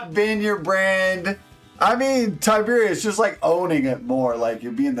not been your brand? I mean, Tiberius, just like owning it more. Like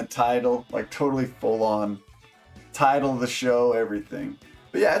you're being the title, like totally full on title of the show, everything.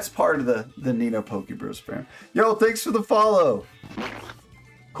 But yeah, it's part of the Nino Poke Bros brand. Yo, thanks for the follow.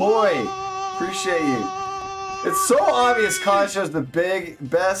 Koi, appreciate you. It's so obvious Kasha is the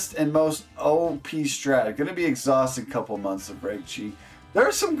best and most OP strat. Gonna be exhausted couple months of break chi. There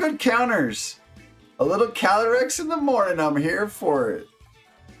are some good counters. A little Calyrex in the morning, I'm here for it.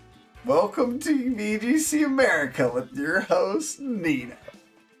 Welcome to VGC America with your host, Nina.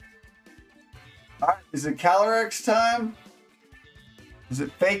 Alright, is it Calyrex time? Is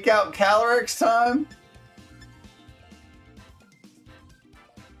it fake out Calyrex time?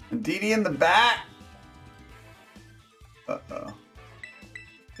 And Didi in the back? Uh-oh.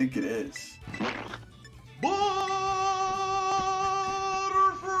 I think it is. Boy!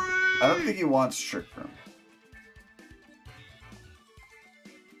 I don't think he wants Trick Room.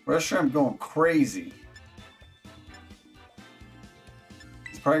 Restroom going crazy.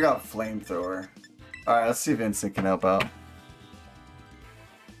 He's probably got Flamethrower. Alright, let's see if Vincent can help out.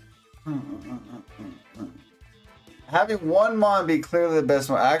 Having one mon be clearly the best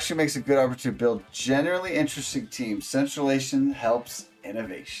one actually makes a good opportunity to build generally interesting teams. Centralization helps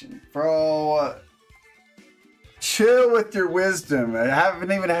innovation. Bro, chill with your wisdom. I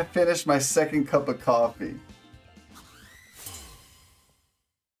haven't even finished my second cup of coffee.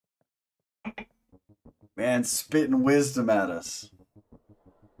 Man, spitting wisdom at us.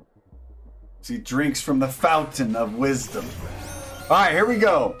 So he drinks from the fountain of wisdom. Alright, here we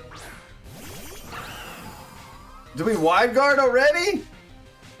go. Do we wide guard already?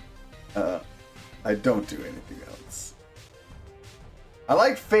 I don't do anything else. I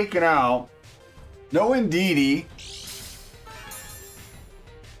like faking out. No Indeedee.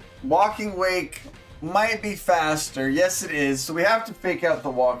 Walking Wake might be faster. Yes, it is. So we have to fake out the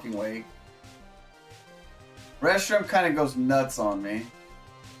Walking Wake. Restroom kind of goes nuts on me.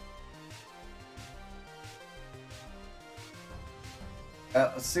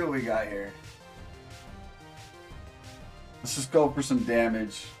 Let's see what we got here. Let's just go for some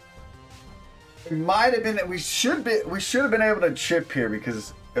damage. It might have been. We should have been able to chip here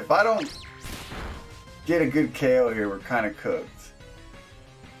because if I don't get a good KO here, we're kind of cooked.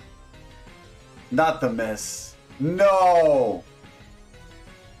 Not the miss. No.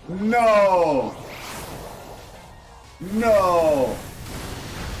 No. No.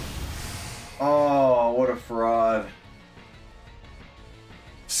 Oh, what a fraud.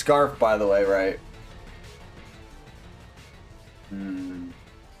 Scarf, by the way, right?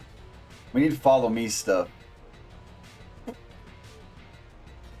 We need to follow me stuff.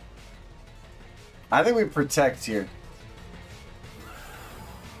 I think we protect here.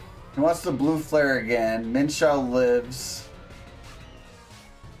 He wants the blue flare again. Minshao lives.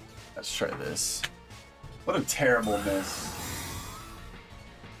 Let's try this. What a terrible miss.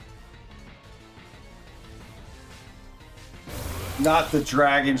 Not the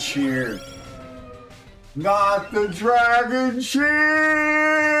Dragon Shear. Not the Dragon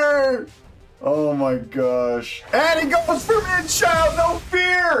Shear! Oh my gosh. And he goes for Minshao, no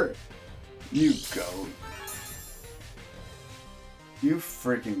fear! You goat. You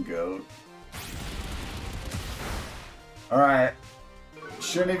freaking goat. Alright.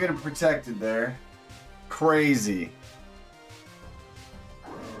 Shouldn't even have protected there. Crazy.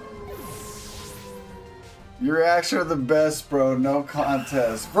 Your reactions are the best, bro. No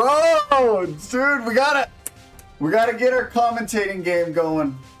contest. Bro! Dude, we gotta get our commentating game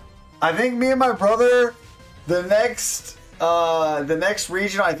going. I think me and my brother, the next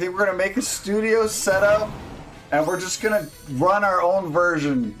region, I think we're gonna make a studio setup and we're just gonna run our own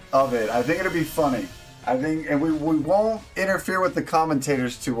version of it. I think it'll be funny. And we won't interfere with the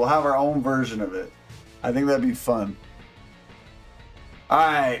commentators too. We'll have our own version of it. I think that'd be fun.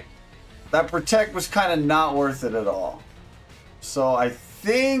 Alright. That protect was kind of not worth it at all. So I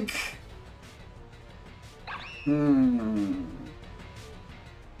think... We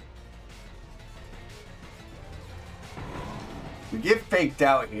get faked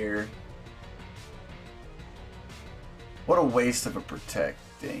out here. What a waste of a protect.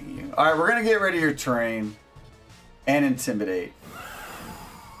 Dang you. Alright, we're going to get rid of your terrain. And intimidate.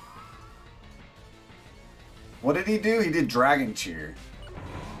 What did he do? He did Dragon Cheer.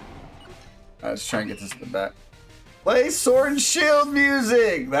 Alright, let's try and get this in the back. Play Sword and Shield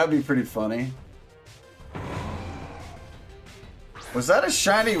music! That'd be pretty funny. Was that a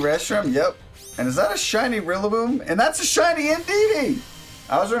shiny Restroom? Yep. And is that a shiny Rillaboom? And that's a shiny Indeedee!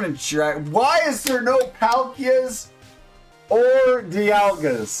 I was running Why is there no Palkias or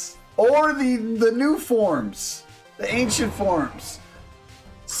Dialgas? Or the new forms? The ancient forms?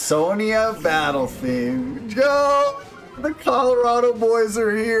 Sonia Battle Theme. Go! The Colorado boys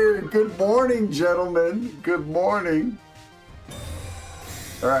are here. Good morning, gentlemen. Good morning.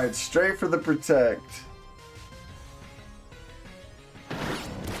 Alright, straight for the protect. I'm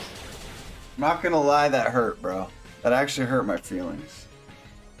not gonna lie, that hurt, bro. That actually hurt my feelings.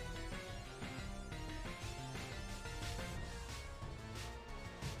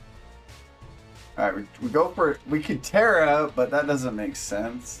 Alright, we go for it. We could Terra, but that doesn't make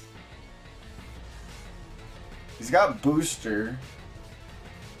sense. He's got Booster.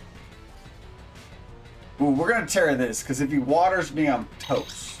 Ooh, we're gonna Terra this, because if he waters me, I'm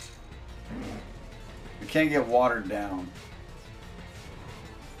toast. We can't get watered down.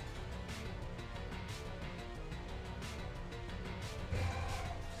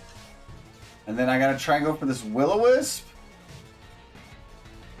 And then I gotta try and go for this Will-O-Wisp.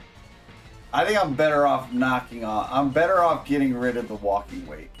 I think I'm better off knocking off. I'm better off getting rid of the walking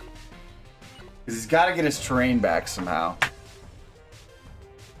weight. Because he's got to get his terrain back somehow.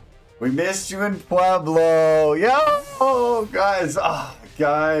 We missed you in Pueblo. Yo, guys. Oh,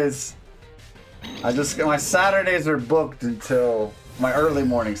 guys. My Saturdays are booked until, my early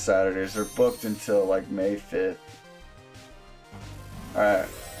morning Saturdays are booked until like May 5th. Alright.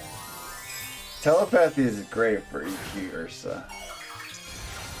 Telepathy is great for EQ Ursa.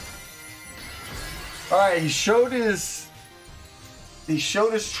 Alright, he showed his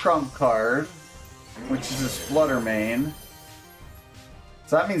trump card, which is his Flutter Mane.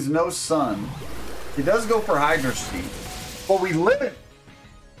 So that means no sun. He does go for Hydro Speed. But we lit!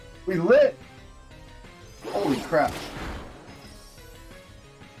 We lit! Holy crap.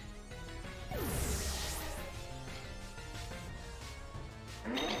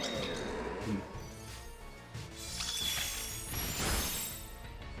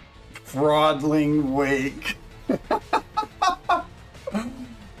 Throttling Wake.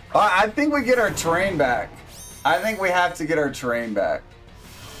 I think we get our terrain back. I think we have to get our terrain back.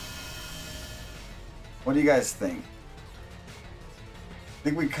 What do you guys think? I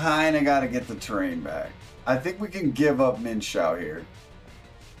think we kind of got to get the terrain back. I think we can give up Minshao here.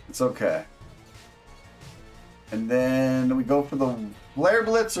 It's okay. And then we go for the Flare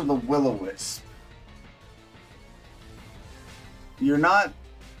Blitz or the Will-O-Wisp. You're not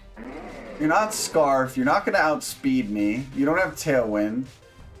Scarf. You're not going to outspeed me. You don't have Tailwind.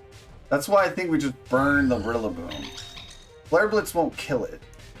 That's why I think we just burn the Rillaboom. Flare Blitz won't kill it.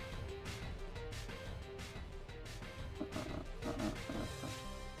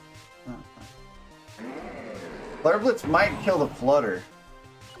 Flare Blitz might kill the Flutter.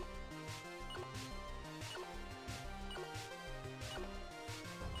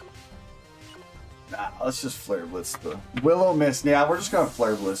 Nah, let's just Flare Blitz the Will-O-Wisp. Yeah, we're just gonna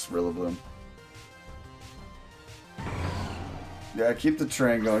Flare Blitz Rillaboom. Yeah, keep the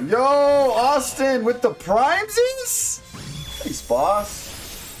train going. Yo, Austin with the Primesies? Thanks, boss.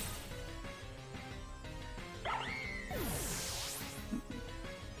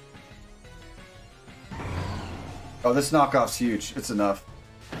 Oh, this knockoff's huge. It's enough.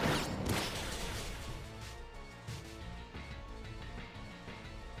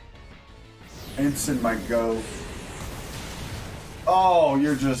 Instant might go. Oh,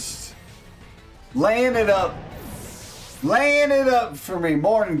 you're just laying it up. Laying it up for me.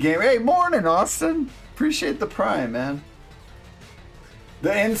 Morning, game. Hey, morning, Austin. Appreciate the prime, man.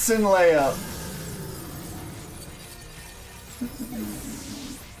 The instant layup.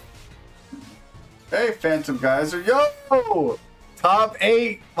 Hey, Phantom Geyser. Yo! Top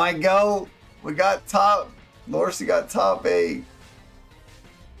 8, my go. We got top. Lorcy got top 8.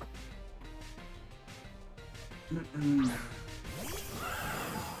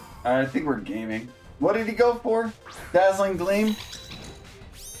 I think we're gaming. What did he go for? Dazzling Gleam?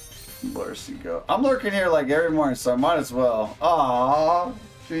 Lorcy go. I'm lurking here like every morning, so I might as well. Aww.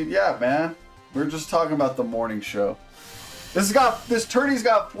 Dude, yeah, man. We're just talking about the morning show. This tourney's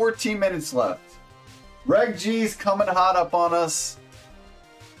got 14 minutes left. Reg G's coming hot up on us.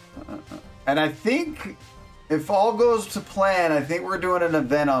 And I think if all goes to plan, I think we're doing an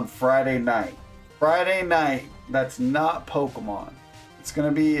event on Friday night. Friday night. That's not Pokemon. It's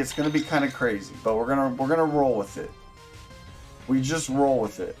gonna be kind of crazy, but we're gonna roll with it. We just roll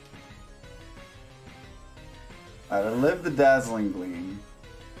with it. Alright, I live the Dazzling Gleam.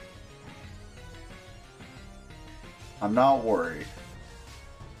 I'm not worried.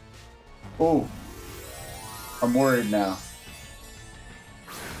 Ooh. I'm worried now.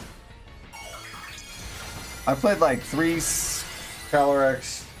 I played like 3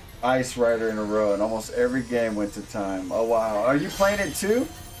 Calyrex Ice Rider in a row, and almost every game went to time. Oh wow. Are you playing it too?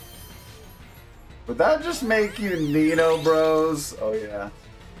 Would that just make you Nino bros? Oh yeah.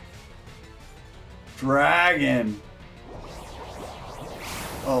 Dragon.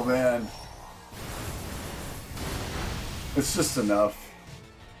 Oh man. It's just enough.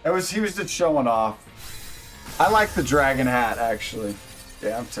 He was just showing off. I like the dragon hat, actually.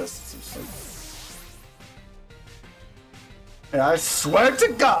 Yeah, I'm testing some stuff. Yeah, I swear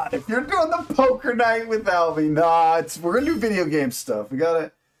to God, if you're doing the poker night without me, nah, we're gonna do video game stuff. We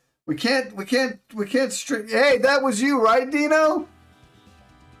can't string. Hey, that was you, right, Dino?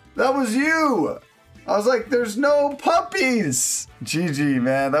 That was you. I was like, there's no puppies. GG,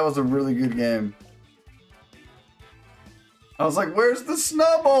 man, that was a really good game. I was like, where's the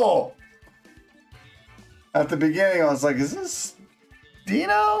Snubble? At the beginning, I was like, is this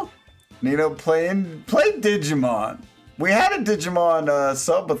Dino? Nino played Digimon. We had a Digimon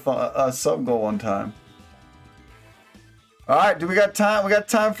sub goal one time. All right, do we got time? We got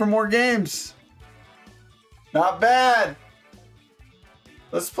time for more games. Not bad.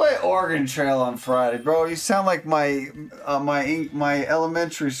 Let's play Oregon Trail on Friday, bro. You sound like my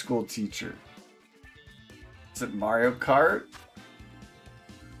elementary school teacher. Is it Mario Kart?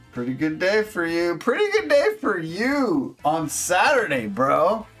 Pretty good day for you. Pretty good day for you on Saturday,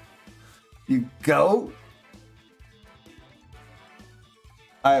 bro. You goat.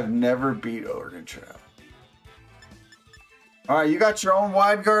 I have never beat Oregon Trail. All right, you got your own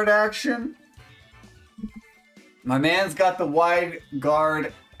wide guard action. My man's got the wide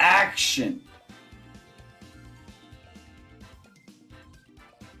guard action.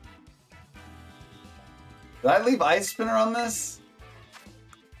 Did I leave Ice Spinner on this?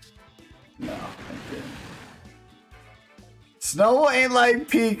 No, I didn't. Snow ain't like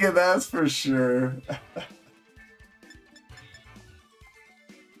Pika, that's for sure.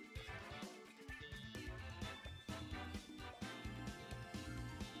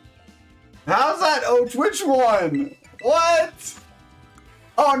 How's that? Oh, which one? What?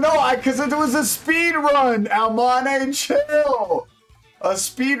 Oh no, because it was a speed run. Almane, chill. A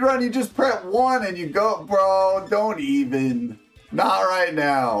speed run, you just press 1 and you go, bro. Don't even. Not right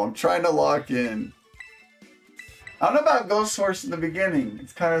now. I'm trying to lock in. I don't know about Ghost Horse in the beginning.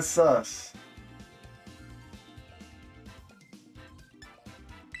 It's kind of sus.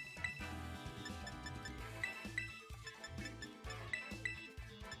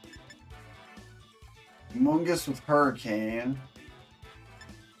 Mungus with Hurricane.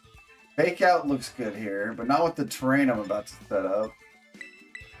 Fake Out looks good here, but not with the terrain I'm about to set up.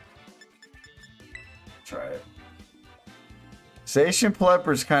 Try it. Sation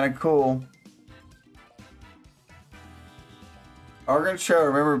Plepper's kind of cool. Oregon Trail, I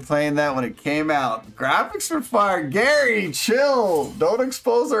remember playing that when it came out. The graphics were fire. Gary, chill. Don't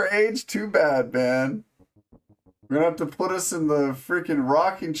expose our age too bad, man. We're gonna have to put us in the freaking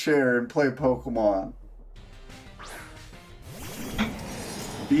rocking chair and play Pokemon.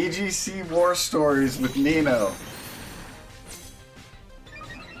 BGC War Stories with Nino.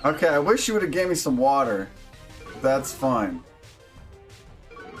 Okay, I wish you would have gave me some water. That's fine.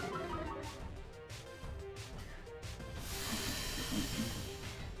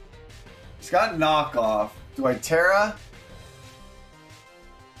 He's got knockoff. Do I Terra?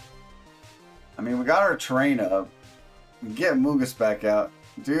 I mean, we got our terrain up. Get Mungus back out.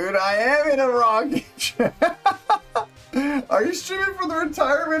 Dude, I am in a rocking chair. Are you streaming for the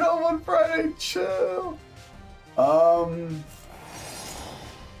retirement home on Friday? Chill. I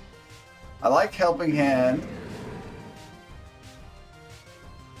like Helping Hand.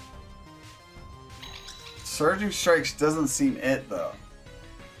 Surging Strikes doesn't seem it though.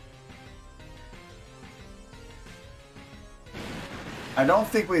 I don't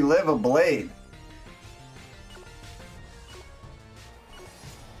think we live a blade.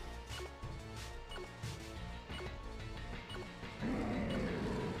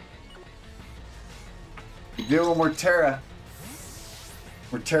 Do one more Terra.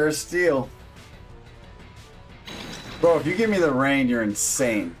 We're Terra Steel. Bro, if you give me the rain, you're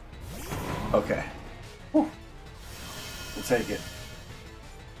insane. Okay. Whew. We'll take it.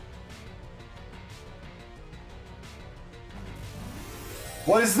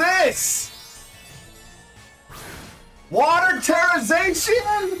 What is this? Water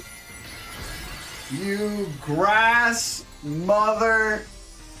terrorization? You grass mother.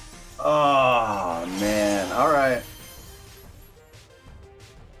 Oh, man. All right.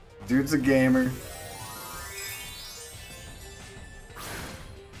 Dude's a gamer.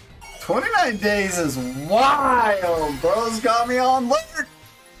 29 days is wild. Bro's got me on alert.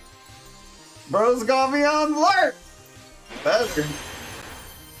 Bro's got me on alert. Better.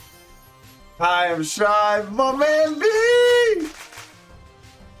 I am shy, my man B.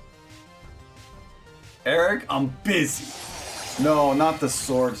 Eric, I'm busy. No, not the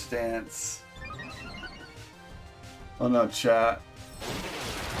sword stance. Oh no, chat.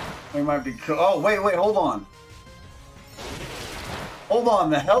 We might be cool. Oh, wait, hold on. Hold on,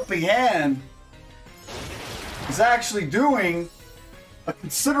 the Helping Hand is actually doing a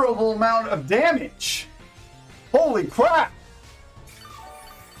considerable amount of damage. Holy crap.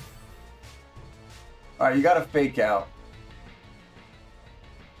 Alright, you gotta Fake Out.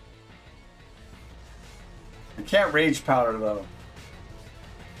 I can't Rage Powder though.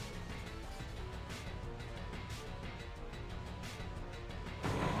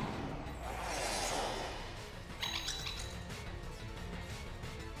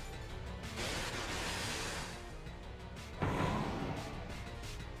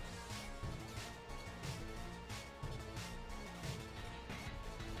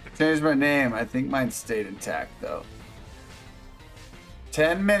 Changed my name. I think mine stayed intact though.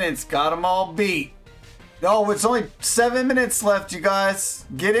 10 minutes, got them all beat. No, it's only 7 minutes left, you guys.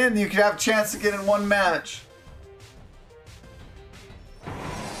 Get in, you could have a chance to get in one match.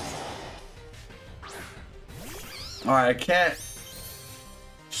 Alright, I can't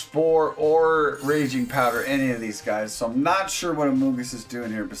Spore or Raging Powder any of these guys, so I'm not sure what Amogus is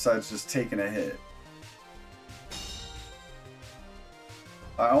doing here besides just taking a hit.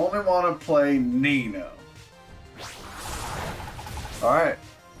 I only want to play Nino. Alright.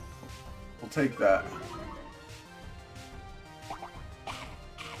 We'll take that.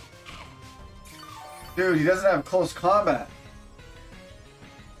 Dude, he doesn't have close combat.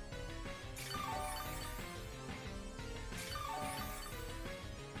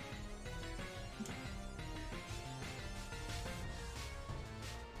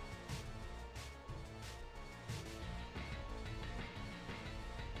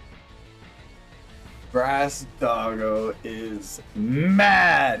 Grass Doggo is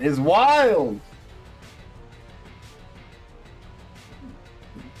mad, is wild.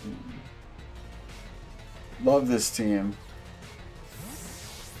 Love this team.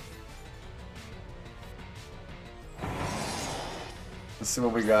 Let's see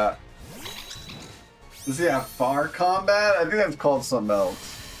what we got. Does he have far combat? I think that's called something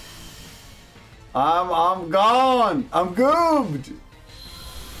else. I'm gone. I'm goobed.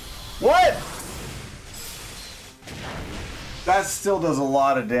 What? That still does a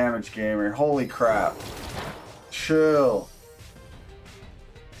lot of damage, gamer. Holy crap. Chill.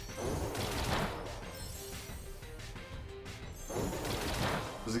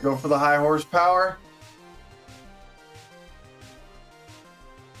 Does he go for the high horsepower?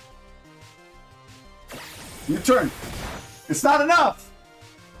 U-turn. It's not enough.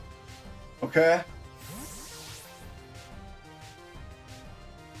 Okay.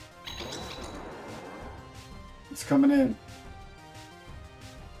 It's coming in.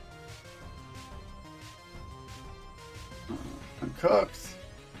 I'm cooked.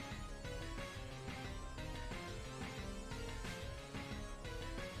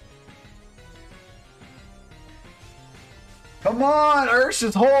 Come on, Ursh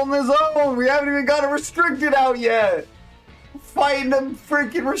is holding his own. We haven't even got a restricted out yet. I'm fighting them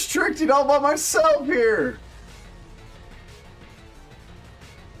freaking restricted all by myself here.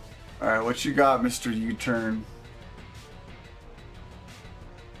 Alright, what you got, Mr. U-turn?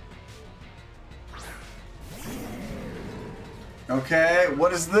 Okay,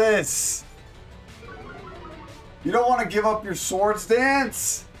 what is this? You don't want to give up your swords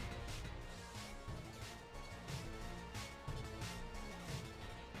dance?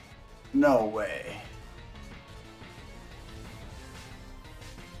 No way.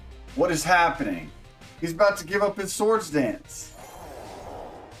 What is happening? He's about to give up his swords dance.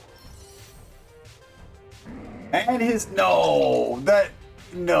 And his... No! That...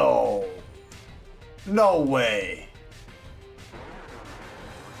 No. No way.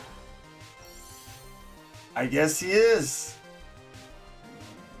 I guess he is.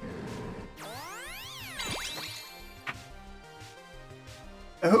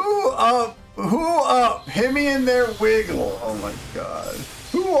 Who up? Who up? Himmy in there wiggle. Oh my god.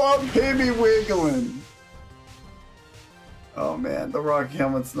 Who up? Himmy wiggling. Oh man, the rock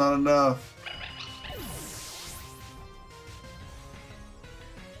helmet's not enough.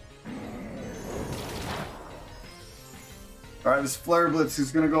 Alright, this Flare Blitz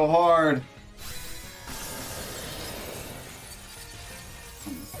is gonna go hard.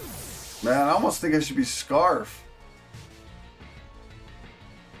 Man, I almost think I should be Scarf.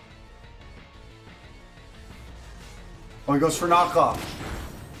 Oh, he goes for knockoff.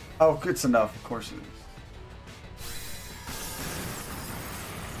 Oh, it's enough. Of course it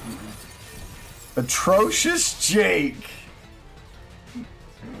is. Atrocious Jake.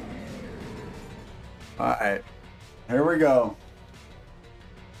 Alright. Here we go.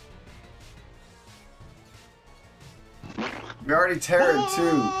 We already teared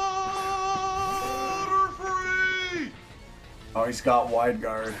too. Oh, he's got wide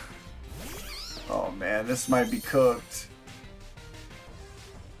guard. Oh man, this might be cooked.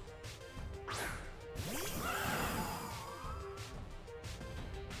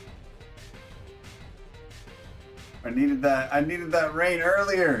 I needed that rain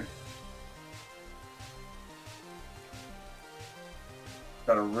earlier.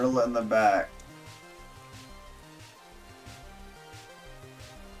 Got a Rilla in the back.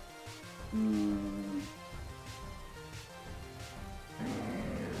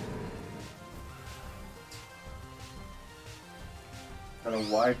 Got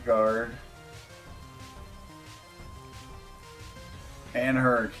a wide guard. And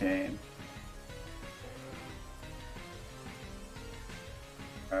Hurricane.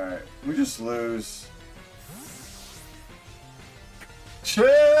 Alright, we just lose.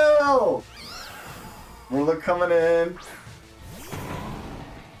 Chill! Ruler coming in.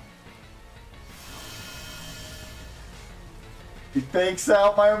 He fakes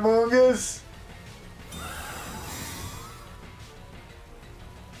out my Amoonguss.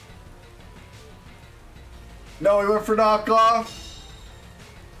 No, he went for knockoff.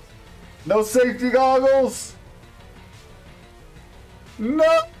 No safety goggles.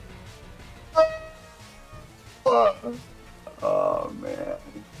 No. Oh man,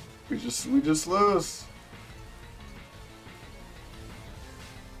 we just lose.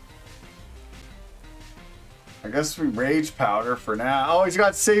 I guess we rage powder for now. Oh, he's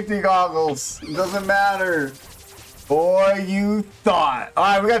got safety goggles. It doesn't matter. Boy, you thought. All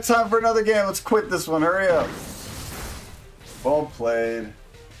right, we got time for another game. Let's quit this one. Hurry up. Well played.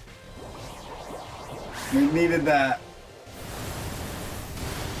 We needed that.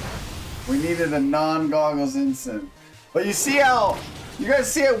 We needed a non-goggles instant. But you see how, you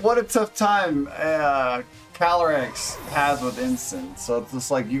guys see what a tough time Calyrex has with instant. So it's just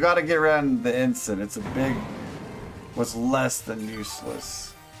like, you got to get around the instant. It's a big, was less than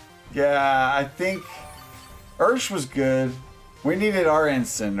useless. Yeah, I think Ursh was good. We needed our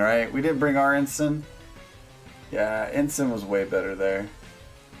instant, right? We didn't bring our instant. Yeah, instant was way better there.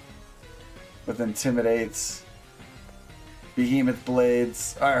 With Intimidates. Behemoth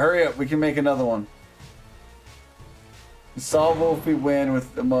Blades. Alright, hurry up. We can make another one. Solvable if we win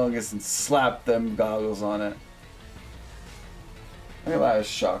with Among Us and slap them goggles on it. I think I was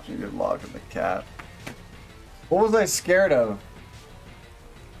shocked you get locked in the cat. What was I scared of?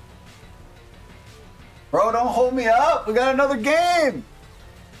 Bro, don't hold me up. We got another game.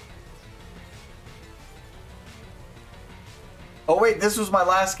 Oh wait, this was my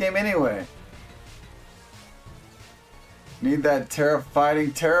last game anyway. Need that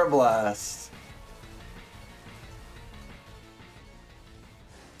fighting Terra Blast.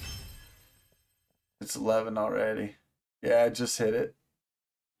 It's 11 already. Yeah, I just hit it.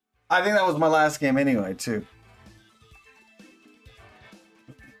 I think that was my last game anyway, too.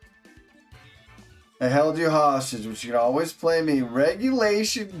 I held you hostage, but you can always play me.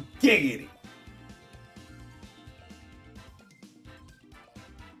 Regulation giggity.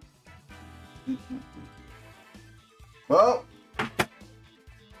 Well,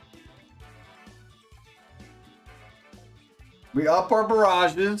 we up our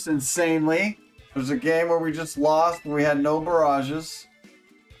barrages insanely. There's a game where we just lost and we had no barrages.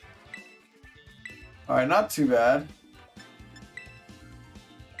 Alright, not too bad.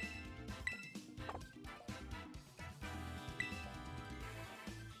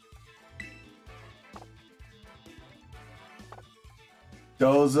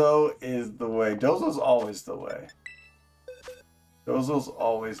 Dozo is the way. Dozo's always the way. Dozo's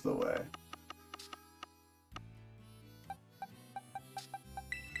always the way.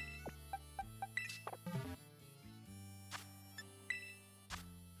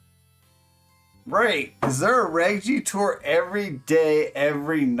 Right. Is there a Reg G tour every day,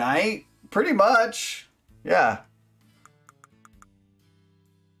 every night? Pretty much. Yeah.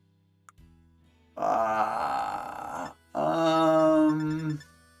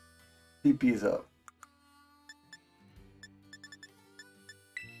 PP's up.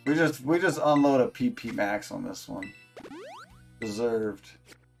 We just unload a PP max on this one. Deserved.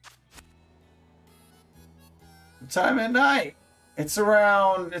 Time at night. It's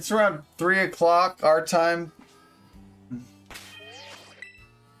around 3 o'clock our time.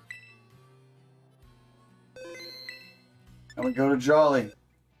 And we go to Jolly.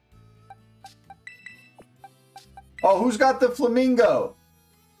 Oh, who's got the flamingo?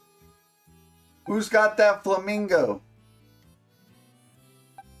 Who's got that flamingo?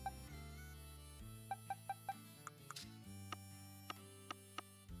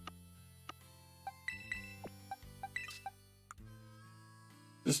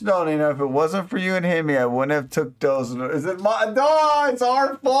 Just know, if it wasn't for you and Himmy, I wouldn't have took those. Is it my... No, it's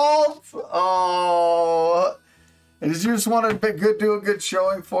our fault! Oh... And did you just want to do a good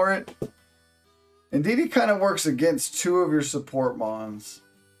showing for it? Indeed, he kind of works against 2 of your support mons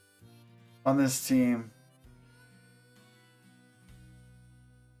on this team.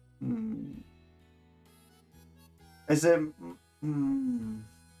 Is it...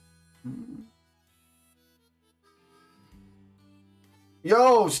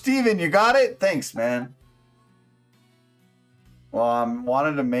 Yo, Steven, you got it? Thanks, man. Well, I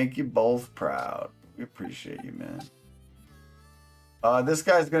wanted to make you both proud. We appreciate you, man. This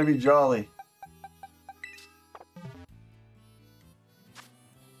guy's gonna be Jolly.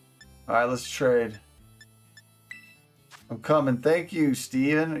 Alright, let's trade. I'm coming. Thank you,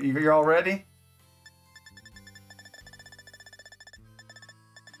 Steven. You're all ready?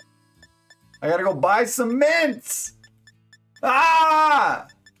 I gotta go buy some mints! Ah!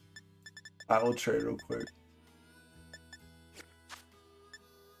 I will trade real quick.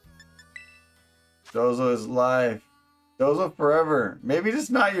 Dozo is live. Dozo forever. Maybe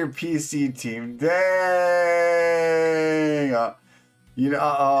just not your PC team. Dang! You know,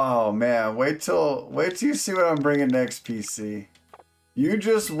 oh man, wait till you see what I'm bringing next, PC. You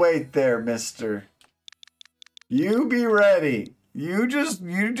just wait there, mister. You be ready. You just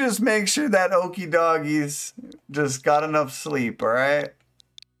make sure that Okie Doggy's just got enough sleep, all right?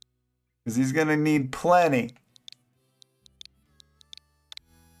 Because he's gonna need plenty.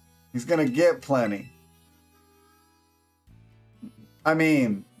 He's gonna get plenty. I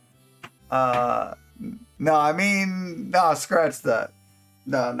mean, no, scratch that.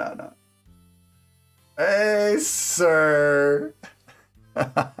 No. Hey, sir.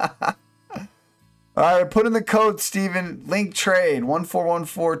 All right, put in the code, Steven. Link trade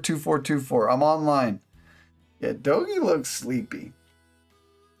 14142424. I'm online. Yeah, Doggy looks sleepy.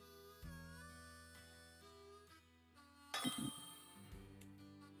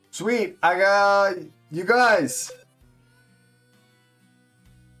 Sweet, I got you guys.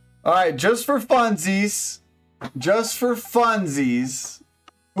 All right, just for funsies,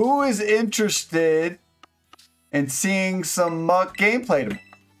 who is interested in seeing some Muck gameplay?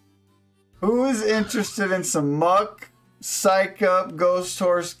 Who is interested in some Muck Psych Up Ghost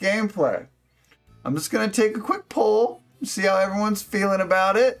Horse gameplay? I'm just going to take a quick poll, see how everyone's feeling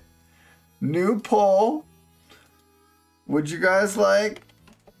about it. New poll. Would you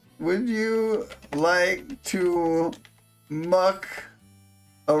like to muck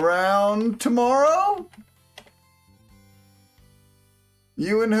around tomorrow?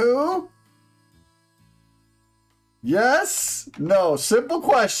 You and who? Yes? No. Simple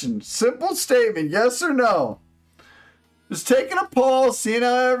question. Simple statement. Yes or no? Just taking a poll, seeing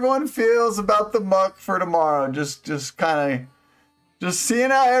how everyone feels about the muck for tomorrow. Just seeing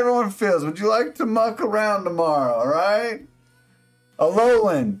how everyone feels. Would you like to muck around tomorrow? All right?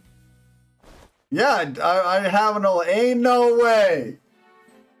 Alolan. Yeah, I have an Alolan. Ain't no way.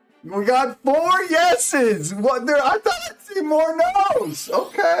 We got 4 yeses. What? I thought I'd see more no's.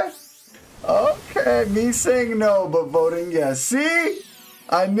 Okay. Okay, me saying no, but voting yes. See?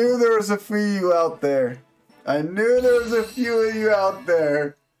 I knew there was a few of you out there. I knew there was a few of you out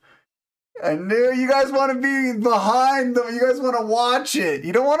there. I knew you guys want to be behind them. You guys want to watch it.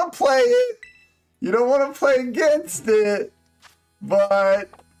 You don't want to play it. You don't want to play against it. But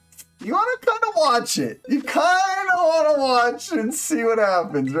you want to kind of watch it. You kind of want to watch and see what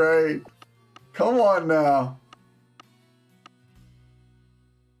happens, right? Come on now.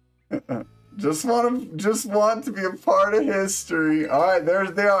 Just want to be a part of history. All right, there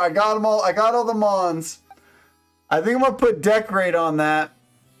they are. I got them all. I got all the Mons. I think I'm gonna put decorate on that,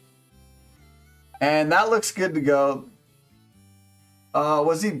 and that looks good to go.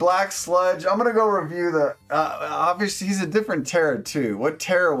 Was he Black Sludge? I'm gonna go review the. Obviously, he's a different Terra too. What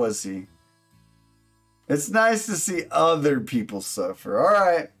Terra was he? It's nice to see other people suffer. All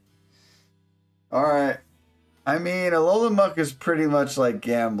right. All right. I mean, Alolan Muck is pretty much like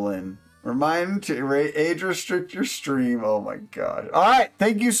gambling. Remind to age restrict your stream. Oh my god. All right.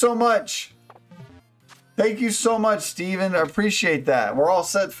 Thank you so much. Thank you so much, Steven. I appreciate that. We're all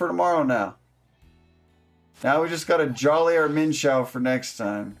set for tomorrow now. Now we just got to jolly our Minshao for next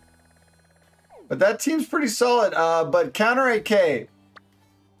time. But that team's pretty solid. But counter AK.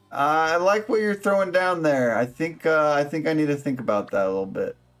 I like what you're throwing down there. I think I need to think about that a little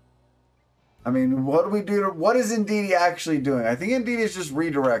bit. I mean, what do we do? What is Indeedee actually doing? I think Indeedee is just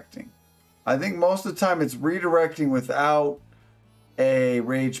redirecting. I think most of the time it's redirecting without a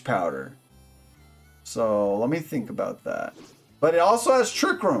Rage Powder. So let me think about that. But it also has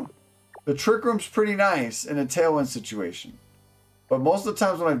Trick Room. The Trick Room's pretty nice in a Tailwind situation. But most of the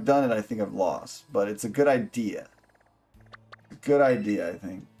times when I've done it, I think I've lost. But it's a good idea. A good idea, I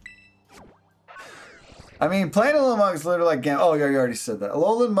think. I mean, playing Alolan Muck is literally like... Oh, yeah, you already said that.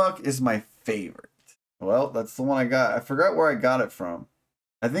 Alolan Muck is my favorite. Well, that's the one I got. I forgot where I got it from.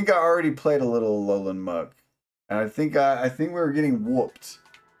 I think I already played a little Alolan Muck. And I think we were getting whooped.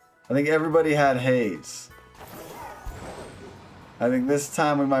 I think everybody had Haze. I think this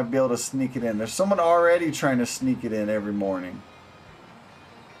time we might be able to sneak it in. There's someone already trying to sneak it in every morning.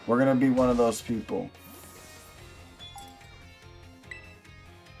 We're going to be one of those people.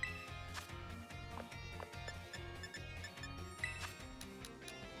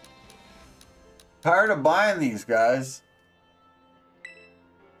 Tired of buying these, guys.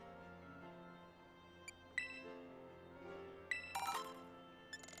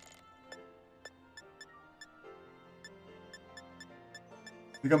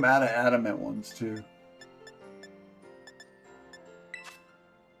 think I'm out of adamant ones too.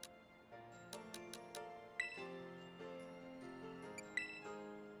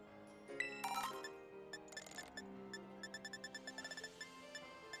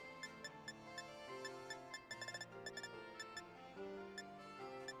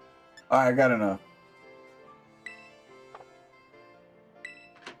 All right, I got enough.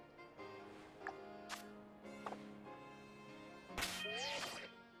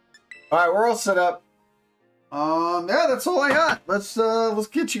 All right, we're all set up. Yeah, that's all I got. Let's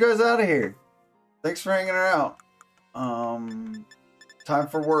get you guys out of here. Thanks for hanging out. Time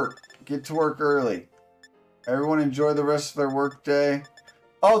for work. Get to work early. Everyone enjoy the rest of their work day.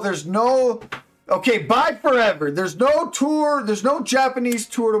 Oh, there's no. Okay, bye forever. There's no tour. There's no Japanese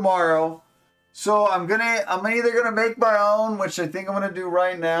tour tomorrow. So I'm either gonna make my own, which I think I'm gonna do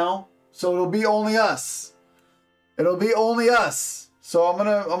right now. So it'll be only us. It'll be only us. So I'm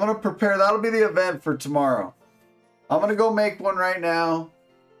gonna prepare. That'll be the event for tomorrow. I'm gonna go make one right now.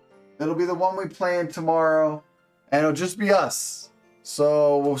 It'll be the one we play in tomorrow, and it'll just be us.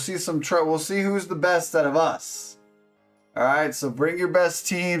 So we'll see we'll see who's the best out of us. All right. So bring your best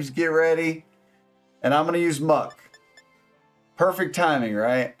teams. Get ready, and I'm gonna use Muck. Perfect timing,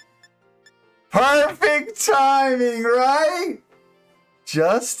 right? Perfect timing, right?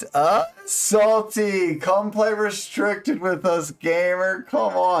 Just us? Salty. Come play restricted with us, gamer.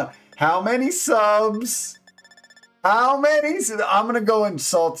 Come on. How many subs? How many? I'm going to go in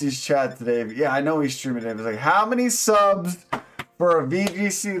Salty's chat today. Yeah, I know he's streaming today. But like, how many subs for a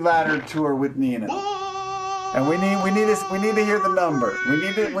VGC ladder tour with Nina? And we need to hear the number. We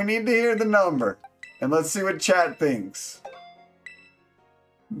need to hear the number. And let's see what chat thinks.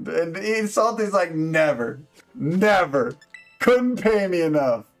 And Salty's like, never. Never. Couldn't pay me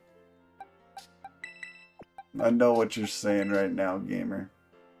enough. I know what you're saying right now, gamer.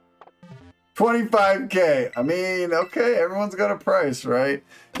 25K. I mean, okay, everyone's got a price, right?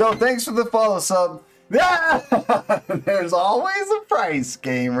 Yo, thanks for the follow sub. Yeah! There's always a price,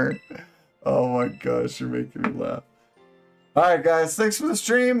 gamer. Oh my gosh, you're making me laugh. Alright guys, thanks for the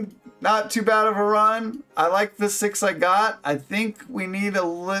stream. Not too bad of a run. I like the 6 I got. I think we need a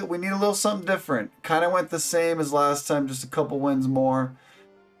little something different. Kind of went the same as last time, just a couple wins more.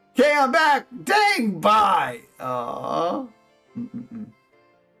 Okay, I'm back. Dang, bye. Where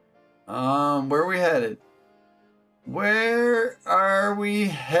are we headed? Where are we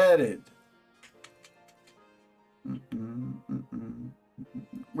headed?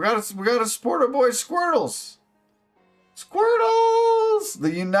 We gotta support our boy Squirtles. Squirtles!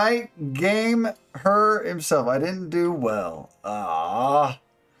 The Unite game her himself. I didn't do well. Ah.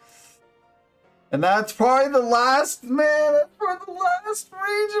 And that's probably the last, man. That's probably the last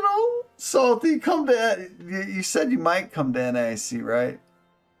regional. Salty, come to. You said you might come to NAC, right?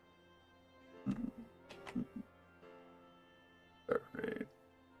 Perfect.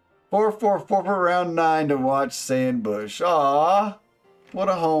 4-4-4 for round 9 to watch Sandbush. Aw. What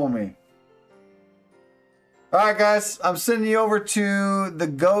a homie. Alright guys, I'm sending you over to the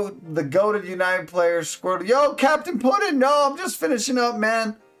goated United players, Squirtle. Yo, Captain Puddin', no, I'm just finishing up,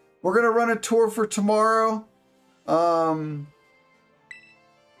 man. We're gonna run a tour for tomorrow. 6-1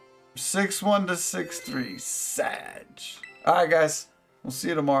 to 6-3. Sag. Alright guys, we'll see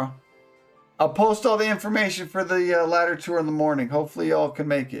you tomorrow. I'll post all the information for the ladder tour in the morning. Hopefully y'all can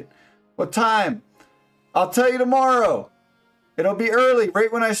make it. What time? I'll tell you tomorrow. It'll be early, right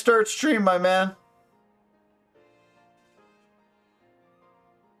when I start stream, my man.